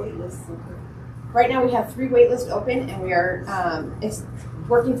 What are your wait lists? Right now we have 3 wait lists open, and we are it's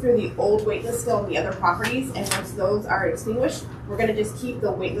working through the old wait list still on the other properties, and once those are extinguished, we're going to just keep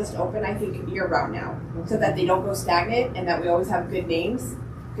the wait list open, I think, year round now, so that they don't go stagnant and that we always have good names.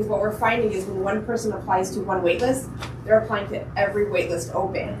 Because what we're finding is when one person applies to one wait list, they're applying to every wait list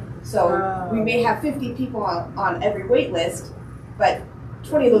open. So we may have 50 people on every wait list, but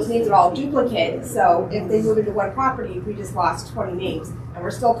 20 of those names are all duplicate. So if they move into one property, we just lost 20 names. And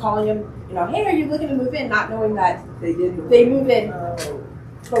we're still calling them, hey, are you looking to move in? Not knowing that they move in.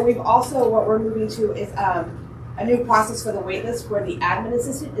 But we've also, what we're moving to is a new process for the wait list where the admin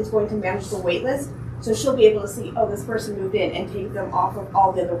assistant is going to manage the wait list. So she'll be able to see, oh, this person moved in and take them off of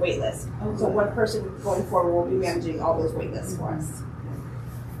all the other wait lists. Okay. So one person going forward will be managing all those wait lists for us.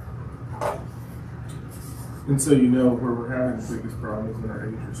 And so where we're having the biggest problems in our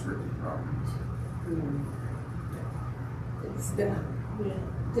age-restricted properties. It's been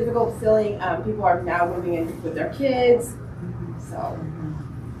difficult filling. People are now moving in with their kids. So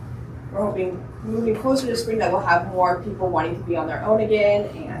we're hoping moving closer to spring that we'll have more people wanting to be on their own again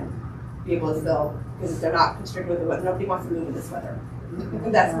and be able to fill, because they're not constricted with the weather. Nobody wants to move in this weather.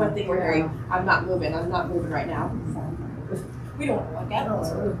 And that's one thing we're hearing. I'm not moving right now. We don't want to look at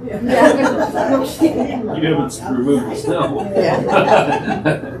it. Yeah. You haven't removed the snow.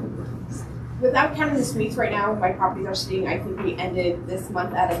 Yeah. Without counting the suites right now, my properties are sitting, I think we ended this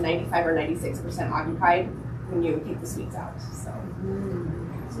month at a 95 or 96% occupied when you take the suites out. So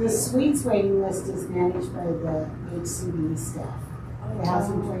the suites waiting list is managed by the HCD staff, the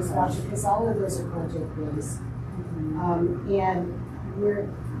Housing Choice Voucher, because all of those are project based. And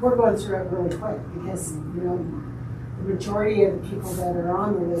we're going through it really quick because the majority of the people that are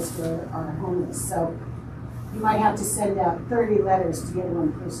on the list are homeless. So you might have to send out 30 letters to get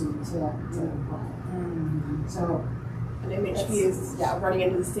one person to apply. So, and MHP is running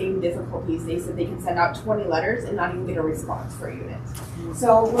into the same difficulties. They said they can send out 20 letters and not even get a response for a unit.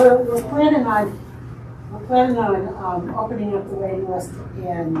 So we're planning on opening up the waiting list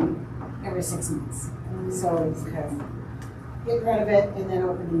every 6 months. So get rid of it and then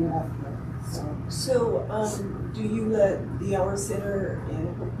opening it up. So do you let the Hour Center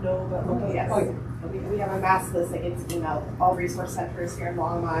know about okay, yes. We have a mass list that gets emailed. All resource centers here in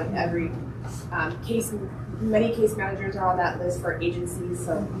Longmont, every many case managers are on that list for agencies,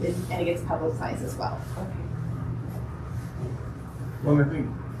 and it gets publicized as well. Okay. Well, I think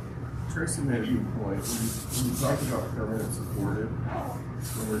Tracy made a good point. When you talk about permanent supported,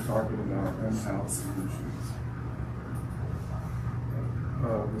 when we're talking about in-house solutions,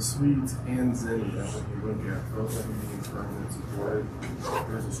 the suites and Zinnia, when you look at both of them being permanent supported,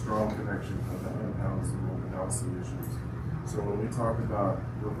 there's a strong connection to the in-house and open-house solutions. So when we talk about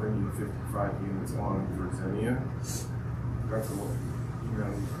we're bringing 55 units on for Zinnia, that's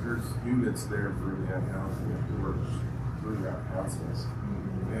there's units there for the in-house and to work through that process.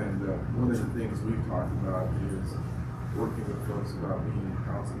 And one of the things we've talked about is working with folks about being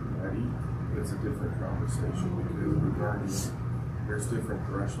housing ready. It's a different conversation because we're learning there's different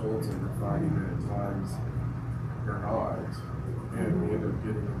thresholds, and we're finding that at times they're not, and we end up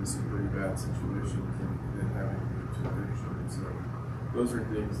getting into some pretty bad situations and then having to move to eviction. And so those are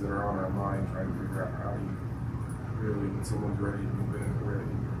things that are on our mind, trying to figure out how do you really, when someone's ready to move in, where they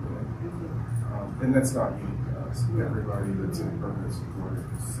move in. And that's not unique to us. Everybody that's in permanent support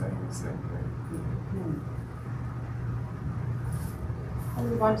is saying the same thing. I'll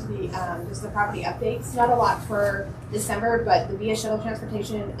move on to the just the property updates. Not a lot for December, but the VIA shuttle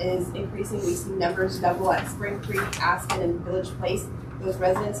transportation is increasing. We've seen numbers double at Spring Creek, Aspen, and Village Place. Those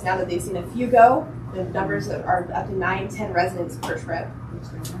residents, now that they've seen a few go, the numbers are up to 9-10 residents per trip.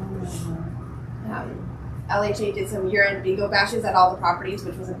 LHA did some year-end bingo bashes at all the properties,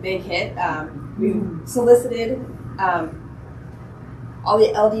 which was a big hit. We solicited all the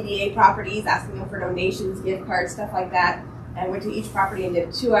LDDA properties, asking them for donations, gift cards, stuff like that, and went to each property and did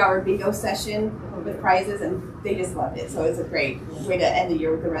a 2-hour bingo session with prizes, and they just loved it. So it was a great way to end the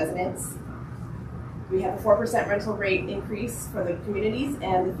year with the residents. We have a 4% rental rate increase for the communities,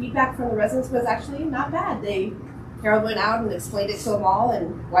 and the feedback from the residents was actually not bad. Carol went out and explained it to them all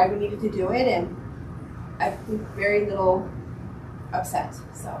and why we needed to do it, and I think very little upset.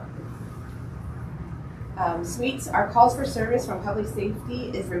 So, suites, our calls for service from public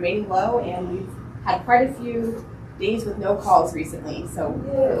safety is remaining low, and we've had quite a few days with no calls recently. So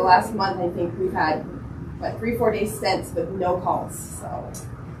for the last month, I think we've had 3-4 days since with no calls. So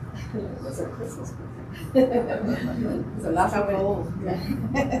it was a Christmas present. So knock on wood.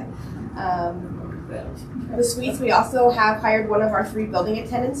 The suites, we also have hired one of our 3 building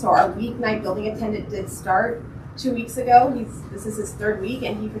attendants. So our weeknight building attendant did start 2 weeks ago. This is his 3rd week,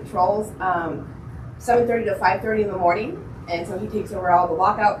 and he patrols 7:30 to 5:30 in the morning. And so he takes over all the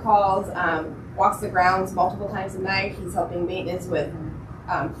lockout calls, walks the grounds multiple times a night. He's helping maintenance with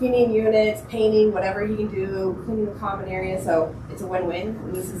cleaning units, painting, whatever he can do, cleaning the common area. So it's a win-win.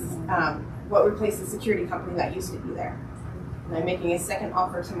 And this is what replaced the security company that used to be there. And I'm making a second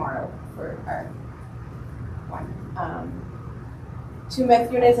offer tomorrow for our one. 2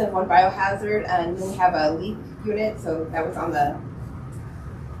 meth units and 1 biohazard, and then we have a leak unit. So that was on the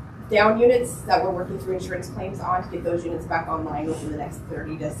down units that we're working through insurance claims on to get those units back online within the next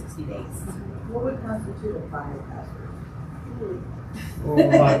 30 to 60 days. What would constitute a biohazard?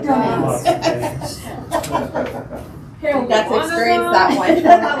 Lots of things. Carol got to experience that one.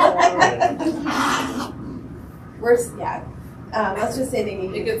 Let's just say they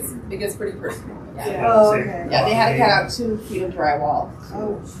need. It gets pretty personal. Yeah. Oh, okay. Yeah, they had to cut out 2 feet of drywall.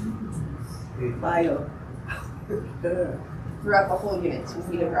 Oh, bio. Throughout the whole unit, 2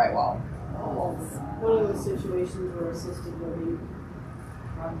 feet of drywall. One of the situations where assisted living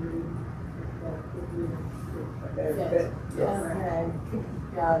boundary. Okay,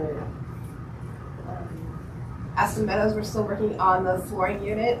 got it. Aspen Meadows, we're still working on the flooring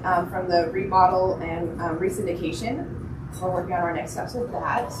unit from the remodel and resyndication. We're working on our next steps with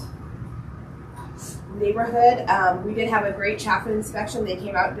that. Neighborhood, we did have a great CHAFA inspection. They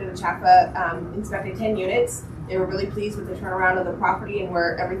came out and did a CHAFA, inspected 10 units. They were really pleased with the turnaround of the property and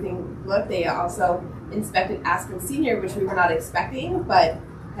where everything looked. They also inspected Aspen Senior, which we were not expecting, but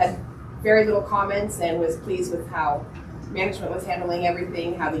had very little comments and was pleased with how management was handling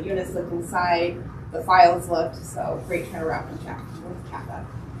everything, how the units looked inside, the files looked. So great turnaround from CHAFA.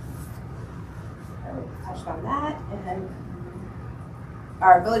 I touched on that, and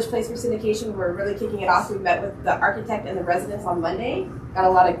our Village Place resyndication, we're really kicking it off. We met with the architect and the residents on Monday. Got a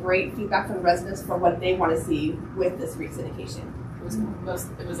lot of great feedback from the residents for what they want to see with this resyndication.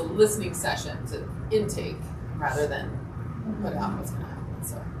 It was a listening session to intake rather than put out what's going to happen.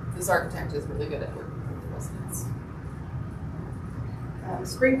 So this architect is really good at working with the residents.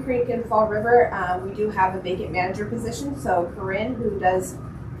 Spring Creek and Fall River, we do have a vacant manager position. So Corinne, who does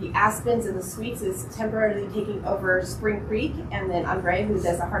the Aspens and the Suites, is temporarily taking over Spring Creek, and then Andre, who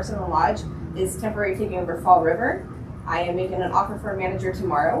does the Hearthstone Lodge, is temporarily taking over Fall River. I am making an offer for a manager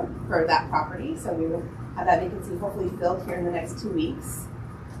tomorrow for that property, so we will have that vacancy hopefully filled here in the next 2 weeks.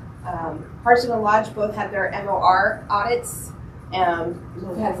 Hearthstone Lodge both had their MOR audits.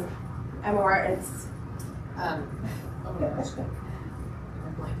 Both have MOR. It's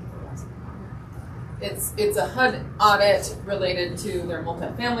It's a HUD audit related to their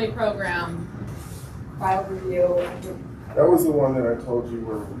multifamily program. File review. That was the one that I told you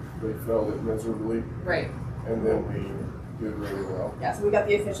where they failed it miserably. Right. And then we did really well. Yeah, so we got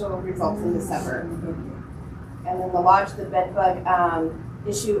the official results in December. And then the lodge, the bed bug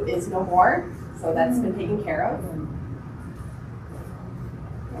issue is no more, so that's been taken care of.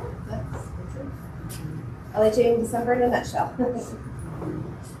 Yeah, that's it. LHA in December in a nutshell.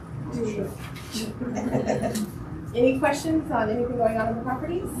 Any questions on anything going on in the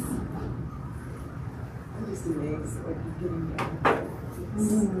properties? I'm just amazed at what you're getting there.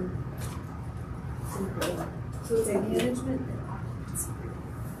 So it's a management.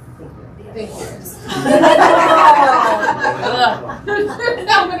 Thank you.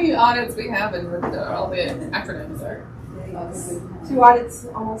 How many audits we have and what all the acronyms are. 2 audits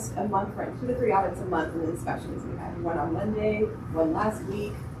almost a month, right? 2 to 3 audits a month and inspections. We had one on Monday, one last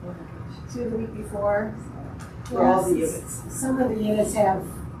week, 2 the week before. For all the units. Some of the units have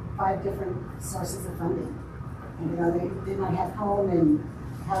 5 different sources of funding. You know, they might have home and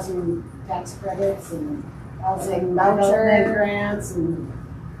housing tax credits and housing development grants and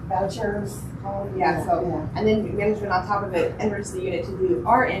vouchers. Home, And then management on top of it enters the unit to do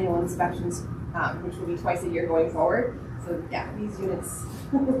our annual inspections, which will be twice a year going forward. So yeah, these units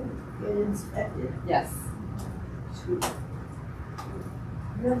Get inspected. yes. You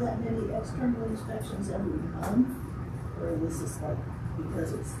have that many external inspections every month? Or this is like,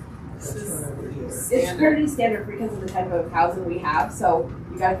 because it's turnover here? It's pretty standard because of the type of housing we have. So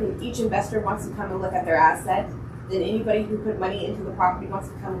you gotta think each investor wants to come and look at their asset. Then anybody who put money into the property wants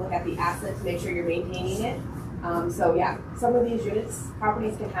to come look at the asset to make sure you're maintaining it. So yeah, some of these units,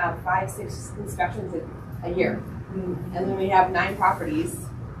 properties can have 5, 6 inspections a year. And then we have 9 properties.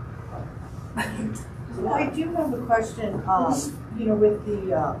 So I do have a question, you know, with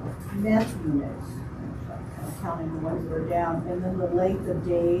the meth units, counting the ones that are down, and then the length of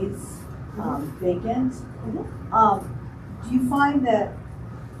days vacant. Do you find that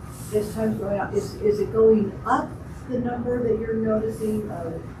as time's going up, is it going up, the number that you're noticing?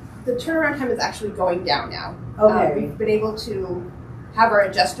 The turnaround time is actually going down now. Okay. We've been able to have our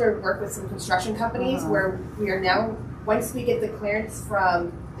adjuster work with some construction companies where we are now, once we get the clearance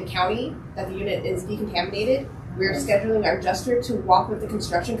from the county that the unit is decontaminated, we're scheduling our adjuster to walk with the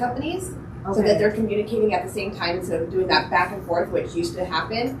construction companies so that they're communicating at the same time instead of doing that back and forth, which used to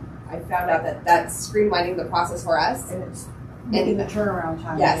happen. I found out that that's streamlining the process for us. And it's making the turnaround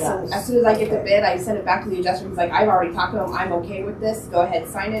time. Yes, so as soon as I get the bid, I send it back to the adjuster. He's like, I've already talked to him, I'm okay with this, go ahead,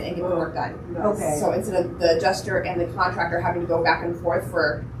 sign it and get the work done. Okay. So instead of the adjuster and the contractor having to go back and forth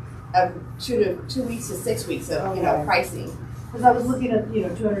for 2 weeks to 6 weeks of, you know, pricing. Because I was looking at, you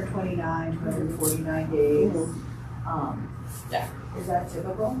know, 229, 249 days. Yeah. Is that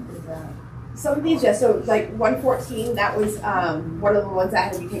typical? Is that? Some of these, yes. So like 114, that was one of the ones that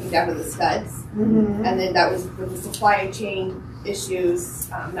had to be taken down to the studs. And then that was with the supply chain issues,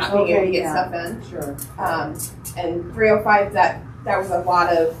 not being able to get stuff done. Sure. And 305, that was a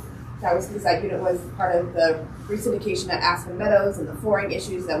lot of, that was because that unit was part of the re-syndication at Aspen Meadows and the flooring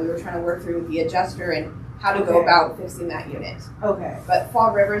issues that we were trying to work through with the adjuster and how to go about fixing that unit. Okay. But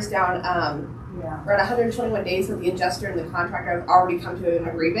Fall River's down around 121 days with the adjuster and the contractor have already come to an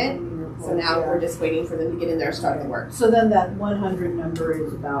agreement. So now we're just waiting for them to get in there and start the work. So then that 100 number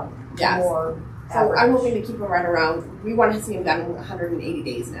is about more So average. I'm hoping to keep them right around, we want to see them done in 180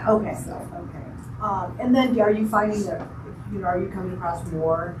 days now. Okay. So. Okay. And then are you finding that, you know, are you coming across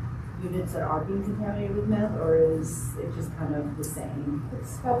more units that are being contaminated with meth, or is it just kind of the same?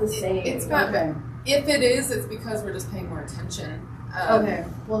 It's about the same. It's about, if it is, it's because we're just paying more attention. Okay.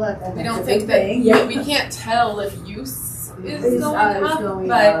 Well, that's we don't a think good that thing. we can't tell if use is going up,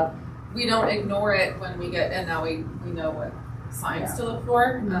 but we don't ignore it when we get, and now we know what signs to look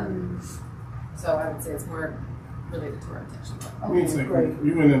for. So I would say it's more related to our attention. Okay, great.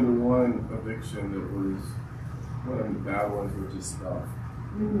 We went into one eviction that was one of the bad ones, which is stuff.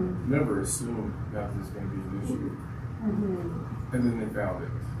 Never assumed that was going to be an issue. And then they found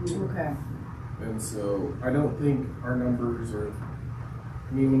it. Okay. And so I don't think our numbers are,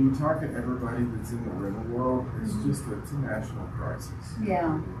 I mean, when you talk to everybody that's in the rental world, it's just it's a national crisis.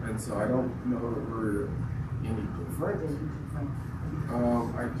 Yeah. And so I don't know that we're any different.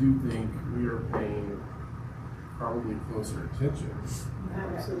 I do think we are paying probably closer attention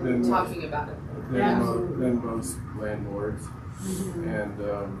than talking about it than most landlords. And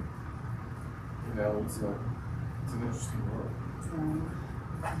you know, it's an interesting world.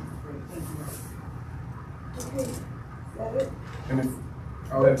 Okay. Is that it? And if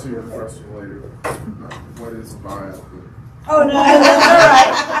I'll answer your question later. What is vile? Oh no, that's all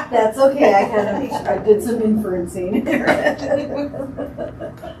right. That's okay. I did some inferencing.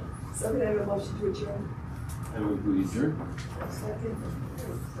 So can I have a motion to adjourn? I would we adjourn. Second.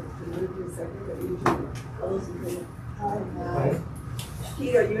 Second, but you adjourn. All those in favor? Aye.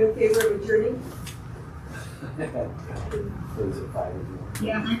 Pete, are you in favor of adjourning?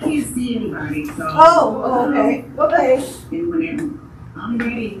 Yeah, I can't see anybody, so. Oh, okay. Okay. And whenever I'm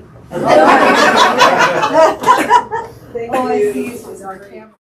ready. Thank you. Oh, I see. This is our camera.